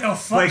 disagree. what the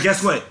fuck? Wait,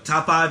 guess what?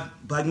 Top 5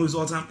 black movies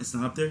of all time. It's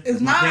not up there. It's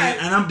my not. opinion,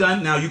 and I'm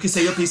done. Now you can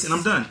say your piece, and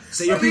I'm done.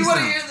 Say your So you piece want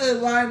to now. hear the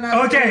why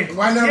not? Okay.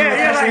 Why not on the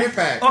culture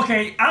impact?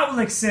 Okay, I will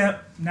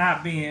accept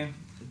not being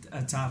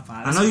a top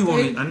 5. I know you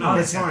want it. I know. I'll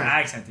That's accept it. fine.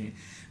 I accept it.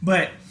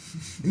 But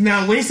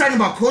Now, when he's talking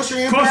about culture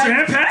impact culture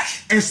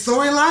impact and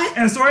storyline,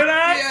 and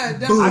storyline, Yeah,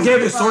 definitely. I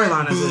gave it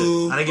storyline as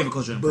Boo. it. I didn't give it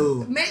culture impact.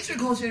 boo. Major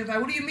culture impact.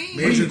 What do you mean?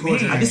 Major you culture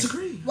mean? I impact.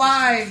 disagree.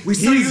 Why? We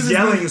still use He's this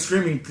yelling word. and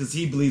screaming because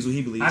he believes what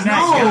he believes. I'm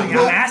not No, yelling. I'm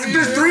but asking.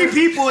 there's 3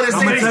 people that I'm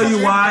say gonna tell you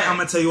culture why. impact. I'm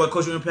gonna tell you what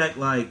cultural impact.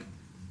 Like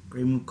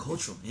great movie,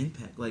 cultural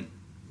impact. Like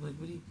what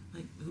do you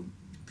like? Who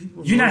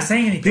people? were You're not motiv-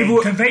 saying anything.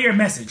 People, Convey your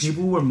message.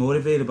 people were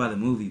motivated by the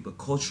movie, but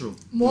cultural.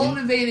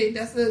 Motivated.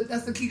 That's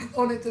the key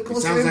component to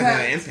culture Sounds like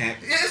impact. an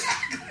impact. Yeah,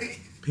 exactly.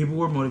 People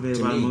were motivated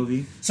To by the me.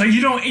 movie. So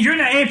you're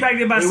not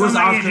impacted by It was somebody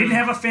that Oscar. didn't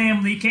have a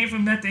family, came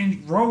from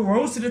nothing,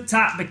 rose to the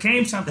top,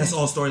 became something. That's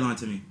all storyline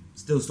to me.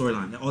 Still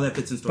storyline. All that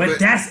fits in storyline. But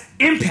that's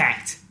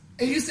impact.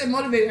 And you said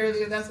motivate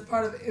earlier. That's a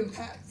part of the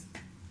impact.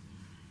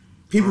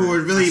 People were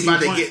I really see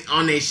about your to point. get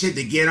on their shit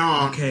to get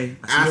on Okay,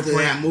 I see after your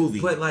point, that movie.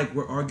 But like,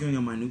 we're arguing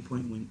on my new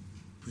point when.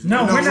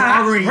 No, No, we're not.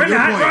 arguing We're your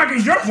not point.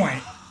 arguing your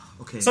point.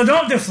 Okay. So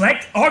don't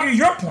deflect. Argue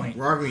your point.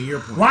 We're arguing your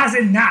point. Why is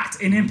it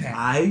not an impact?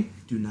 I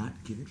do not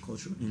give it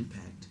cultural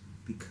impact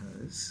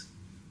because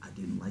I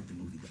didn't like the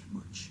movie that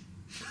much.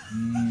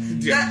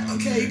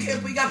 Okay, you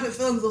can't. We got to put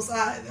films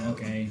aside. Though.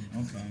 Okay.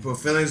 Put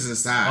feelings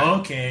aside.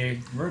 Okay,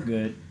 we're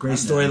good. Great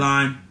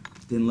storyline.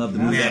 Didn't love the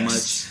movie that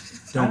Next.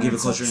 much. Don't give it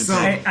cultural So-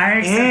 impact. I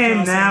accept And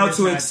y'all now saying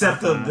to it's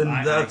accept not the, top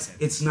five. I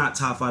accept it. it's not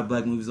top 5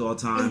 black movies of all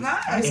time. It's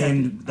not.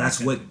 And I that's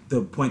accept what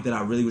the point that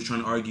I really was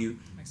trying to argue.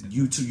 accept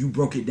You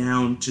broke it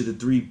down to the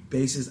 3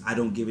 bases. I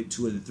don't give it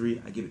 2 of the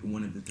 3. I give it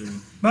 1 of the 3.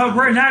 But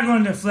we're not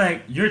going to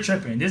deflect. You're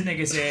tripping. This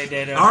nigga said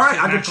that. All right, shit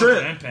I not can trip.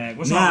 cultural Impact.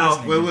 What's Now,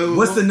 wrong with this nigga?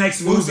 What's the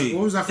next what was movie?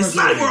 what was our first It's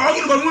not. movie? We're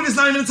arguing about a movie that's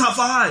not even in the top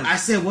 5. I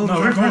said, what No, was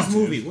we're our first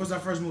going to. movie? What was our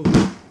first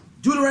movie?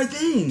 Do the right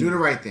thing. Do the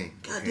right thing.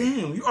 God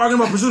damn, you arguing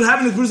about Pursuit of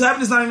Happiness? Pursuit of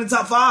Happiness not even in the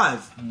top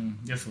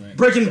 5. Different.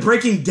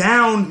 Breaking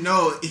down.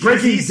 No,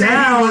 Breaking he said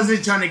down. He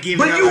wasn't trying to give it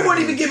But up. you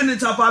weren't even giving it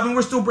the top 5, and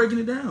we're still breaking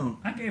it down.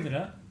 I gave it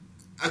up.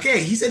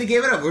 Okay, he said he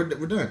gave it up. We're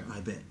done. I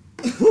bet.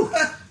 Whew.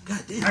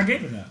 God damn. I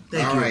gave it up.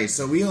 Thank All you. right,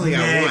 so we only got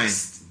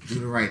Next. one. Do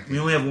the right We thing.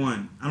 only have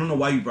 1. I don't know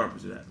why you brought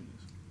Pursuit of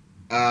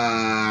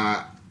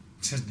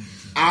Happiness.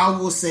 I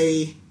will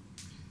say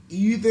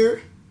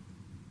either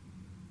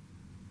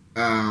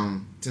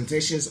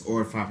Temptations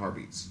or 5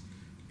 Heartbeats.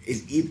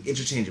 It's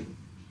interchangeable,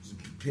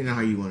 depending on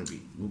how you want to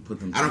be. We'll put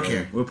them. I don't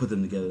together. care. We'll put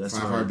them together. That's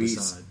 5 hard to Heartbeats.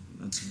 decide.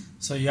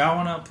 So y'all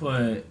want to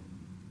put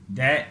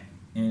that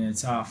in the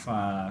top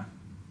 5?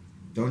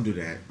 Don't do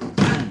that.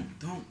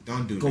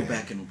 Don't do Go that.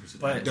 back and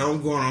Pursuit. But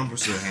Don't go on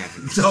Pursuit of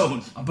Happiness.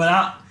 Don't.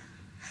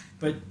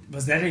 But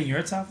was that in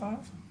your top 5?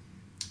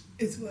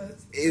 It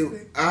was.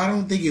 I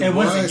don't think it It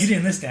was. wasn't. You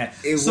didn't list that.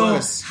 It so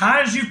was.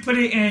 how did you put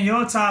it in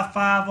your top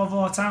 5 of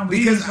all time? But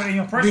you didn't put it in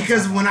your personal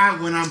Because top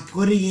when I'm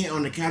putting it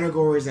on the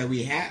categories that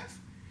we have,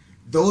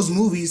 those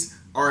movies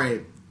are a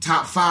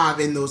top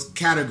 5 in those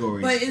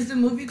categories. But is the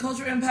movie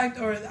cultural impact,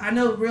 or I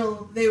know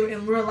they were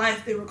in real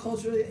life, they were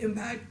cultural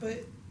impact,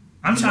 but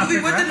I'm trying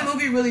to what figure did the out.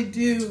 movie really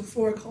do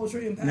for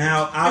cultural impact?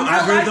 Now, In I real agree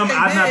with life, them. they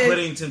I'm not did.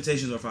 putting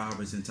Temptations or 5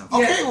 Heartbeats in the top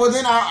 5. Okay, well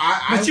then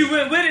I But you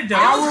went with it though.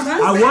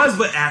 I was,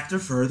 but after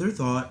further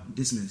thought,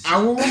 dismissed. I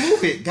will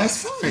remove it.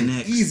 That's fine.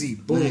 Next. Easy.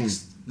 Boom.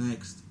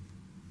 Next.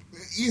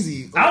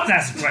 Easy. I was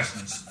asking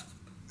questions.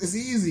 It's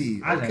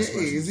easy. I Okay, ask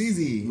questions. it's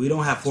easy. We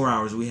don't have 4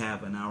 hours. We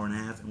have an hour and a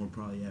half, and we're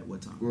probably at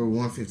what time? We're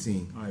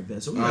 1:15. All right,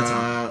 bet. So we got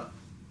time.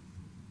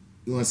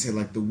 You want to say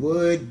like The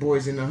Wood,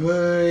 Boys in the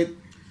Hood,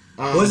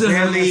 Boys in the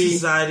Hood, Belly.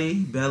 Society,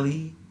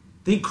 Belly.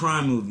 Think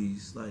crime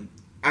movies like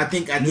I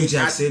think New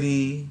Jack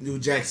City. New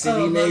Jack City,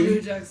 Oh, love maybe.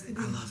 New Jack City.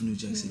 I love New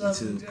Jack City Love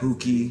too. New Jack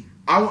Pookie.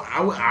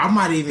 I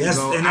might even That's-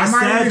 go. and I that's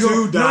might sad even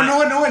go. too, Doc.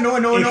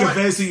 No. It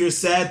conveys to your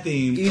sad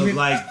theme Even- of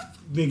like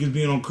niggas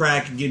being on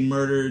crack and getting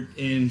murdered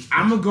and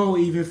I'm gonna go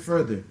even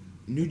further.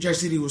 New Jack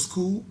City was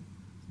cool,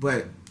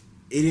 but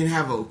it didn't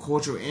have a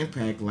cultural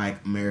impact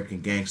like American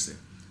Gangster.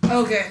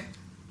 Okay.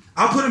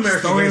 I'll put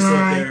American Storyline. Gangster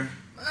up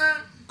there.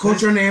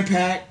 Cultural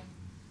impact,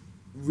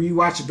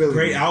 rewatchability.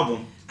 Great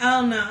album. I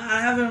don't know.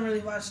 I haven't really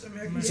watched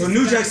American So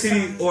Gangster. New Jack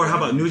City, or how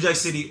about New Jack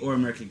City or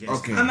American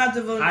Gangster? Okay. I'm at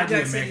the vote I New did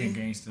Jack American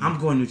City. Gangster. I'm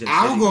going New Jack City.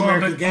 I'll go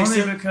American Only Gangster.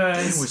 Damn, we're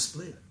because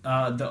split.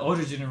 the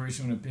older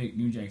generation would have picked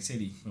New Jack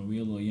City, but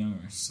we're a little younger,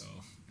 so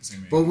it's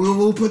American. But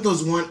we'll put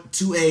those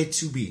 2A,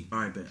 2B. All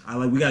right, bet.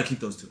 We gotta keep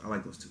those 2. I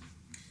like those 2.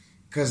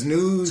 Cause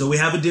New. So we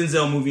have a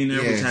Denzel movie in there,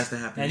 which Yes. has to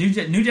happen. And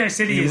New Jack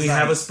City And is we like,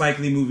 have a Spike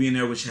Lee movie in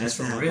there, which has That's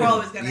to for happen. real. We're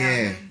always gonna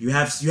Yeah. happen. You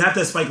have to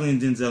have Spike Lee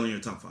and Denzel in your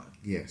top 5.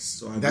 Yes.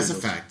 So I agree That's a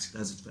with those. fact.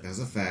 That's a fact. That's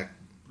a fact.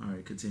 All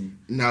right, continue.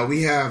 Now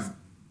we have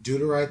Do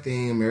the Right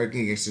Thing,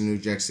 American Gangster, New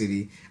Jack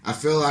City. I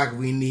feel like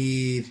we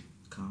need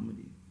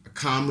Comedy. a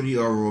comedy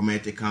or a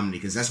romantic comedy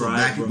because that's what Right,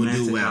 black people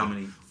romantic do well.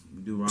 Comedy.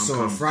 We do rom-com.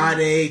 So a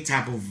Friday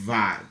type of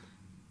vibe.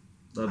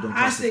 Love don't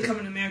I cost say a-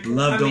 Coming to America.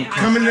 Love Don't Cost.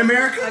 Coming to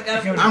America? I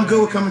gotta put I'm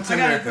good with Coming to I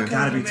gotta America. put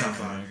Gotta Coming be to top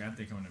America. 5. I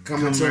think I'm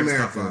Coming to America's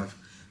top America. 5.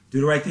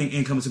 Do the Right Thing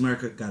and Coming to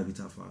America. Gotta be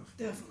top 5.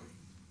 Definitely.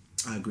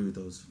 I agree with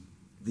those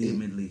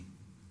vehemently.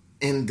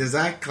 And does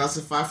that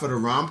classify for the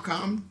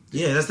rom-com?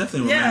 Yeah, that's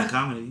definitely a Yeah. romantic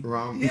comedy.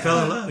 Rom. He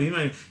fell in love. He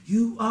might,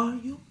 you are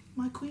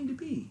my queen to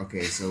be.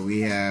 Okay, so we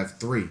have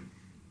 3.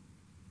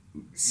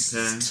 It's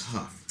Okay.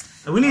 tough.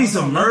 We need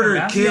some murder,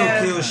 Yeah. kill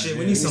Yeah. shit. We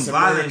We need some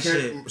violent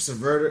shit.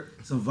 Subverted.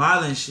 Some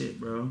violent shit,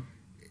 bro.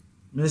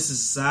 Minister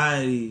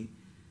Society,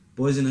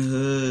 Boys in the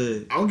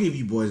Hood. I'll give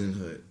you Boys in the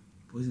Hood.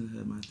 Boys in the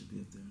Hood might have to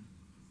be up there.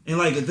 And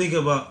like think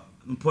about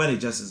Poetic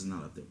Justice is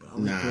not up there, but I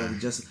like Nah. Poetic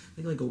Justice.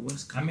 Think like a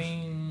West Coast. I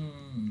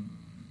mean,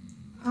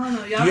 I don't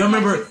know. do y'all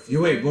remember? Like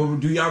You wait. Well,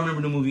 do y'all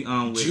remember the movie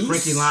with Juice?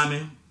 Frankie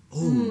Lyman?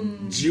 Oh,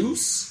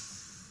 Juice?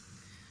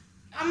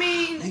 I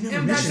mean, They never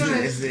impact mentioned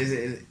on it.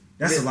 it.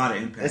 That's a lot of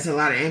impact. That's a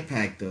lot of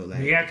impact though.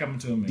 Like Yeah, coming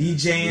to America.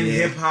 DJing,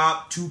 hip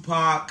hop,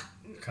 Tupac.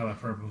 Color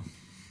Purple.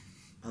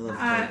 I love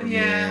Color Purple.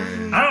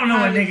 Yeah. I don't know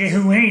a nigga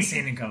who ain't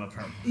seen in Color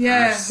Purple.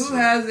 Yeah, who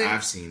has it?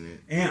 I've seen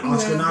it. And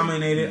Oscar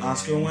nominated,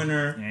 Oscar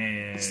winner.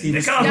 Yeah.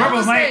 Steven The Color Yeah, I Purple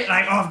would might, say-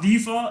 like, off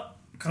default,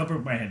 Color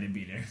Purple might have to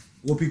be there.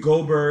 Whoopi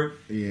Goldberg.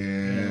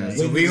 Yeah.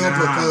 So we gonna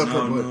put Color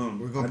Purple.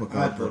 We're gonna put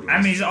Color Purple.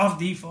 I mean, it's off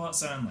default,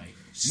 something like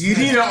You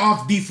need an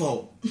off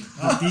default.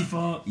 off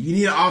default. You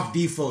need an off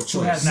default Who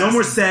has choice. not No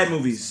more seen sad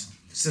movies.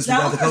 Since we That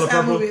got was the the Color sad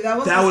Purple. movie.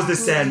 That was the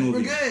sad We're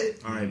movie. good.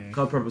 All right,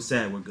 Color Purple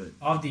sad. We're good.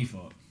 Off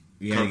default.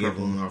 You gotta Color give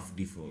Purple. one off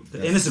default.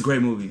 And it's a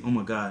great movie. Oh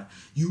my god.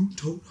 You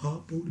told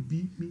Harpo to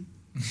beat me.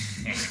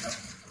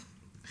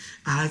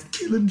 I'd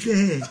kill him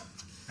dead.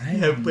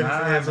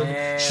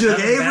 Sugar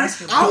Avery.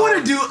 I want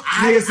to do.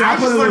 I just want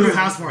to do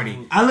House Party.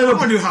 I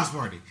want to do House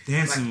Party.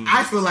 Dancing. Like,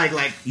 I feel like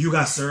You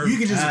got served. you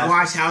can just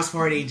watch House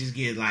Party and just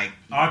get like.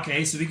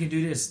 Okay, so we can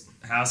do this: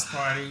 House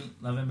Party,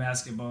 Love and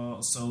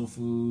Basketball, Soul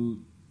Food,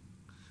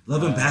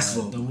 Love and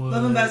Basketball. The Wood.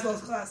 Love and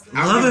Basketball's classic.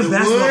 Love and The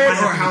Basketball Wood might or have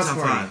to be House top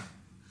Party? 5.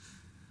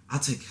 I'll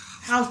take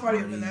House Party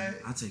over that.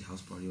 I'll take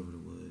House Party over the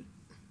Wood.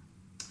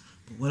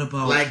 But what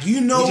about Like, you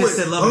know we just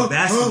what- said Love and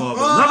Basketball,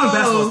 but Love and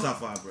Basketball's top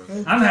 5,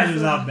 bro. I'm happy to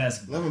love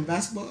basketball. Love and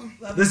Basketball. Love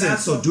and Listen,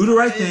 Basketball so Do the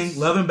Right is- Thing,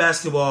 Love and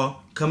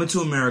Basketball, Coming to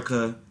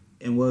America,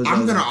 and what was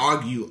I'm the gonna other one?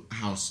 argue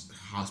House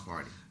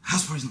Party.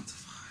 House Party's not top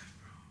 5,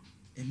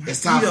 bro. It might It's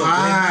be, top though, but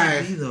 5.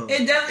 It might be, though. It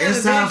definitely It's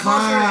has a big top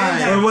cultural 5.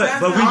 impact. But what-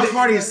 That's but not- we House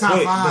Party is top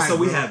Wait, 5. but so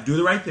we bro. have Do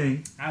the Right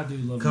Thing, I'll do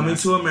Love Coming and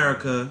to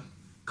America,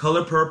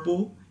 Color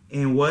Purple,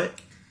 and what?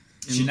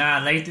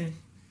 Shania Lathan.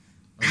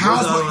 House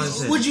What's the other one I Party.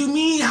 said? What you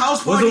mean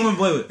House What's Party? the one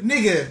play with?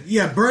 Nigga,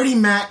 yeah, Bernie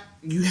Mac.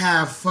 You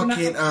have fucking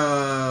He's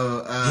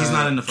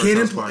not in the first Kid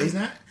House and Party. He's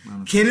not.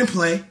 No. Kid and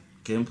Play.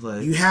 Kid and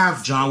Play. You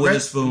have John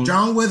Witherspoon.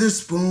 John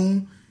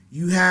Witherspoon.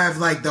 You have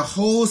like the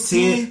whole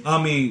scene.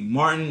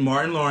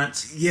 Martin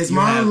Lawrence. Yes, You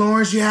Martin have-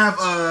 Lawrence. You have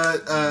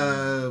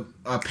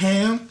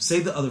Pam. Say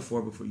the other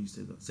 4 before you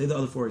say the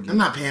other 4 again. I'm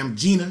not Pam.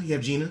 Gina. You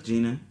have Gina.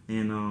 Gina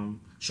and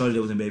Shorty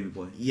that was in Baby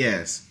Boy.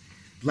 Yes.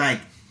 Like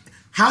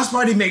House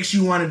Party makes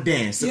you want to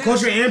dance. The Yeah.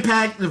 cultural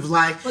impact of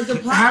like But the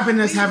plot-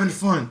 happiness, having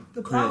fun.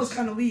 The plot was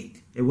kind of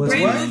weak. It was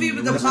Great what? movie,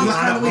 but the It was plot was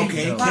what? kind of weak.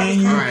 Okay, The plot Can was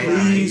you kinda Alright, weak.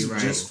 please, you're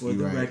right, just for you're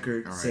the right.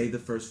 record, Alright. say the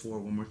first 4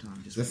 one more time?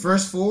 Just The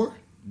first 4: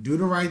 Do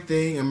the Right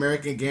Thing,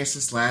 American Gangster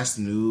 /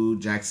 New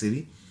Jack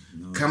City,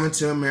 No. Coming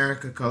to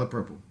America, Color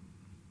Purple.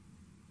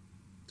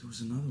 There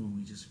was another one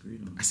we just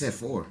agreed on. I said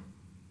 4.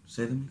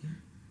 Say them again.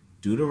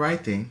 Do the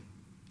Right Thing,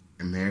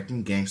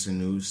 American Gangster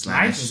News /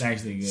 Life was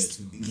actually good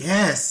too.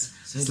 Yes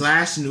Say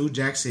 / New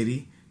Jack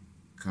City,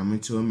 Coming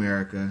to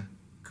America,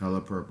 Color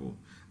Purple.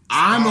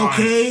 I'm Spawn.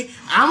 okay.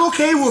 I'm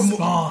okay with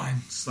Spawn.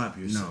 Slap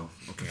yourself.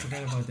 no. Okay.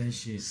 Forgot about that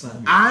shit.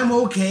 I'm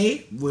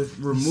okay with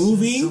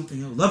removing.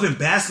 Something else. Love and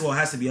Basketball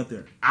has to be up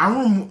there.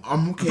 I'm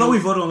I okay. thought we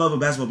voted on Love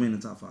and Basketball being in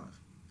the top 5.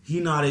 He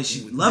nodded.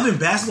 Love and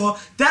Basketball.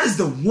 That is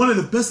one of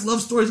the best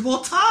love stories of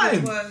all It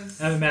time.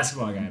 was. Love and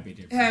Basketball gotta be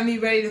there. It had me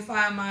ready to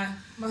find my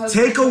husband.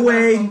 Take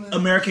away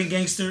American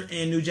Gangster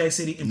and New Jack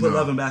City and put No.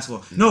 Love and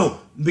Basketball. No,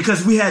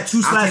 because we had 2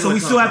 I'll slides, take so we away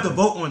still have to Color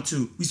vote on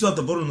 2. We still have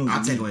to vote on those.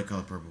 I'll take away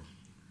Color Purple.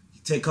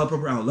 Take Color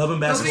Purple out. Love and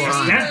But we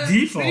Basketball. need That's a-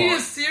 default. We need a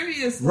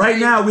serious. Right like-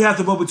 now, we have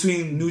to vote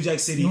between New Jack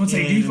City You and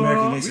wanna take default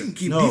American off? Gangster. We can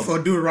keep No,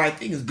 default. Do the Right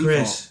Thing is default.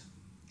 Chris.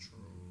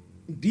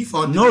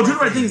 Default. No, Do the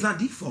Right Thing is not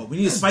default. We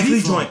need a Spike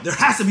Lee default. joint. There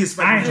has to be a I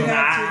Spike ain't Lee joint.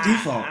 gonna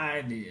Default.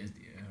 I did.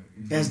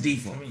 That's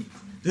default. I mean,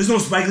 There's no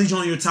Spike Lee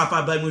joint in your top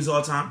 5 black movies of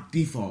all time.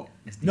 Default.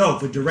 No,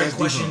 but direct That's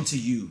question default. to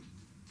you,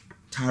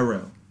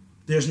 Tyrell.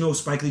 There's no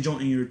Spike Lee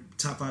joint in your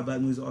top 5 black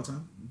movies of all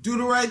time. Do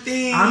the Right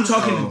Thing. I'm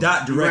talking to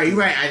Dot You're right. directly. You're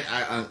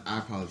right. I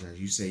apologize.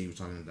 You say you were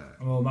talking to Dot.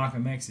 well,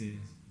 Malcolm X is.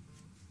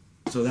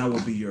 So that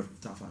will be your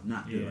top 5,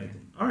 not Do the Yeah. Right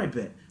Thing. All right,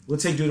 bet. We'll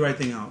take Do the Right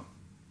Thing out.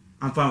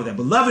 I'm fine with that.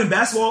 But Love and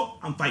Basketball,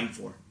 I'm fighting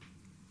for.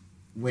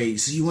 Wait,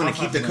 so you want I'll to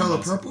keep fight the for Color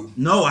that. Purple?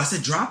 No, I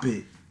said drop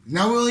it.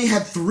 Now we only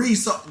had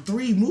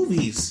three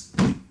movies.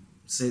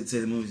 Say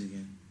the movies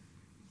again.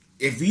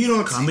 If you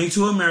don't Coming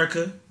to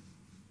America,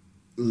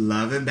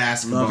 Love and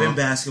Basketball, Love and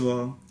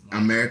Basketball.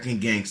 American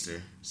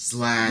Gangster /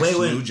 Wait.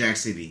 New Jack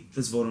City.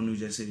 Let's vote on New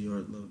Jack City or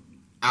Love.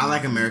 I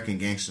like American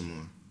Gangster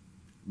more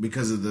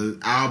because of the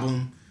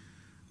album,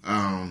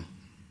 and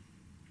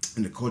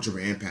the cultural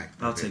impact.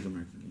 I'll of it. take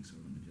American Gangster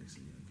over New Jack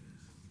City, I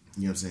guess.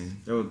 You know what I'm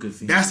saying? They were good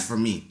fiends. That's for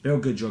me. They were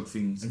good drug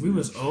fiends. If we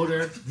was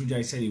older, New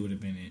Jack City would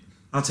have been it.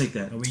 I'll take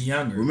that. But we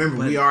younger.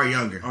 Remember, we are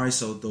younger. All right,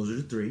 so those are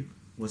the 3.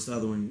 What's the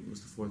other one?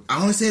 What's the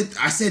 4th?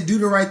 I said do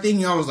the right thing.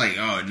 Y'all was like,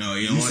 oh no,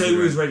 you don't You want say to we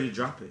do was right. ready to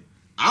drop it.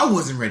 I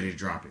wasn't ready to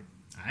drop it.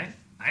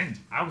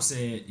 I would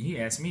say he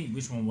asked me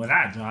which one would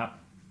I drop.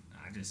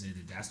 I just said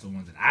that that's the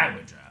one that I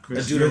would drop.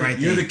 Chris, do the you're right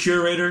You're thing. the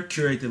curator.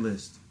 Curate the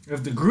list.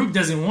 If the group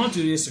doesn't want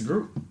to, it's a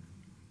group.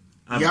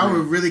 Y'all agree.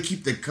 would really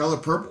keep the Color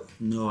Purple?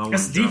 No, I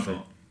That's wouldn't drop default.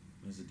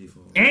 it. That's the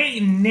default.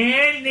 Ain't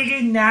nan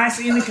nigga not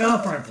seeing the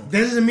Color Purple. That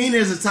doesn't mean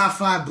there's a top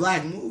 5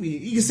 black movie.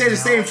 You can say the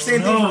same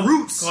thing No. for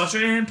Roots.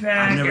 Cultural I've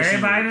impact. never seen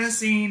Everybody Roots. done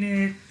seen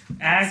it.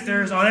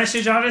 Actors, all that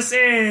shit y'all just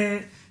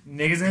said.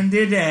 Niggas done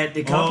did that.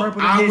 The Color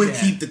Purple done I did would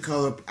that. keep the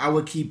color. I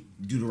would keep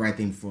Do the Right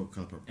Thing before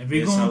Color Purple. If we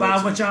Yes, going I by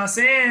would what too. y'all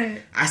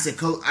said, I said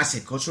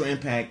cultural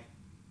impact,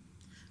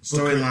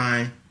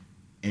 storyline,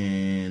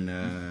 and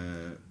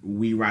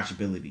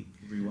rewatchability.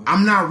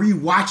 I'm not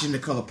rewatching The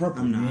Color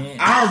Purple. I'm not. Man.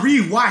 I'll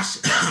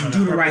rewatch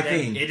Do the Right It-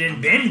 Thing. It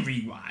didn't been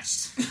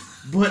rewatched.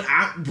 But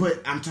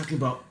I'm talking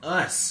about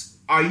us.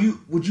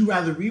 Would you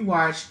rather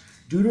rewatch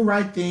Do the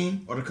Right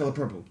Thing or The Color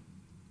Purple?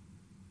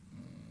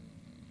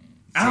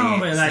 I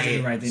don't really like Say Do it.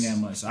 the Right Thing that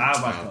much, so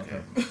I'll watch Color Okay.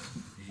 Purple.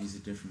 He's a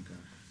different guy.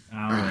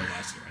 I don't really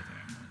watch Do the Right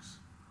Thing that much.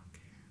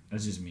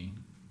 That's just me.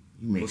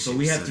 You make So shit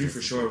we have so 3 for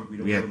different. sure. We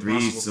don't We have have 3,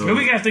 Impossible. so But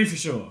we got 3 for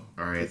sure.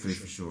 all right, 3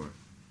 for sure.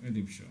 We got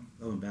 3 for sure.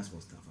 Love and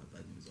Basketball's top 5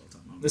 black movies all the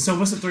time. So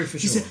what's the 3 for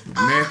sure?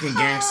 American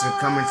Gangster,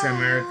 Coming to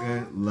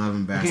America, Love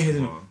and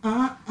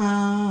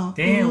Basketball.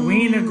 Damn,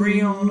 we didn't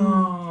agree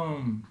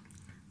on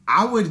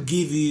I would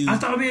give you. I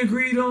thought we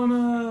agreed on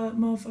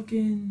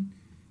motherfucking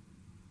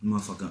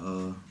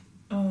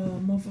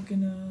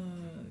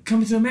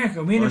Coming to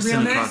America. We didn't Or agree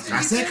on Cinema that. Clock.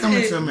 I said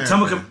Coming to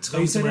America.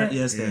 You said that?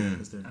 Yes, Yeah.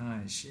 that's there. Ah,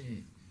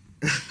 shit.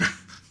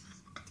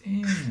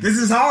 Damn. This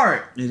is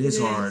hard. It is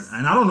It hard, is.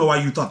 and I don't know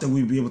why you thought that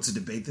we'd be able to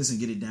debate this and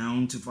get it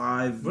down to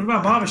 5. What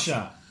about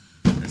Barbershop?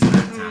 That's not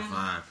top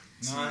 5.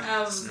 No, I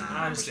was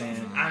I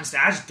understand. I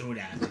understand. I just threw it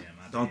out there.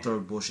 My Don't bad. throw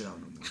bullshit out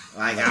no more.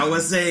 Like I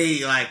would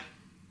say, like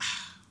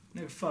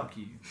Nigga, fuck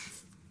you.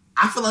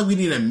 I feel like we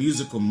need a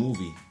musical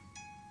movie.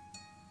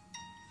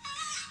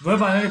 What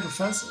about Nutty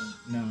Professor?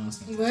 No,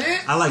 it's not.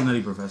 What? I like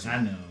Nutty Professor.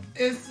 I know.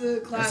 It's a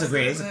classic.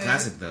 It's a but-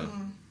 classic though.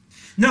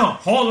 No,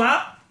 hold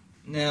up.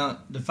 Now,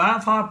 the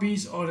 5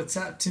 Heartbeats or the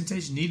Top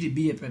Temptation need to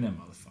be up in that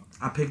motherfucker.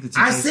 I picked the.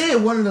 I Temptations.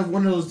 said one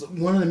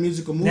of the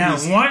musical movies.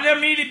 Now, one of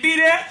them need to be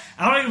there.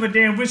 I don't give a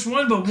damn which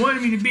one, but one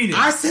of them need to be there.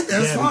 I said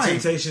that's Yeah, the fine.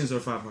 Temptations or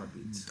 5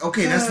 Heartbeats.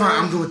 Okay, that's fine.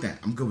 I'm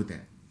good with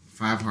that.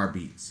 5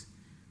 Heartbeats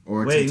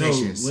or Wait, no.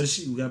 Temptations. What is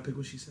she? We gotta pick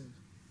what she says.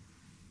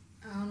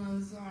 I don't know.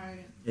 It's hard.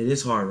 It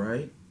is hard,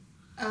 right?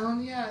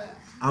 Yeah.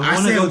 I I want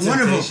to said go one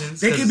of them.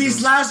 Temptations. They could be 'cause,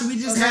 Slash. We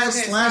just Okay, have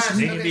okay, Slash. Slash.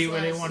 They can be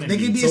where they want to They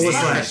be. can be So a what's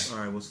Slash. Slash?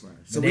 All right, what's Slash?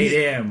 So They we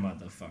there,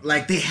 motherfucker.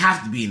 like they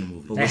have to be in the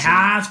movie. But They which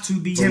have to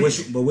be.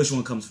 But which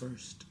one comes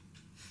first?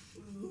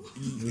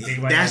 We think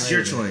about That's that your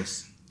later.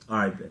 choice. All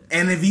right, bet.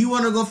 And if you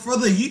want to go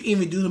further, you can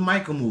even do the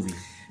Michael movie,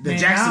 the Man,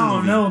 Jackson I don't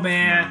movie. know,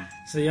 man.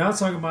 So y'all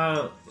talking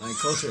about like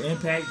cultural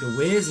impact? The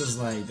Wiz is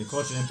like the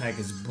cultural impact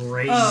is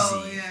crazy.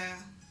 Oh yeah.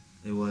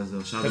 It was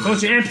though. Shout The out.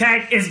 cultural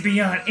impact is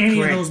beyond any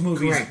Correct, of those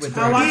movies. correct. With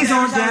I watched He's that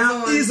on every time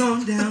down. it's on.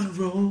 He's on down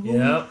the road.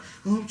 Yep.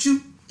 Won't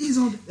you? He's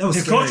on. That was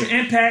The scary. cultural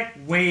impact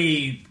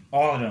waved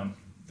all of them.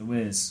 The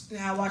Wiz,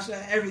 Yeah, I watch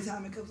that every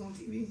time it comes on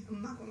TV.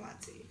 I'm not gonna lie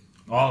to you.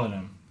 all of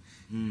them.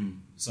 Mm.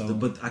 So,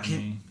 But I can't.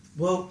 mean,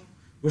 Well,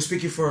 we're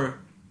speaking for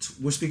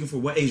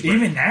what age bracket?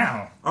 even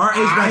now, Our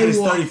age bracket is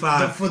will-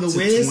 35 for the to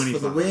Wiz.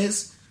 25. For the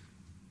Wiz,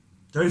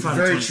 35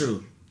 to very 20.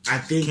 true. I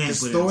think Can't the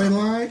put it in top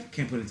storyline,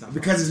 Can't put it in top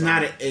because five. it's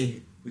not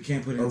a We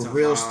can't put it in top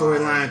real five.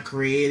 storyline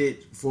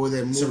created for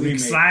that It's a movie. remake.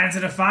 slide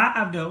into the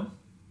 5 though.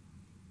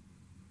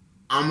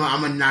 I'm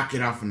gonna knock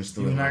it off from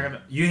the You're not storyline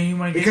gonna. You ain't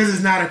want to get. because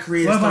it's not a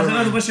creative What about the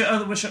other? storyline.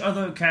 What's your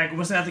other category?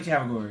 What's the other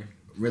category?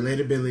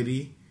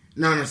 Relatability.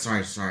 No,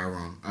 sorry,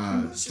 wrong.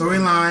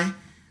 Storyline,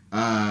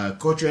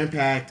 cultural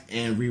impact,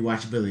 and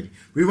rewatchability.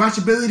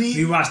 Rewatchability.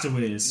 You watched the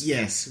Wiz.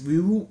 Yes,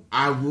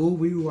 I will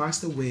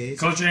rewatch the Wiz.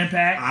 Culture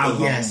impact. I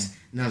won't. Yes.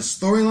 Now the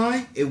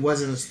storyline, it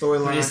wasn't a But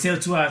storyline. it's still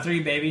 2 out of 3,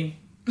 baby.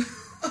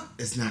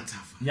 It's not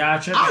top 5. Y'all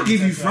tripping. I'll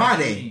give you It's 2 out of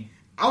Friday. 3.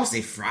 I would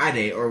say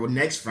Friday or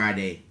next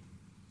Friday.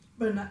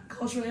 But not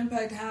cultural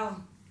impact.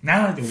 How?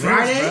 Not like the Wiz,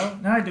 Friday? bro.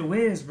 Not like the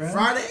Wiz, bro.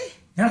 Friday.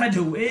 Not like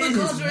the Wiz.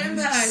 But cultural man.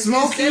 impact.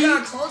 Smokey? It's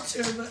our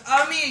culture, but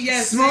I mean,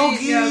 yes.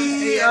 Smokey. Yeah,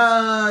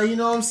 yeah. You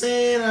know what I'm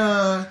saying? You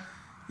know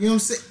what I'm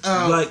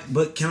saying?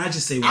 But can I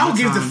just say one I'll more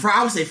give time?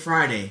 I would say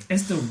Friday.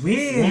 It's the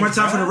Wiz. One more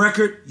time for bro. the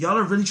record. Y'all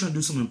are really trying to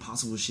do some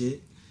impossible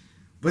shit.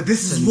 But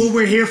this is what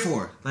we're here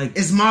for. Like,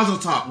 It's Mazel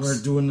Talks. We're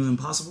doing the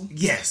impossible.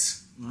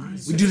 Yes. All right.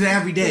 We do that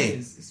every day.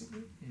 It's the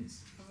Wiz.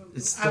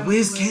 It's I the would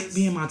Wiz Wiz. can't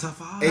be in my top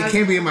 5. It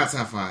can't be in my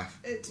top 5.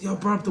 Y'all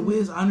brought up the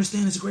Wiz. I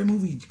understand it's a great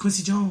movie.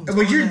 Quincy Jones. But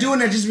all you're that. doing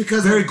that just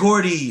because Barry of,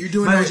 Gordy. You're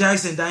doing Michael that-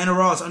 Jackson. Diana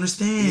Ross. I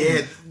understand.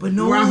 Yeah. But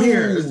no. Well, I'm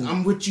here.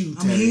 I'm with you,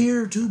 I'm Teddy.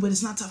 here too, but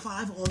it's not top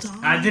 5 all the time.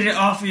 I did it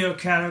off of your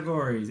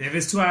categories. If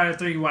it's 2 out of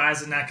 3, why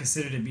is it not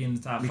considered to be in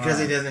the top 5? Because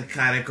it doesn't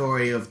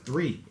category of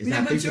 3. It's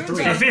Yeah, not 3 but for you're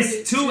 3. talking- If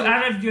it's 2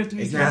 out of your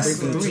 3 It's not 3 for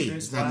categories, 3.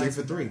 Chris, It's not why 3 is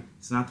for it 3.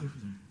 It's not 3 for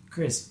 3.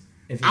 Chris,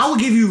 if it's, I will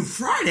give you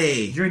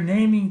Friday. you're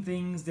naming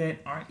things that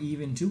aren't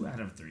even 2 out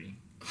of 3.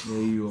 Yeah,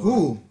 you are.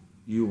 Who?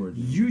 You were.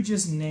 You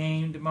just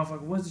named the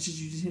motherfucker. What's the shit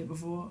you just hit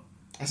before?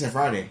 I said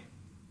Friday.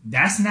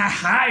 That's not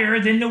higher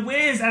than the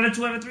Wiz out of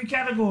 2 out of 3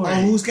 category.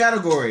 Oh, whose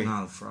category?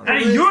 Not Friday.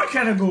 Out of your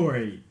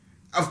category.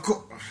 Of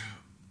course.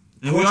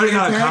 And we already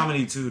got a Impact?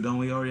 comedy too, don't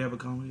we? Already have a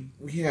comedy.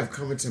 We have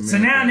Coming to America.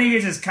 So now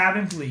niggas just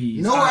copping, please.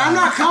 No, I'm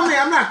not coming.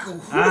 I'm not.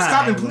 Who's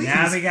copping, please?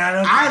 Now we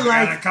got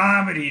a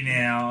comedy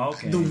now.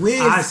 Okay. The Wiz.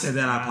 I said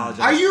that. I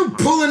apologize. Are you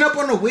pulling up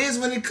on the Wiz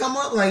when it come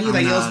up? Like, you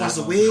like, yo, let's watch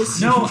the Wiz?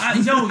 No,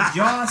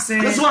 y'all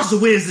said. Let's watch the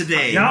Wiz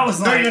today. Y'all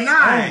was like, you're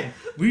not.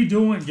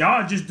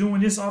 y'all just doing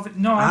this off it.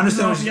 No, I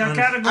understand off what y'all you-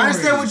 categories. I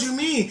understand what you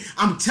mean.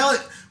 I'm telling.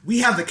 We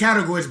have the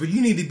categories, but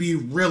you need to be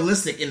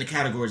realistic in the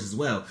categories as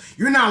well.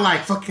 You're not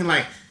like fucking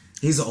like.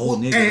 He's an old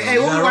nigga. Hey,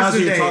 bro. what we You gotta watch realize who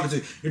today? you're talking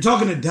to. You're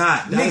talking to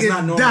Dot. That is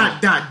not normal.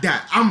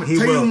 Dot. I'm gonna He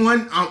tell will. you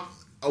one.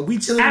 Are we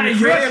chilling Out in of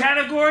the your crib?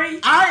 category,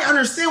 I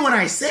understand what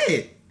I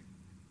said.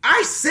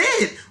 I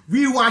said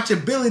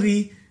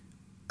rewatchability,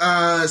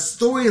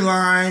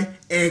 storyline,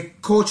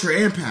 and culture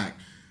impact.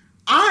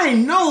 I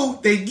know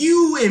that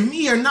you and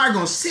me are not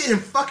gonna sit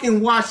and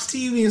fucking watch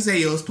TV and say,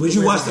 "Yo, let's put Would the you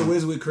Wiz watch on." The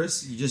Wiz with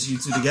Chris? You two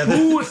together?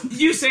 who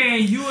you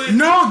saying you would?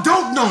 No.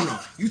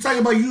 You talking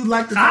about you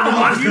like the I talk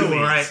watch about you. you,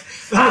 All right.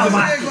 That was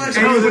a good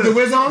question. and you put the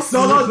Wiz on?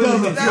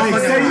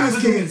 Like, say you was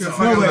kicking.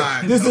 No,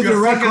 wait. This is a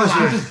direct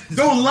question.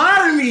 Don't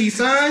lie to me,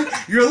 son.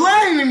 You're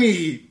lying to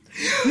me.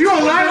 You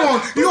gonna lie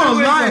on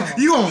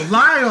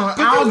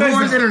Al Wiz Gore's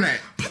on. internet.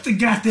 Put the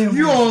goddamn.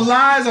 You Wiz gonna on.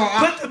 lies on.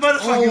 Put the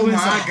motherfucking Oh Wiz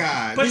my on.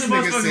 god! Put This the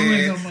nigga motherfucking Wiz on,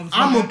 said, motherfucker.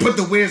 "I'm gonna put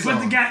the Wiz Put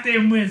on." the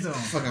goddamn Wiz on.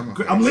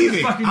 Fuck, I'm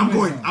leaving. fucking I'm Wiz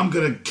going. on. I'm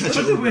gonna catch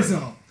Put you. the Wiz on.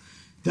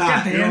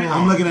 Dot, Goddamn it.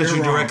 I'm looking at You're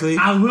you wrong. directly.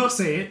 I will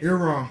say it. You're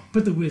wrong.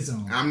 Put the Wiz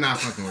on. I'm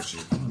not fucking with you.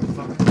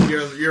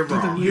 You're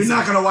wrong. You're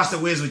not gonna watch The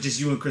Wiz with just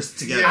you and Chris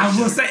together. I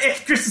will say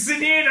if Chris is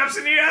sitting here and I'm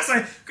sitting here, I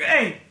say,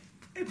 hey,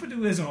 put the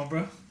Wiz on,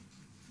 bro.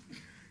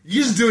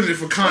 You're just doing it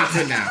for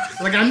content now.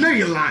 Like, I know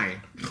you're lying.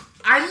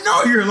 I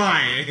know you're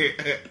lying.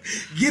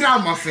 Get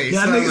out my face.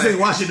 Yeah, son. niggas ain't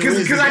watching The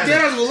Wiz Because I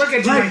together. did will look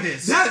at you like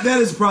this. That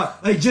is problem.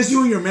 Like just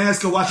you and your man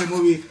could watch a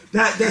movie.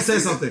 That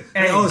says something.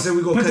 Hey, So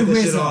we gonna put cut the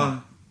this Wiz shit on.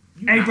 on.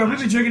 Hey, bro, we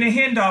been drinking a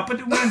hen dog. Put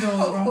the Wiz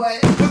on, bro.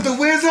 What? Put the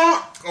Wiz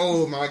on?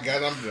 Oh my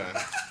god, I'm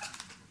done.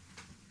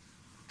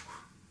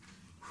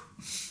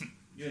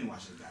 You ain't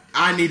watching that.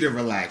 I need to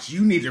relax.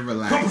 You need to Put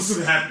relax.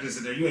 Pursuit of Happiness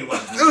in there. You ain't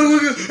watching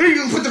that. Are you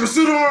gonna put the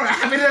pursuit on?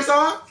 Happiness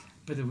on?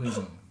 Put the Wiz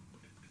on.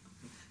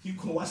 You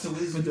gonna watch The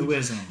Wiz? Put the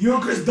Wiz on. You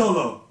and Chris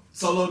Dolo.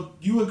 Solo.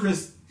 You and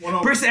Chris. One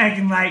on. Chris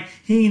acting like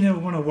he ain't never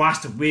want to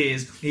watch the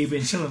Wiz. He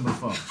been chilling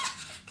before.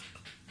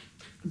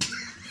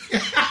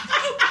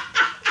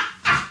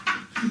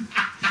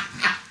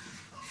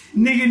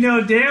 Nigga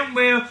know damn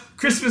well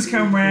Christmas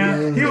come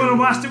around, he wanna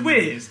watch the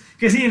Wiz.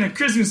 Cause he in a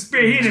Christmas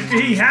spirit,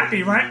 he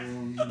happy, right?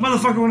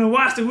 Motherfucker wanna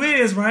watch the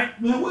Wiz, right?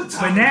 Man, what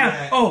time But is now,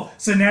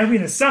 that? so now we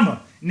in the summer.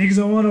 Niggas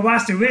don't wanna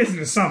watch the Wiz in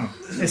the summer.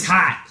 It's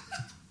hot.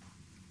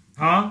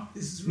 Huh?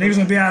 Niggas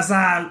gonna be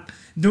outside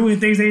doing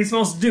things they ain't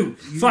supposed to do.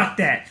 Fuck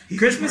that.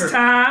 Christmas murdered.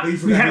 time, You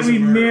forgot we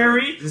he's a murderer.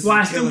 marry, This is a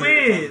watch the killer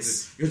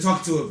Wiz. You're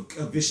talking to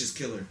a vicious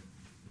killer.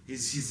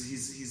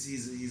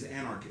 He's an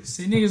anarchist.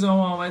 See, niggas don't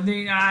want.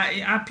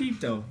 I peep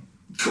though.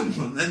 Come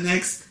on, the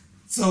next.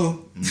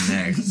 So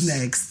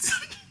next.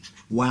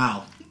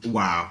 Wow.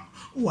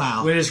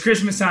 When it's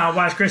Christmas time,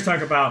 watch Chris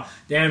talk about,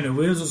 damn, the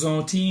Wiz was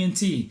on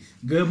TNT.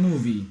 Good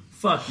movie.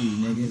 Fuck you,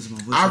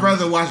 niggas. I'd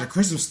rather watch A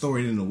Christmas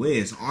Story than The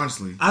Wiz,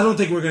 honestly. I don't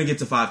think we're gonna get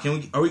to 5.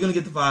 Are we gonna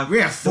get to 5?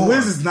 We're at 4. The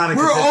Wiz is not a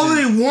We're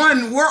contestant.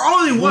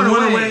 only one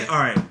away. All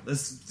right,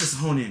 let's just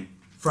hone in.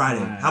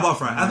 Friday. How about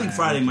Friday? I think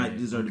Friday might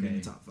deserve to be in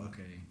the top 5. Okay.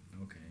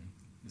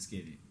 Let's get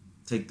it.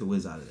 Take The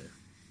Wiz out of there.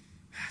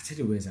 Take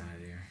the Wiz out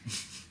of there.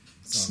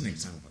 This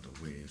nigga talking about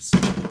The Wiz.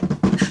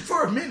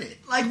 For a minute,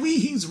 like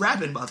he's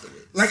rapping about The Wiz.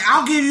 Like,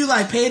 I'll give you,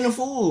 like, Paid in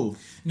Full.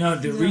 No,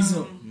 the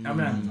reason I'm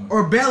not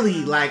Or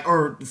Belly, like,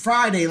 or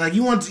Friday. Like,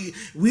 you want to...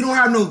 We don't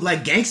have no,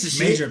 like, gangster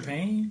shit. Major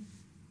Pain.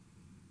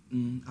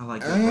 I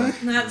like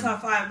it. Not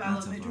top 5, but I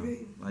love Major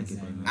Pain. Like it.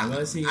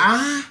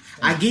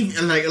 I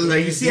give...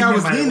 Like you see, I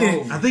was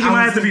leaning... I think it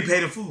might have to be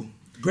Paid in Full.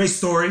 Great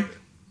story.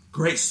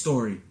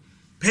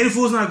 Paid in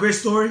Full is not a great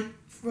story.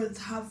 For the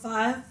top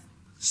 5?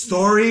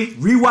 Story,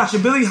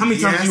 rewatchability. How many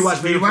times do you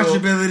watch Paid in Full?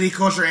 Rewatchability,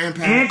 culture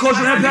impact. And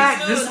cultural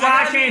impact. This is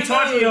why I can't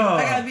talk to y'all.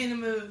 I gotta be in the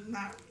mood.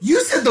 Not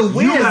You said The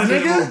Wiz, You gotta be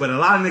in the mood, nigga. but a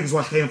lot of niggas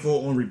watch Paid in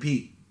Full on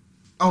repeat.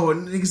 Oh,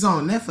 niggas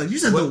on Netflix. You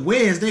said The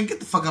Wiz. They get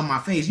the fuck out of my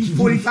face. You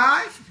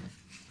 45?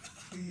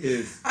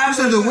 Yes. I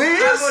said The Wiz?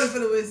 I voted for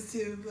the Wiz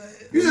too,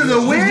 but You said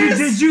The Wiz?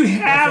 Did you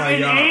have why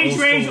an y'all age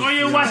old range school. on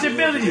your Y'all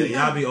watchability? old.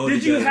 Y'all be old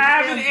Did you together.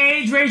 have an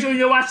age range on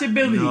your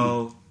watchability?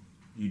 No,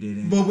 you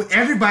didn't. But with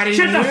everybody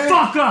Shut in the here,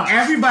 fuck up.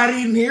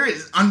 Everybody in here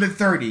is under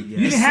 30. You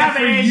didn't have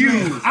an age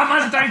range. I'm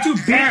under 32.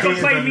 Bitch, don't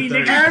play me,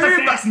 nigga.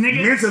 Everybody- Puss ass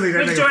nigga. Mentally,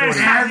 that Get nigga your ass 40.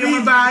 out of here.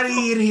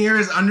 Everybody in here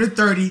is under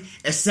 30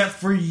 except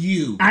for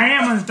you. I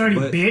am under 30,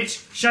 But-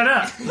 bitch. Shut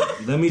up.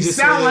 Let me You just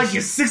sound say like this.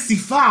 you're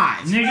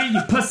 65. Nigga,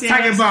 you pussy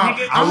Talking ass about,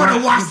 nigga. I want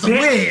to watch The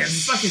Bitch,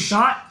 Wiz. you fucking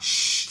thought.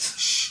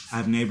 I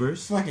have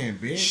neighbors. Fucking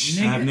bitch.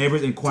 I have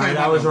neighbors, and quiet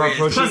Talking hours about are the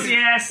approaching. Pussy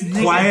ass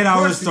nigga. Quiet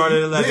hours Pussy, start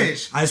at 11.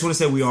 bitch. I just want to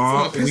say we Fuck,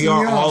 are pissing me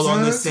all off,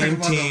 on the son. same Talking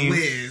about the team.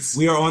 Wiz.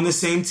 We are on the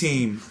same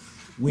team.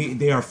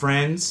 They are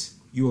friends.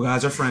 You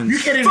guys are You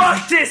friends. can't even,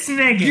 Fuck this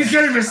nigga. you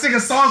can't even sing a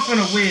song for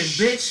The Wiz,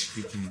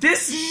 bitch.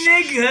 This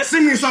nigga.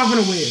 Sing me a song for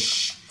The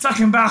Wiz.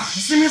 Talking about,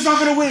 Sing me a song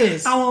for the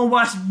Wiz. I want to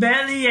watch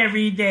Belly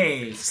every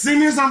day. Sing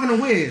me a song for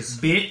the Wiz.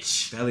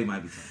 Bitch. Belly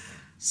might be tough.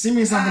 Sing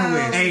me a song for the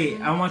Wiz. Hey,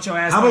 I want your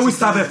ass. How about we watching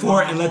stop Belly at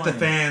 4 and tomorrow let the morning.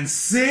 fans...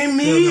 Sing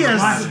me a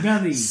Watch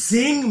Belly.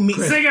 Sing me.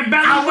 Sing a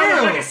Belly I Word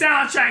will. like a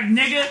soundtrack,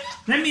 nigga.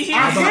 Let me hear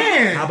I it.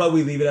 can. How about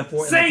we leave it at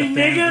 4 and let Sing,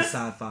 the fans nigga.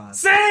 decide 5?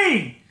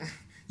 Sing.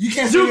 You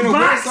can't sing in a Wiz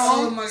Jukebox.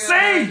 Oh song. my god.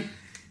 Sing.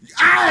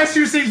 I asked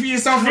you to sing for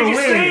yourself for the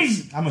Nigga, Wiz.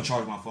 sing. I'm going to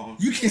charge my phone.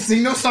 You can't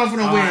sing no song for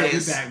the All right,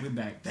 Wiz. we're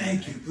back.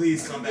 Thank you.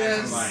 Please come back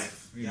Yes. to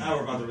life. Now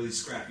we're about to really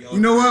scrap. Y'all. You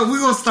know what? We're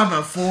gonna stop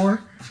at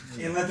 4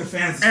 And let the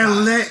fans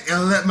and decide.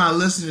 let my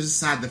listeners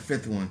decide the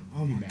 5th one.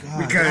 Oh my God.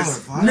 Because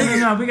y'all are violent.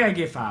 No, we gotta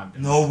get 5.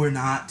 No, we're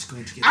not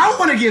going to get... I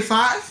want to get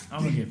 5. I'm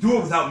gonna get 5. Do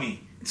it without me.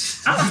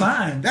 I'm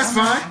fine. That's I'm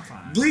fine.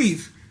 fine.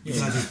 Leave. You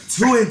guys are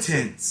too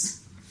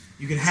intense.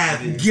 You can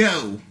have it.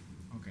 Go.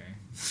 Okay.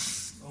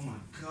 Oh my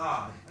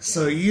God.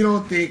 So you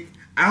don't think?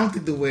 I don't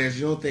think the Wiz.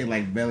 You don't think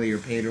like Belly or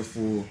Paid in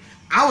Full?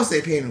 I would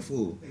say Paid in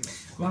Full.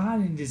 Well, I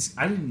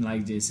didn't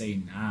like just say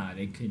nah.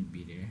 They couldn't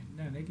be there.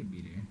 No, they could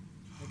be there.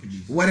 They could be.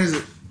 What is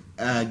it,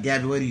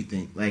 Gabby? What do you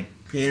think? Like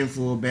Paid in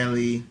Full,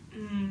 Belly?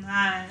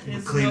 Nah,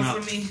 it's Clean enough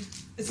up. for me.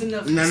 It's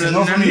enough.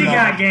 No. He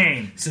got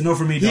game. It's a no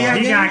for me, He dog. got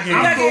He game. got game.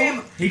 I got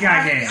game. He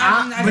got game.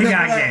 I He think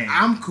got that- game.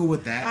 I'm cool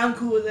with that. I'm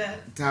cool with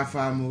that. Top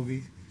 5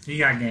 movies. He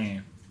got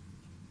game.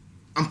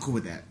 I'm cool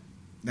with that.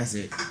 That's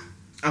it.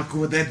 I'm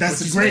cool with that.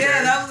 That's What a you great.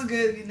 Yeah, that was a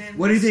good unanimous.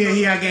 What do you think of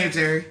He Got Game,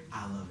 Terry?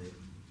 I love it.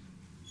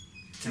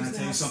 Can I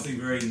tell you something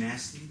very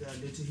nasty that I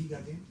did to He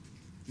Got Game?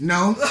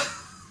 No.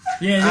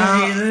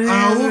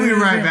 Yeah. We'll be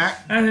right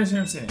back. That's what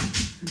I'm saying.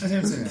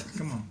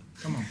 Come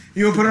on.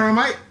 You gonna put her on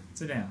mic?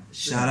 Sit down.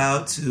 Shout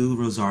out to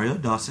Rosario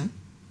Dawson.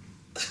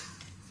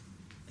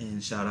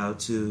 And shout out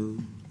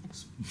to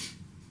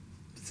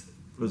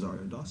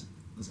Rosario Dawson.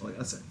 That's all I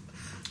gotta say.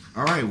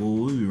 All right. Well,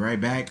 we'll be right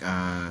back.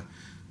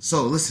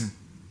 So listen,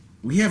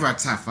 we have our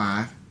top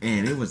 5,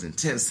 and it was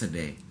intense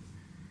today.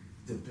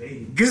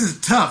 Debating. This is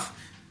tough.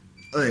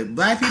 Like,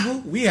 black people,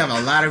 we have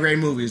a lot of great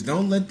movies.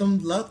 Don't let them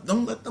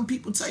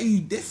people tell you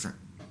different.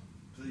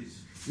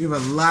 Please. We have a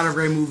lot of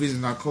great movies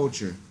in our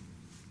culture,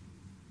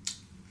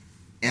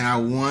 and I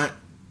want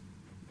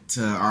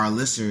to our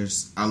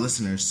listeners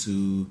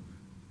to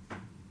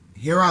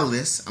hear our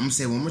list. I'm gonna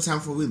say it one more time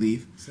before we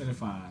leave. Set a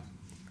 5.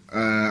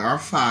 Our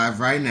 5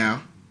 right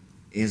now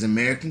is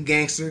American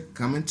Gangster,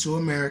 Coming to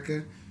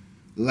America,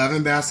 Love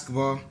and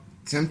Basketball,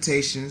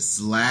 Temptations /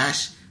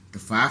 The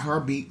 5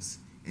 Heartbeats,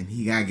 and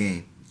He Got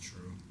Game.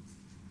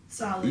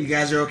 Solid. You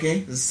guys are okay?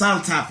 It's a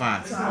solid top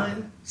 5.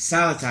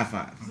 Solid. Top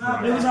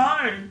 5. It was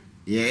hard.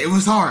 Yeah, it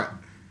was hard.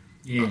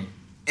 Yeah.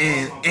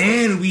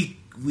 And we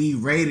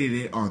rated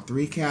it on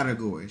 3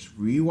 categories: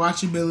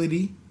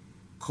 rewatchability,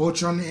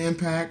 culture on the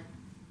impact,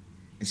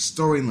 and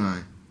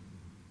storyline.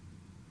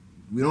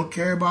 We don't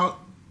care about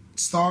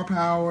star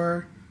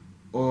power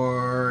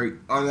or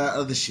all that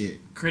other shit.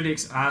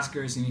 Critics,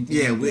 Oscars, anything.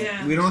 Yeah,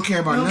 we don't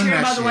care about We don't none care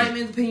of that about the shit. white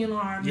man's opinion on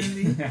our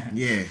movie.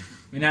 Yeah,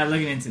 We're not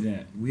looking into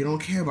that. we don't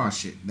care about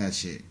that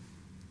shit.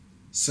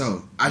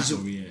 So I That's just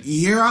what we is.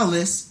 you hear our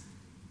list.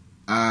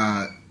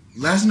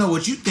 Let us know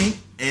what you think,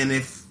 and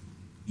if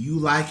you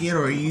like it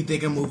or you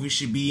think a movie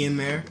should be in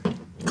there,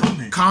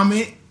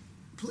 comment,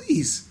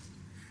 please.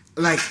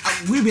 Like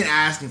we've been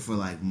asking for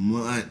like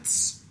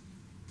months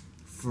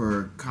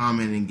for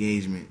comment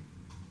engagement.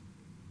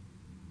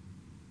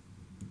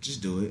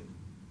 Just do it.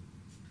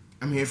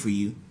 I'm here for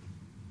you.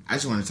 I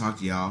just want to talk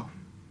to y'all.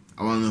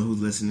 I want to know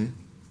who's listening.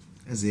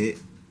 That's it.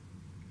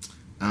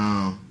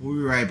 We'll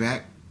be right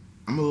back.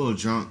 I'm a little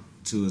drunk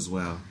too as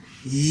well.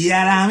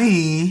 Yeah, I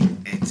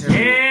mean. And Terry,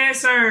 Yes,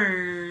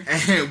 sir.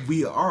 and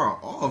we are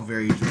all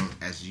very drunk,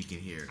 as you can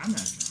hear. I'm not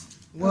drunk.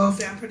 Well,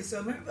 I'm pretty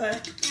sober,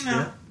 but you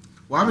know.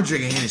 I've been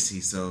drinking Hennessy,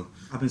 so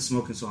I've been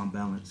smoking, so I'm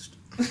balanced.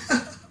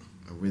 well,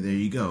 there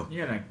you go.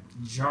 You got a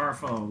jar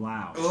full of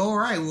loud. All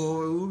right, well,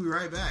 we'll be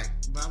right back.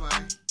 Bye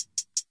bye.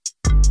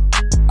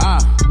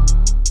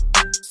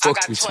 Fuck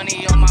I got you.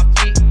 20 on my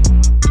feet.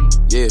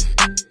 Yeah.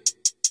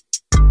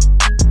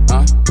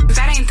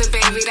 That ain't the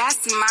baby,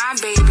 that's my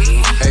baby.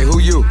 Hey, who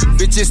you?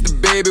 Bitch, it's the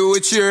baby,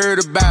 what you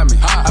heard about me?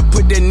 I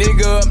put that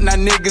nigga up, now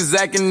niggas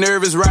acting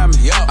nervous around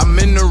me. I'm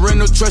in the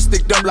rental truck,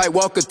 sticked up like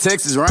Walker,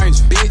 Texas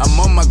Ranger. I'm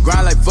on my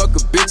grind like fuck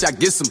a bitch, I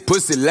get some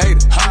pussy later.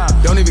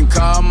 Don't even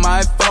call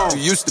my phone,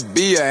 you used to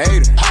be a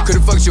hater.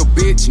 Could've fucked your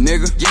bitch,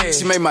 nigga. Yeah,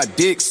 she made my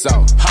dick so.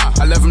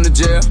 I left from the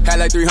jail, had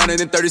like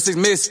 336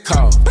 missed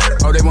calls.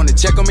 Oh, they wanna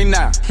check on me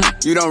now?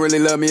 You don't really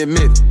love me,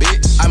 admit it.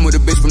 Bitch, I'm with a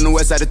bitch from the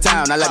west side of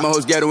town, I like my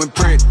hoes ghetto and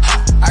pretty.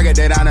 I got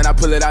that on and I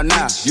pull it out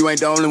now. You ain't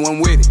the only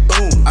one with it.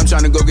 Boom. I'm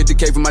tryna go get the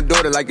cake for my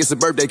daughter like it's a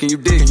birthday. Can you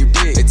dig?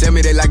 They tell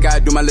me they like how I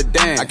do my little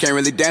dance. I can't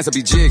really dance, I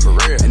be jig. For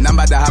real. And I'm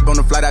about to hop on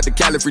the flight out to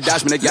Cali. Free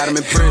Dashman, they got him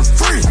in prison.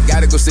 Free. I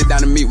gotta go sit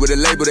down and meet with a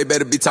label. They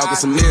better be talking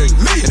some million.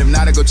 And if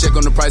not, I go check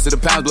on the price of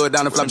the pounds. Blow it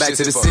down and fly back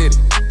to the city.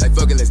 Like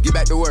fuck it, let's get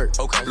back to work.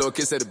 Okay. Blow a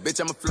kiss at a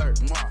bitch, I'm a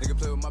flirt. Nigga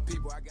play with my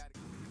people, I got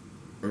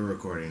it. We're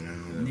recording now.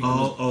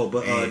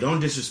 But don't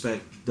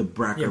disrespect the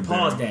Bracker Yeah,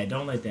 Barrel. pause that.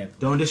 Don't let that.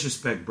 Don't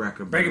disrespect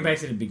Bracker Barrel. Bring it back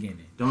to the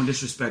beginning. Don't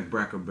disrespect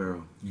Bracker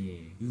Barrel. Yeah.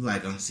 You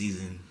like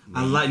unseasoned.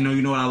 I like. No,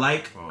 you know what I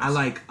like? Pause. I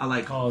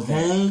like Pause that.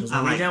 home. 'Cause I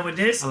when we like. done with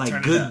this, I like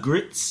turn it good up.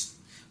 grits.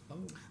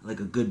 I like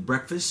a good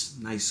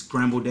breakfast. Nice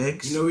scrambled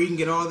eggs. You know where you can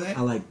get all that?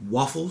 I like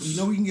waffles. You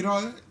know where you can get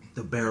all that?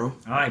 The Barrel.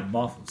 I like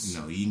waffles.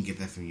 No, you can get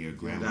that from your I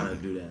grandmother.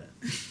 gotta do that.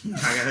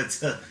 I gotta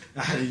tell.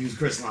 I had to use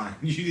Chris line.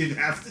 You didn't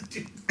have to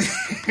do.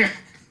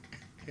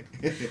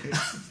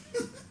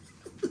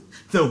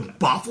 The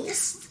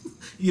waffles.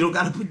 You don't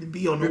gotta put the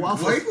B on the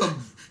waffles.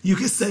 You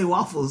can say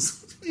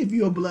waffles if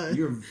you're blood.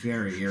 You're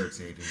very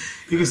irritating.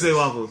 You can say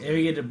waffles. And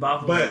we get the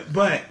waffles.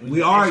 But with we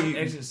the are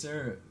extra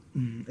syrup.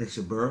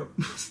 extra burrow.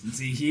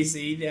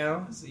 See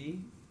now. See.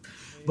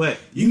 But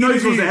you know you're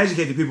supposed to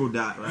educate the people,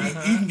 Dot, right?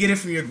 You can get it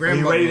from your Are you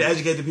grandmother. ready to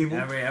educate the people?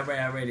 I'm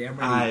ready.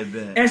 I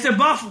bet. Extra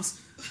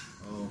waffles.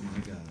 Oh my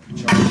God,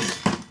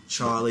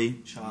 Charlie.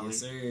 Yes,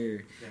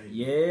 sir.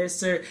 Yes,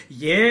 sir.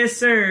 Yes,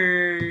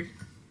 sir.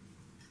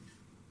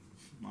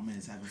 My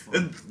man's having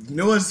fun. You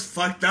know what's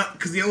fucked up?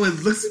 Because he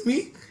always looks at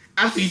me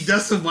after he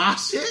does some wild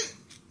shit.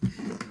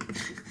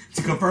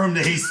 To confirm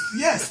that he's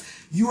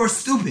you are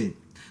stupid.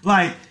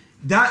 Like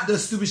Dot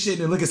does stupid shit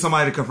and then look at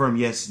somebody to confirm,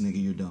 yes,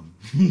 nigga, you're dumb.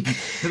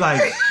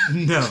 Like,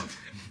 no.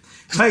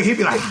 Like he'd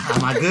be like,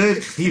 am I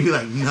good? He'd be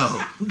like,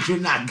 no, you're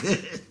not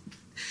good.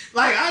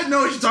 Like, I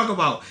know what you're talking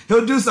about.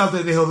 He'll do something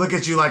and he'll look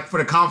at you like for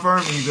the confirm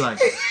and you'd be like,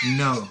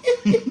 no.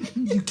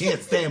 You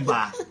can't stand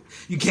by.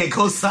 You can't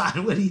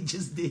co-sign what he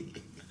just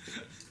did.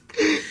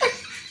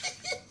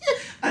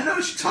 I know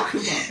what you're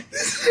talking about.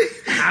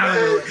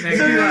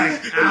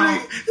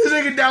 This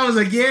nigga down was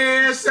like,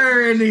 yes,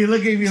 sir. And then you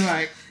look at me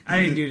like, I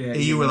didn't do that.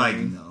 And you were like,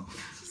 no.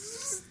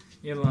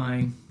 You're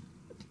lying.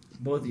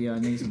 Both of y'all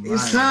need some lying.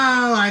 it's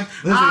not like,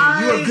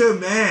 Listen, you're a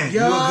good man. Yo,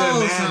 You're a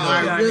good so man,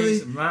 I Y'all really, need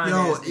some lying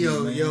ass niggas,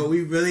 yo, man.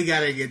 we really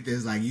gotta get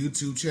this like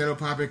YouTube channel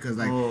popping because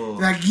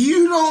like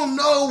you don't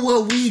know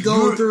what we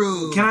go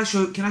through. Can I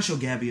show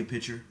Gabby a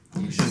picture?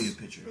 I'm gonna show you a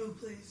picture. Oh,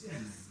 please,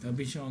 yes. Don't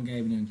be showing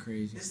Gabe nothing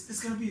crazy.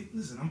 It's gonna be.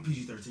 Listen, I'm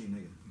PG-13,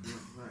 nigga.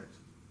 Right.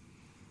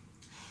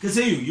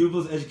 Continue. You're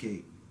supposed to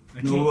educate.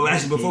 No, well,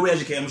 actually, before we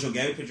educate, I'm gonna show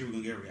Gabby a picture. We're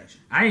gonna get a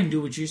reaction. I didn't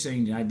do what you're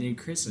saying. I did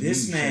Chris. So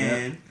This you shut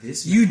man.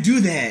 You do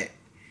that.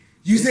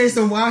 You say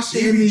some wild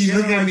shit and then you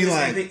look at me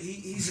like,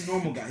 he's a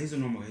normal guy. He's a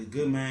normal guy. He's a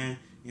good man. You know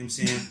what I'm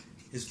saying?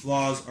 His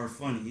flaws are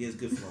funny. He has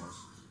good flaws.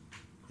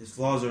 His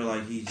flaws are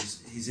like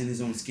he's in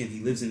his own skin. He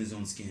lives in his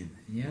own skin.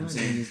 Yeah, you know what I'm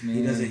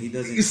saying? He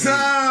doesn't. Did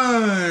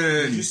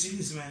son. you see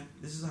this, man?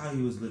 This is how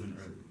he was living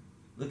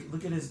earlier.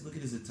 Look at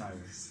his attire.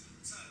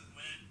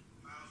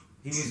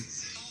 He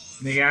was.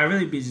 Nigga, I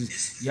really be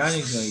just y'all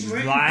niggas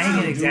are lying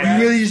and You exaggerating.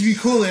 really just be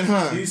cooling,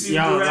 huh? Do you see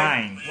Y'all the do-rag?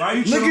 lying. Why are you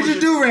Look chilling at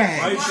with your Why are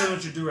do-rag. you chilling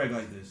with your do-rag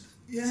like this?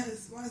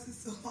 Yes, why is it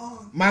so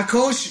long? My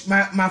coach,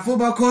 my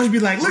football coach be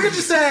like, look at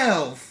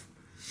yourself.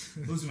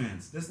 Who's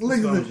man's? This Look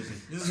at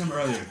is him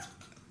earlier.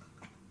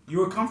 You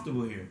were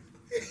comfortable here.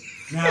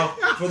 Now,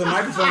 for the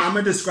microphone, I'm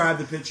going to describe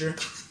the picture.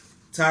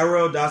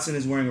 Tyrell Dotson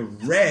is wearing a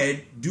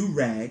red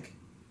do-rag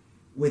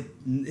with,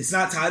 it's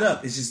not tied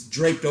up, it's just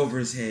draped over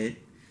his head.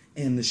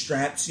 And the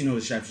straps, you know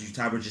the straps you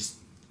tie, were just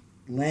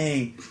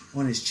laying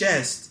on his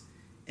chest.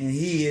 And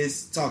he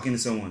is talking to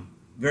someone.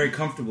 Very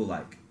comfortable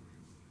like.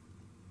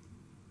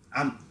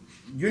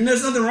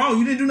 There's nothing wrong.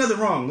 You didn't do nothing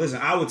wrong. Listen,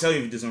 I will tell you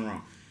if you did something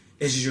wrong.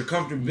 It's just your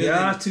comfortability.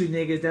 Y'all two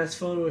niggas, that's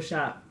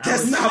Photoshop.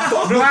 That's not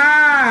Photoshop.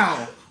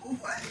 Wow.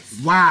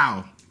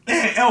 Wow.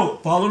 Hey,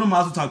 follow the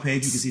Mazel Talk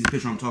page. You can see the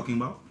picture I'm talking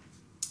about.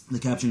 The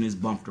caption is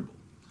comfortable.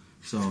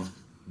 So,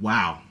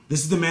 wow.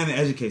 This is the man that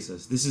educates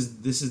us. This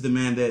is the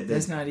man that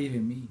That's not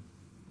even me.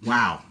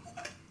 Wow.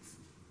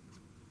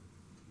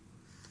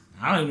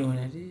 I don't even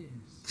know what that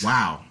is.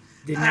 Wow.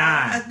 I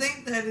Deny.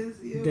 think that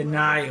is you.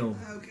 Denial.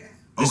 Okay.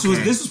 This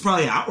was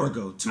probably an hour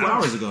ago, 2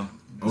 hours ago.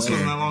 This wasn't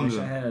that long Wish I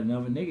ago. had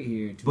another nigga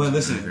here. But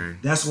listen,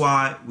 that's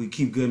why we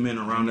keep good men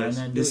around Ain't got us.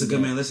 nothing to This is a do good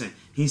with man. Listen,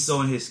 he's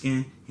so in his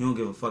skin, he don't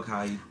give a fuck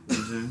how you. You know what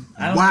I'm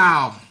saying?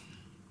 Wow.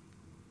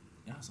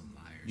 Y'all some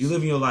liars. You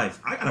living your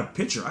life. I got a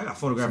picture. I got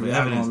photographic So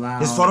y'all evidence. gonna lie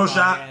This on the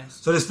Photoshop. podcast?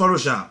 So this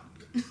Photoshop.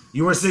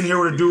 You were sitting here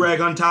with a do-rag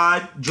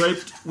untied,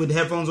 draped with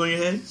headphones on your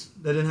head.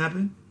 That didn't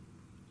happen?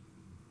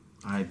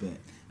 I bet.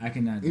 I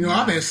cannot. You know,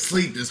 I've been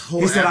asleep this whole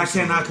He said, I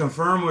episode. cannot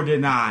confirm or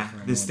deny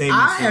this statement.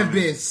 I have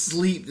been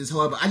asleep this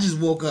whole episode. I just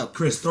woke up.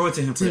 Chris, throw it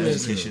to him for the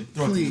education.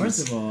 Throw it to him. Please.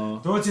 First of all,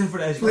 Throw it to him for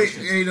the Please,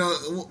 education. you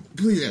know,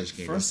 please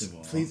educate First us. of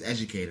all. Please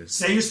educate us.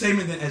 Say your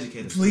statement, then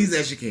educate us. Please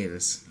educate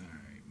us.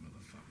 alright,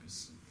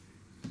 motherfuckers.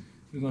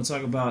 We're gonna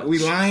talk about. Are we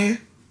lying?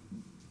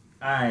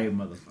 Alright,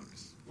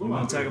 motherfuckers. We're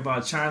gonna talk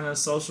about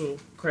China's social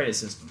credit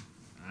system.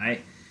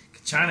 Alright?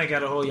 China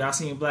got a whole, y'all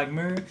seen Black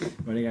Mirror?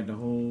 But they got the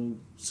whole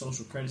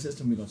social credit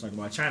system. We're gonna talk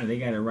about China. They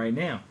got it right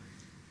now.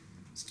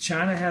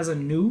 China has a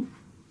new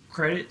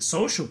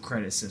social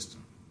credit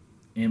system.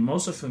 And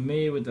most are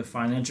familiar with the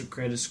financial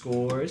credit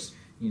scores,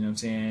 you know what I'm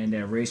saying,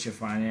 that raise your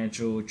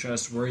financial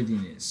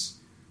trustworthiness.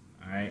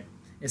 Alright?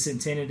 It's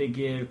intended to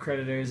give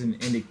creditors an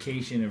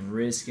indication of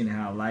risk and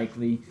how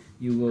likely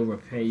you will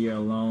repay your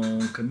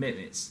loan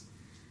commitments.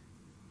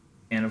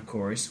 And of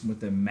course,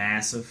 with a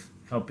massive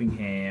helping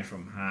hand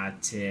from high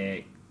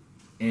tech,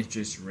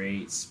 interest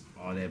rates,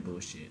 all that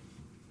bullshit.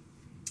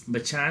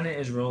 But China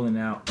is rolling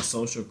out a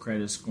social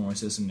credit scoring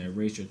system that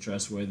rates your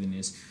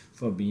trustworthiness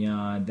for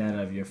beyond that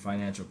of your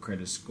financial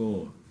credit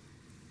score.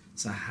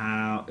 So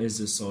how is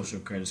the social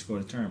credit score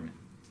determined?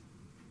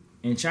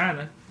 In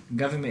China,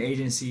 government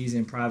agencies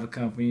and private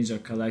companies are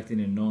collecting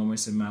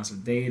enormous amounts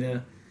of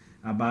data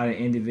about an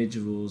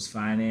individual's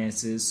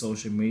finances,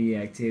 social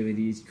media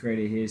activities,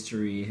 credit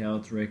history,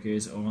 health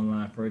records,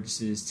 online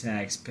purchases,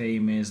 tax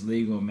payments,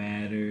 legal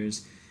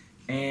matters,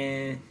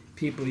 and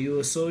people you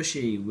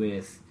associate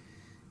with.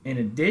 In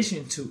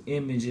addition to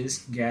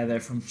images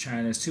gathered from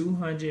China's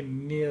 200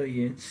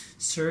 million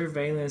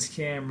surveillance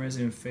cameras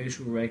and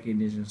facial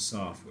recognition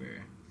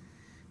software.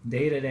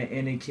 Data that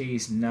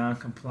indicates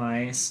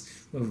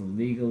non-compliance with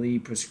legally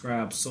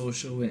prescribed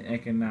social and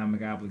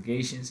economic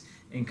obligations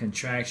and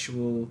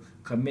contractual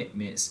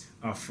commitments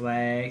are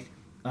flagged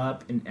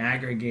up and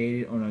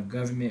aggregated on a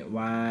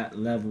government-wide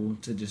level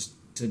to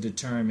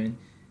determine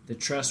the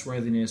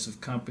trustworthiness of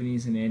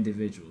companies and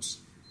individuals.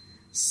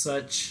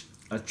 Such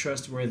a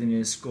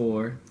trustworthiness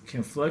score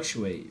can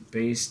fluctuate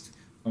based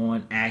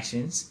on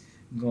actions,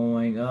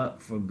 going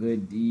up for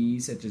good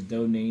deeds such as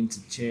donating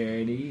to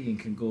charity, and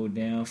can go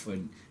down for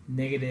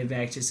negative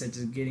actions such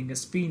as getting a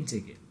speeding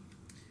ticket.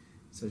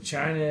 So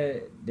China,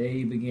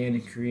 they began to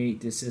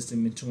create this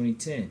system in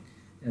 2010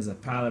 as a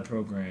pilot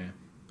program,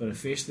 but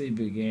officially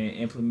began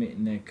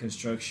implementing the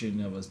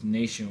construction of a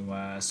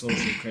nationwide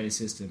social credit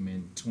system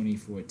in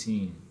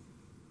 2014.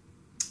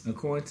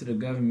 According to the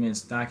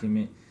government's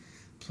document,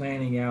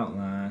 planning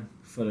outline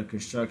for the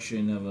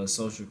construction of a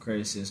social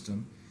credit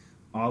system,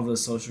 all the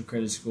social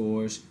credit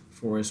scores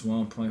for its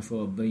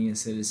 1.4 billion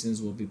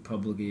citizens will be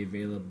publicly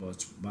available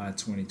by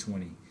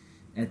 2020.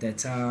 At that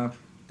time,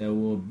 there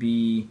will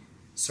be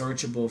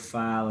searchable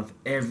file of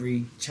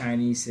every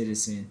Chinese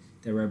citizen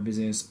that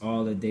represents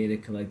all the data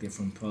collected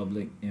from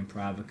public and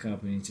private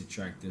companies to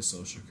track their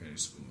social credit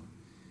score.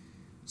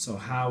 So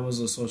how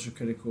was a social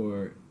credit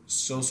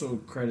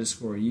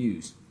score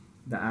used?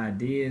 The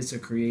idea is to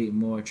create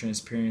more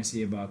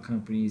transparency about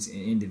companies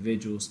and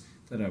individuals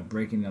that are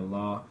breaking the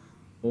law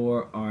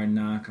or are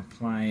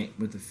non-compliant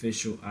with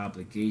official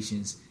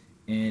obligations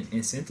and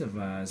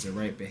incentivize the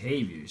right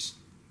behaviors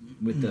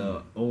with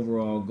the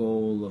overall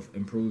goal of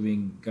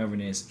improving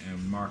governance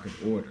and market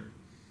order.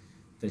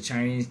 The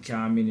Chinese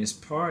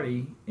Communist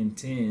Party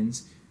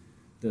intends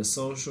the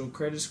social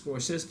credit score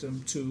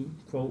system to,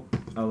 quote,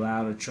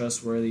 allow the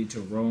trustworthy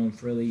to roam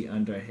freely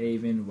under a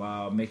haven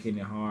while making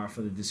it hard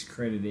for the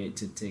discredited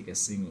to take a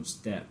single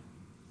step,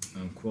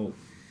 unquote.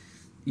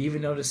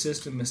 Even though the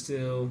system is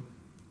still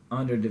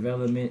under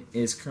development,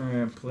 its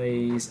current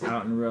plays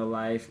out in real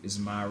life is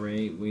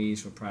moderate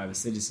ways for private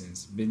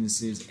citizens,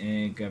 businesses,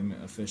 and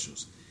government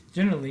officials.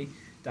 Generally,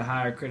 the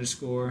higher credit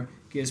score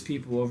gives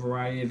people a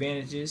variety of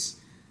advantages.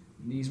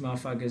 These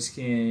motherfuckers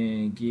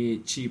can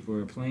get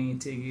cheaper plane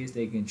tickets.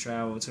 They can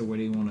travel to where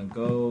they want to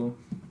go.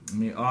 I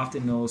mean,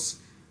 often those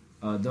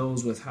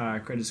with higher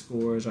credit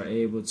scores are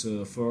able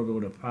to forego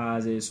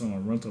deposits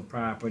on rental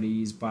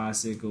properties,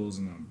 bicycles,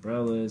 and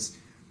umbrellas.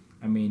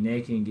 I mean,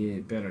 they can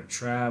get better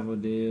travel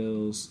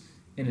deals.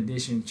 In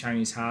addition,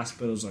 Chinese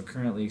hospitals are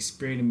currently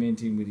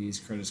experimenting with these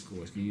credit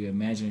scores. Can you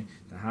imagine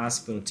the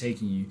hospital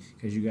taking you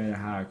because you got a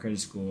higher credit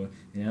score,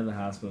 and other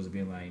hospitals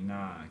being like,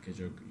 nah, because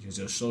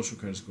your social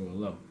credit score is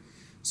low.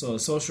 So a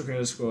social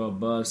credit score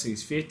above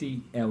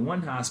 650 at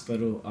one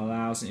hospital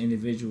allows an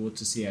individual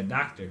to see a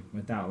doctor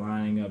without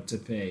lining up to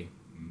pay.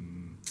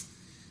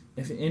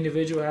 If an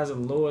individual has a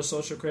lower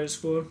social credit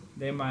score,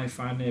 they might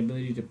find the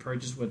ability to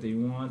purchase what they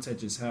want,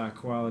 such as high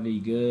quality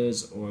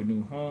goods or a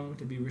new home,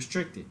 to be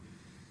restricted.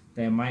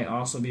 They might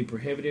also be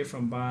prohibited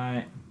from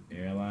buying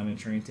airline and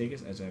train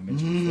tickets, as I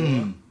mentioned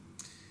before.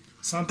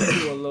 Some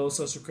people with low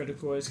social credit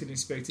scores can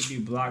expect to be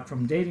blocked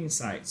from dating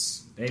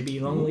sites. They be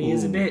lonely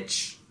as a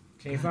bitch.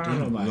 Can't find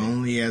nobody.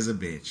 Lonely as a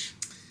bitch.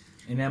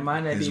 And that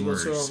might not be able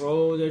to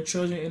enroll their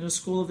children in a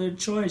school of their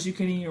choice. You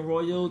can even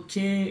enroll your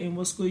kid in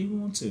what school you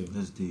want to.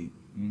 That's deep.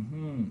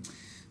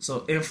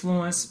 So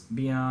influence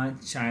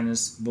beyond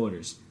China's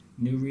borders.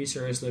 New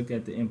research looked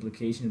at the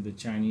implication of the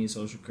Chinese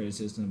social credit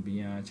system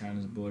beyond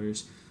China's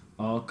borders.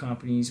 All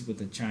companies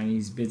with a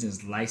Chinese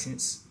business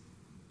license,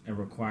 a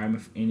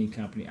requirement for any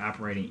company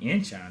operating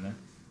in China,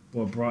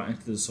 were brought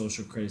into the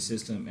social credit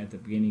system at the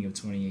beginning of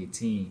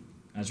 2018.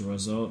 As a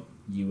result,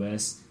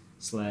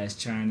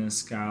 U.S./China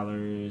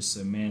scholar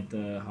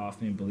Samantha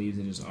Hoffman believes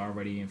it is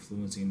already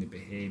influencing the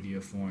behavior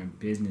of foreign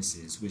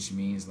businesses, which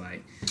means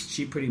like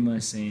she pretty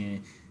much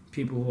saying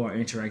people who are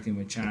interacting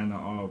with China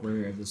are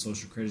aware of the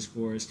social credit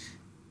scores,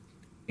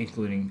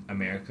 including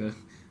America,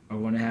 are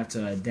going to have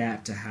to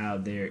adapt to how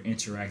they're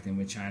interacting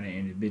with China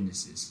and the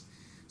businesses.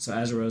 So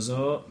as a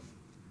result,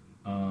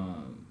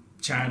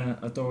 China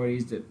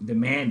authorities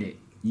demanded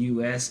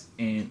U.S.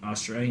 and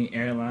Australian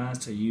airlines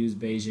to use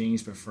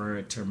Beijing's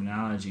preferred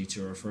terminology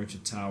to refer to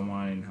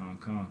Taiwan and Hong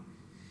Kong.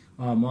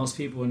 Most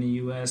people in the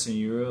U.S. and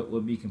Europe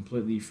would be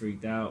completely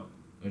freaked out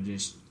or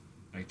just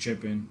like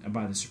tripping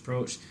about this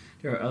approach.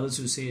 There are others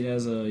who see it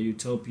as a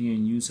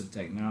utopian use of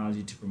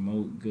technology to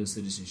promote good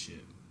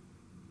citizenship.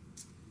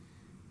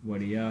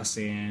 What are y'all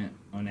saying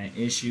on that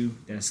issue?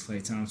 That's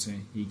Klay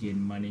Thompson. He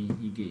getting money.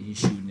 He's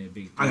shooting that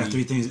big three. I got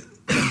 3 things.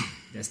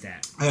 That's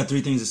that. I got 3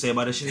 things to say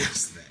about this shit.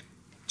 That's that.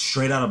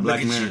 Straight out of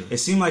Black Look at Mirror. you. It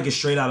seemed like it's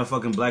straight out of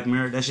fucking Black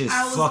Mirror. That shit is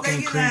I was fucking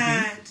thinking creepy.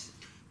 that.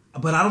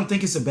 But I don't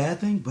think it's a bad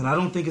thing. But I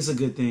don't think it's a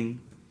good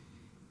thing.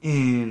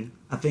 And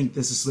I think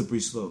that's a slippery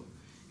slope.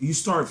 You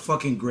start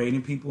fucking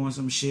grading people on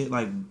some shit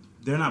like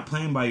they're not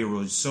playing by your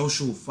rules.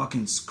 Social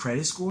fucking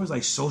credit scores,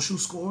 like social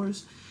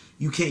scores.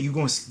 You're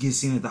going to get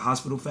seen at the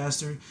hospital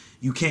faster.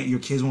 Your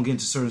kids won't get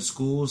into certain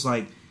schools.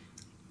 Like,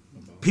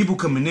 people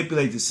can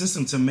manipulate the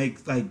system to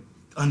make, like,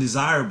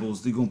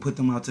 undesirables. They're going to put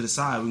them out to the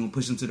side. We're going to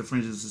push them to the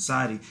fringes of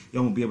society.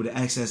 You won't be able to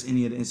access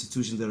any of the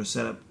institutions that are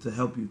set up to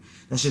help you.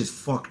 That shit is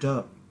fucked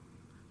up.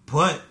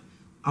 But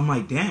I'm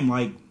like, damn,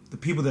 like, the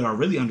people that are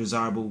really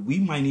undesirable, we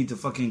might need to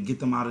fucking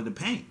get them out of the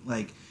paint.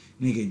 Like,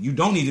 nigga, you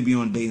don't need to be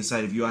on a dating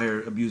site if you're out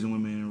here abusing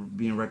women and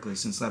being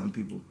reckless and slapping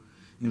people.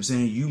 You know what I'm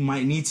saying? You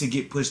might need to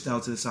get pushed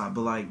out to the side.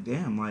 But, like,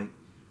 damn, like,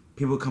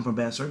 people come from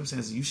bad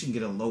circumstances. You shouldn't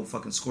get a low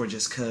fucking score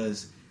just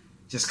because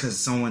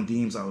someone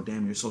deems, oh,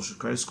 damn, your social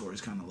credit score is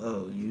kind of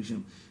low. And you should, you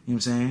know what I'm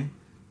saying?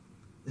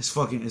 It's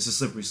a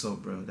slippery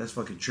slope, bro. That's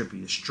fucking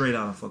trippy. It's straight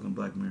out of fucking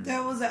Black Mirror.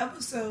 That was the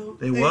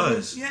episode. It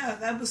was. Yeah,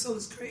 that episode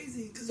was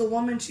crazy. Because the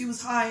woman, she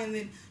was high and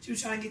then she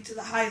was trying to get to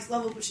the highest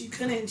level, but she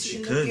couldn't. She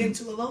ended up getting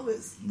to the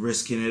lowest.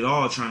 Risking it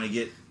all, trying to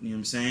get, you know what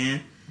I'm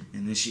saying?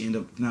 And then she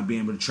ended up not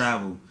being able to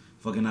travel.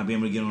 Fucking not being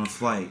able to get on a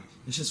flight.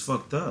 It's just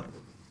fucked up.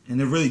 And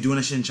they're really doing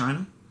that shit in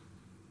China?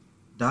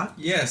 Doc?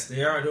 Yes,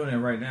 they are doing it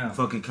right now.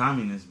 Fucking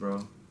communists,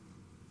 bro.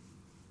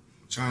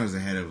 China's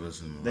ahead of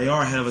us. They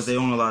are ahead of us. They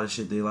own a lot of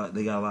shit. They got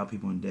a lot of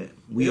people in debt.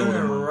 We owe doing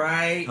them it money.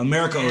 right.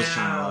 America now. owes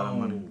China a lot of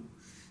money.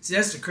 See,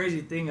 that's the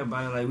crazy thing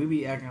about it. Like, we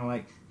be acting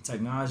like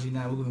technology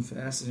not moving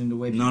faster than the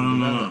way people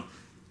No.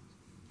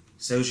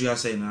 Say what you gotta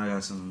say now. I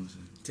got something to say.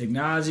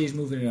 Technology is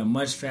moving at a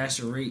much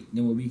faster rate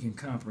than what we can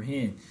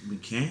comprehend. We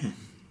can.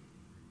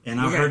 And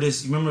I've heard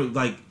this. You remember,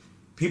 like,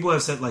 people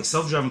have said, like,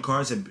 self-driving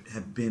cars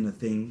have been a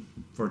thing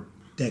for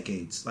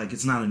decades. Like,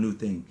 it's not a new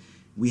thing.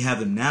 We have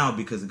them now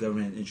because the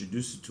government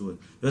introduced it to it.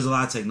 There's a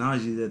lot of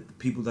technology that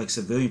people, like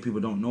civilian people,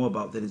 don't know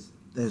about that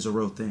is a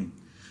real thing.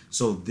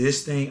 So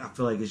this thing, I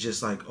feel like it's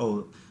just like,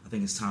 oh, I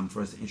think it's time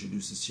for us to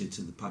introduce this shit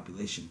to the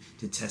population,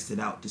 to test it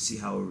out, to see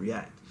how it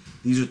react.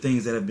 These are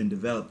things that have been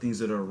developed, things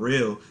that are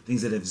real,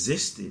 things that have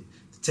existed.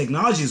 The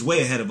technology is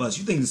way ahead of us.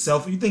 You think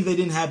you think they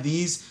didn't have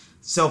these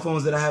cell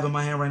phones that I have in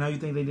my hand right now? You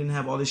think they didn't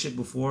have all this shit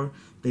before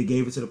they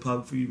gave it to the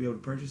public for you to be able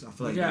to purchase? I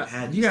feel like they've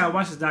had this. You gotta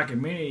watch this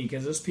documentary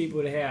because there's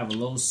people that have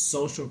low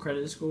social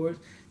credit scores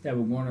that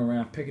were going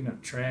around picking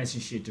up trash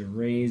and shit to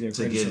raise their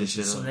credit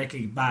score so they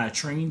could buy a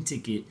train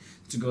ticket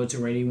to go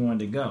to where they wanted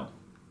to go.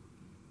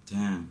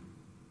 Damn.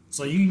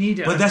 So you need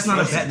to. But that's not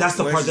a bad. That's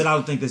the part that I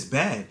don't think that's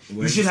bad.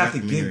 You should have to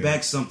give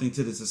back something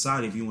to the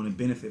society if you want to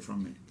benefit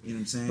from it. You know what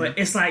I'm saying? But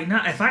it's like,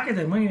 not if I get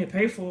the money to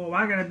pay for it,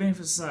 why gotta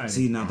benefit society?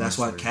 See, now that's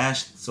why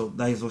cash. So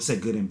that's what I said,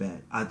 good and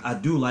bad. I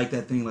do like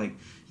that thing. Like,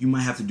 you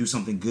might have to do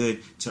something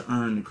good to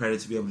earn the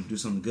credit to be able to do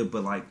something good.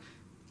 But like,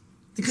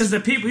 because the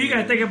people, you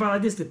gotta think about it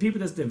like this: the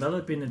people that's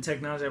developing the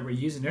technology that we're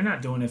using, they're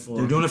not doing it for.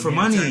 They're doing it for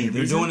money.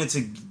 They're doing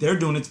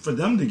it for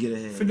them to get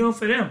ahead. For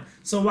them.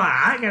 So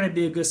why I gotta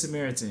be a good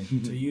Samaritan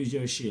to use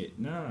your shit?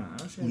 Nah,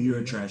 you're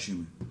a trash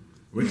human.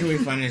 Where can we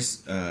find this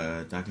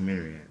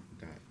documentary at?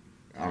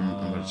 I'm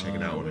gonna check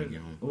it out when I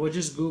get home. Or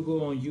just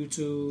Google on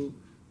YouTube,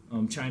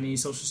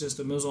 Chinese social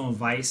system. It was on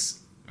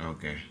Vice.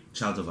 Okay.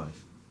 Child of Vice.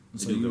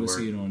 So you will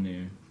see it on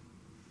there.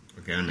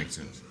 Okay, that makes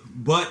sense.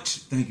 But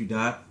thank you,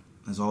 Dot.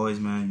 As always,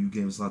 man, you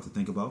gave us a lot to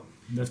think about.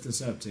 Lift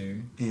us up,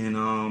 Terry. And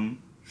I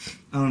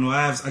don't know.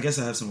 I guess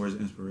I have some words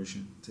of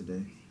inspiration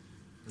today.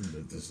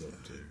 Lift us up,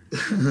 Terry.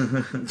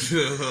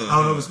 I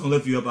don't know if it's gonna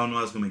lift you up. I don't know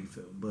how it's gonna make you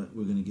feel, but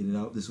we're gonna get it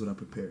out. This is what I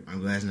prepared.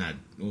 I'm glad it's not.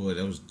 Oh,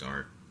 that was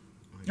dark.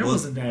 It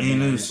wasn't that bad.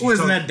 It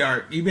wasn't that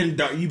dark. You've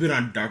been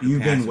on darker.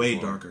 You've been way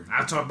darker.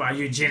 I talk about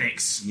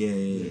eugenics.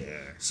 Yeah.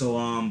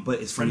 So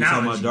but it's funny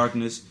talking about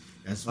darkness.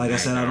 That's like I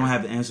said, I don't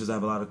have the answers. I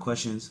have a lot of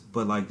questions,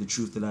 but like the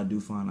truth that I do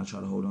find, I try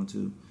to hold on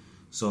to.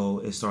 So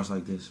it starts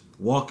like this: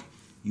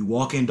 you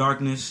walk in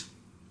darkness,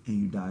 and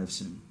you die of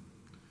sin.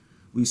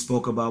 We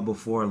spoke about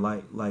before,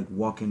 like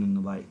walking in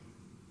the light,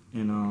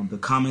 and the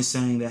common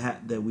saying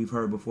that we've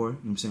heard before. You know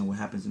what I'm saying, what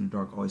happens in the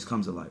dark always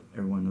comes to light.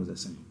 Everyone knows that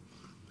saying,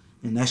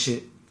 and that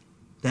shit,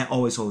 that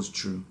always holds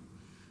true.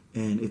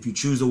 And if you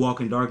choose to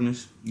walk in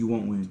darkness, you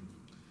won't win.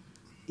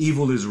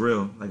 Evil is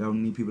real. Like, I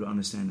need people to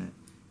understand that.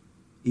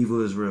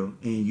 Evil is real.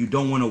 And you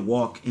don't want to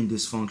walk in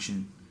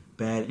dysfunction,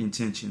 bad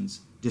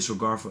intentions,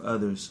 disregard for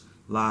others,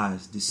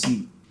 lies,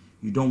 deceit.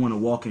 You don't want to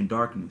walk in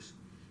darkness.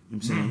 You know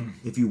what I'm saying?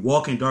 If you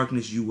walk in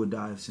darkness, you will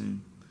die of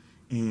sin.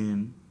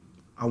 And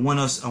I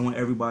want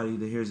everybody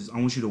to hear this. I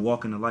want you to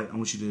walk in the light. I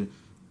want you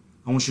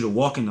to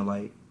walk in the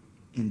light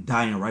and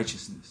die in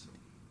righteousness.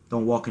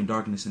 Don't walk in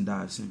darkness and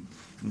die of sin. You know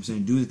what I'm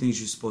saying? Do the things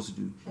you're supposed to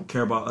do.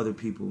 Care about other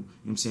people. You know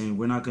what I'm saying?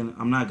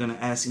 I'm not gonna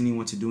ask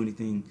anyone to do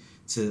anything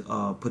to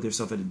put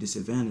themselves at a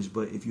disadvantage.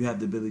 But if you have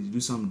the ability to do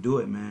something, do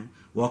it, man.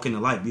 Walk in the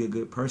light. Be a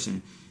good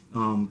person.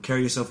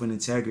 Carry yourself with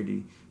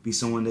integrity. Be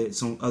someone that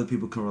some other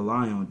people can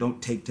rely on.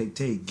 Don't take.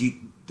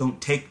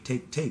 Don't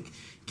take.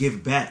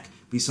 Give back.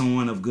 Be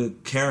someone of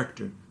good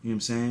character. You know what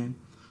I'm saying?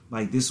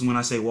 Like, this is when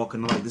I say walk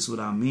in the light. This is what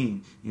I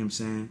mean. You know what I'm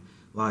saying?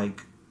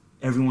 Like,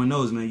 everyone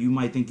knows, man. You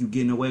might think you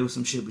getting away with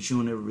some shit, but you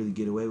don't ever really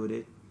get away with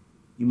it.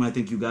 You might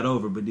think you got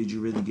over, but did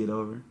you really get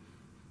over? You know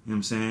what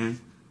I'm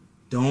saying?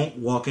 Don't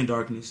walk in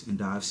darkness and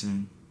die of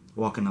sin.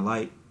 Walk in the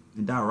light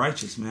and die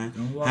righteous, man.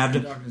 Don't walk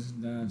in darkness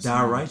and die of sin.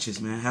 Die righteous,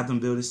 man. Have them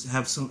build this.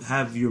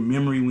 Have your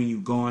memory when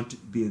you go on to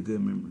be a good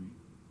memory.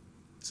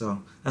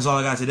 So that's all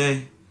I got today. You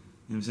know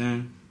what I'm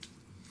saying?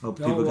 Hope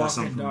people got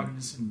something. Don't walk in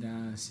darkness and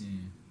die of sin. You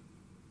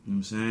know what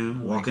I'm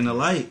saying? Walk in the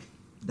light.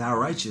 Die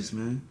righteous,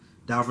 man.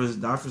 Die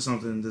for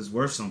something that's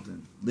worth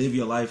something. Live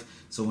your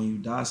life so when you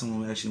die,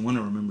 someone will actually want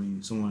to remember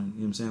you. Someone, you know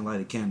what I'm saying,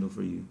 light a candle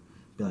for you.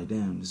 Be like,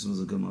 damn, this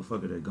was a good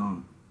motherfucker. They're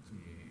gone.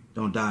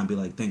 Don't die and be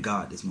like, thank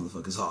God this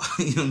motherfucker's off.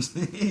 You know what I'm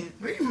saying?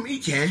 You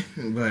can,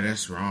 but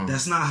that's wrong.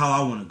 That's not how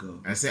I want to go.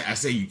 I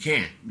said you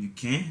can. You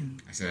can.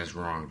 I said that's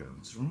wrong, though.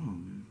 It's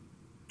wrong,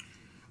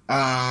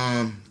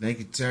 man. Thank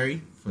you,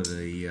 Terry, for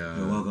the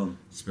You're welcome.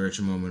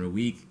 Spiritual Moment of the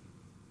Week.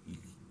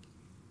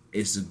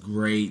 It's a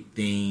great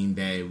thing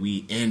that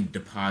we end the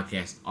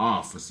podcast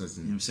off with such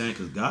You know what I'm saying?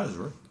 Because God is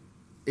real.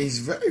 It's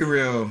very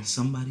real.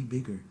 Somebody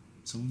bigger.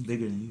 Someone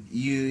bigger than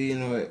you. You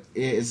know,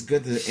 it's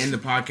good to end the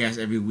podcast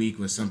every week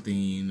with something,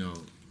 you know,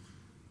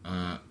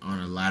 on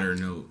a lighter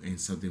note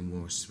and something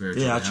more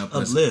spiritual. Yeah, to help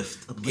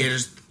uplift.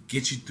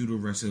 Get you through the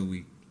rest of the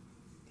week.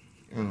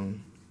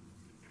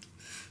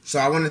 So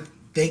I want to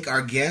thank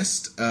our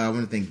guest. I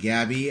want to thank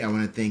Gabby. I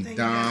want to thank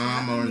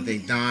Dom. I want to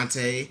thank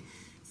Dante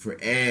for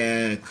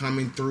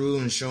coming through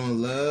and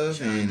showing love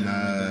and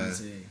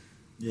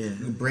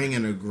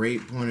bringing a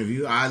great point of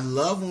view. I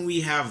love when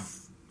we have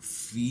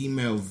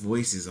female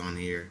voices on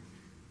here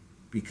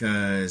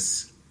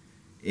because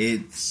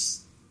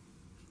it's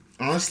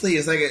honestly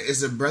it's like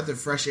it's a breath of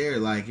fresh air.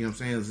 Like, you know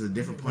what I'm saying? It's a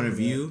different point of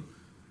view.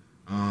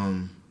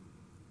 So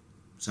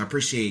I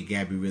appreciate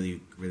Gabby really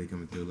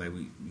coming through. Like,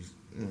 you know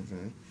what I'm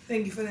saying?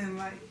 Thank you for the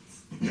invite.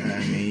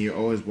 I mean, you're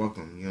always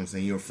welcome. You know what I'm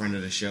saying? You're a friend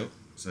of the show.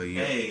 So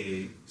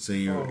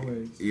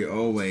you're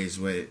always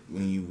when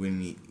you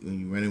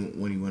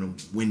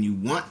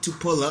want to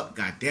pull up.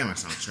 God damn, I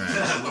sound trash.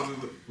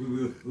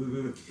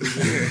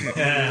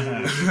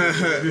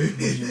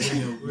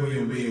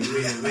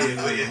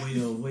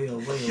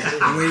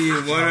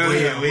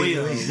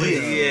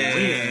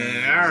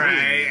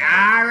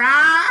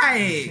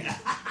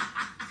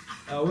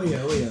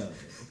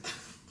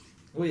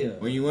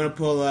 When you want to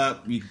pull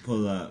up, you can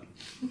pull up.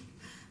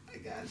 I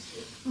got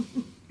you.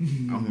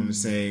 I want to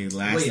say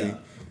lastly.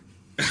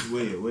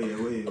 Wait.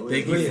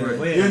 Thank you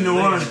for You're New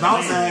Orleans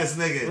bounce ass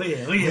nigga.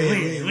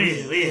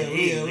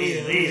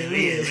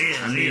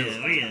 I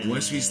mean,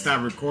 once we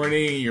stop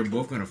recording, you're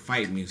both gonna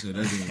fight me, so it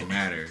doesn't even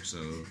matter. So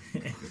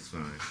it's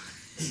fine.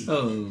 I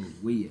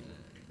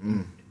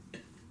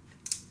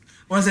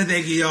want to say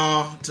thank you,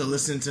 y'all, to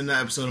listen to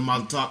another episode of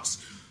Model Talks,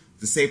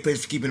 the safe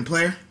place for keeping a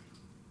player.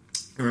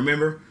 And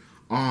remember,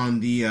 on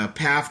the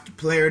path to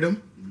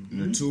playerdom,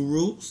 the 2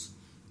 rules.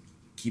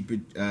 Keep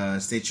it,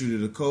 stay true to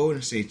the code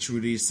and stay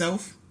true to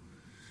yourself.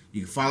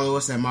 You can follow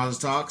us at Models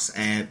Talks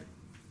at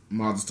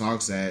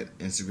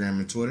Instagram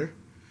and Twitter.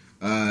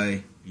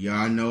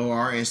 Y'all know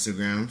our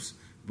Instagrams,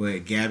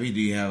 but Gabby,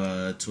 do you have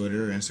a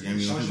Twitter or Instagram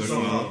you want to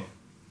go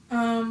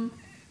to?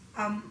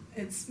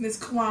 It's Miss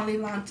Kwani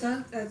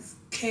Lanta. That's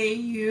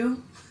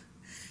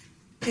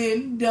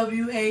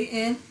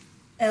KUNWANLELENTA.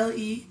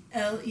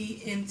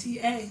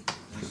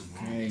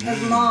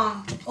 That's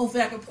long.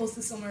 Hopefully I can post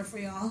it somewhere for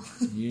y'all.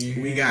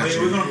 Yeah. We got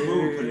you. We're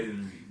gonna put it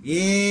in.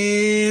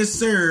 Yes,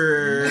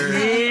 sir.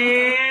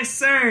 Yes,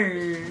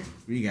 sir.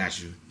 We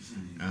got you.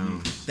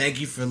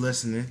 Thank you for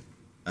listening.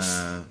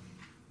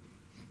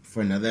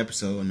 For another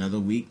episode, another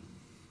week,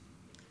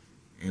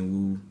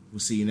 and we'll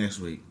see you next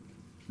week.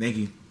 Thank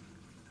you.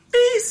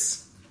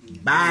 Peace.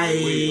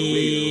 Bye.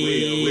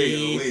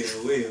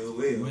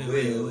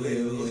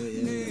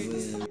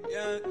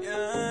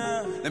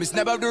 Let me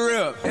snap up the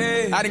rip.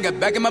 Hey. I done got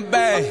back in my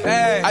bag.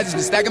 Hey. I just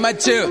been stacking my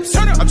chips.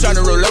 I'm trying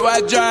to roll up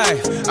while I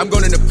drive. I'm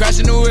gonna end up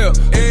crashing the whip.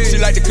 Hey. She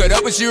like to cut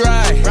up when she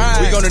ride. We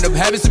gonna end up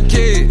having some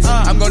kids.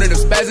 I'm gonna end up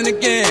spazzing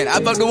again.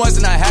 I fucked her once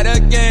and I had her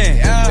again.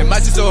 And my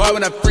shit so hard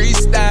when I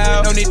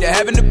freestyle. No need to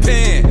have an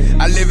opinion.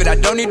 I live it, I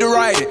don't need to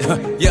write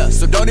it. Yeah,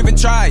 so don't even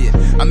try it.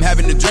 I'm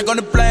having a drink on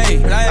the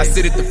plane. I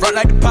sit at the front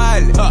like the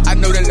pilot. I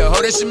know that little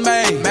hoe that she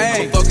made.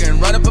 I'ma fucking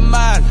run up a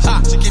mile.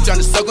 She keep trying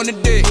to suck on the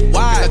dick.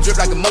 Why? I drip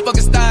like a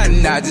motherfucking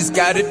stein. I just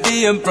got a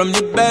DM from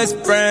your best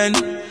friend.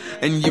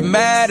 And you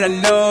mad, I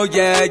know,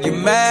 yeah. You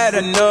mad,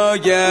 I know,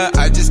 yeah.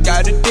 I just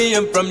got a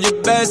DM from your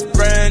best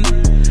friend.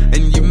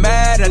 And you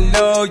mad, I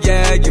know,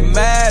 yeah. You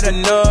mad, I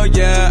know,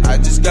 yeah. I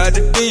just got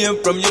a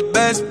DM from your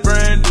best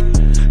friend.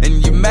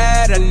 And you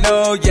mad, mad, I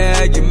know,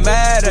 yeah. You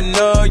mad, I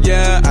know,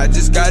 yeah. I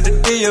just got a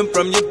DM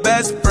from your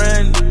best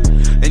friend.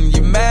 And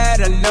you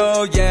mad, I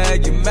know, yeah.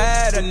 You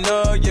mad, I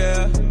know,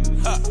 yeah.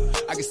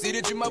 I can see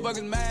that you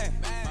motherfuckers mad.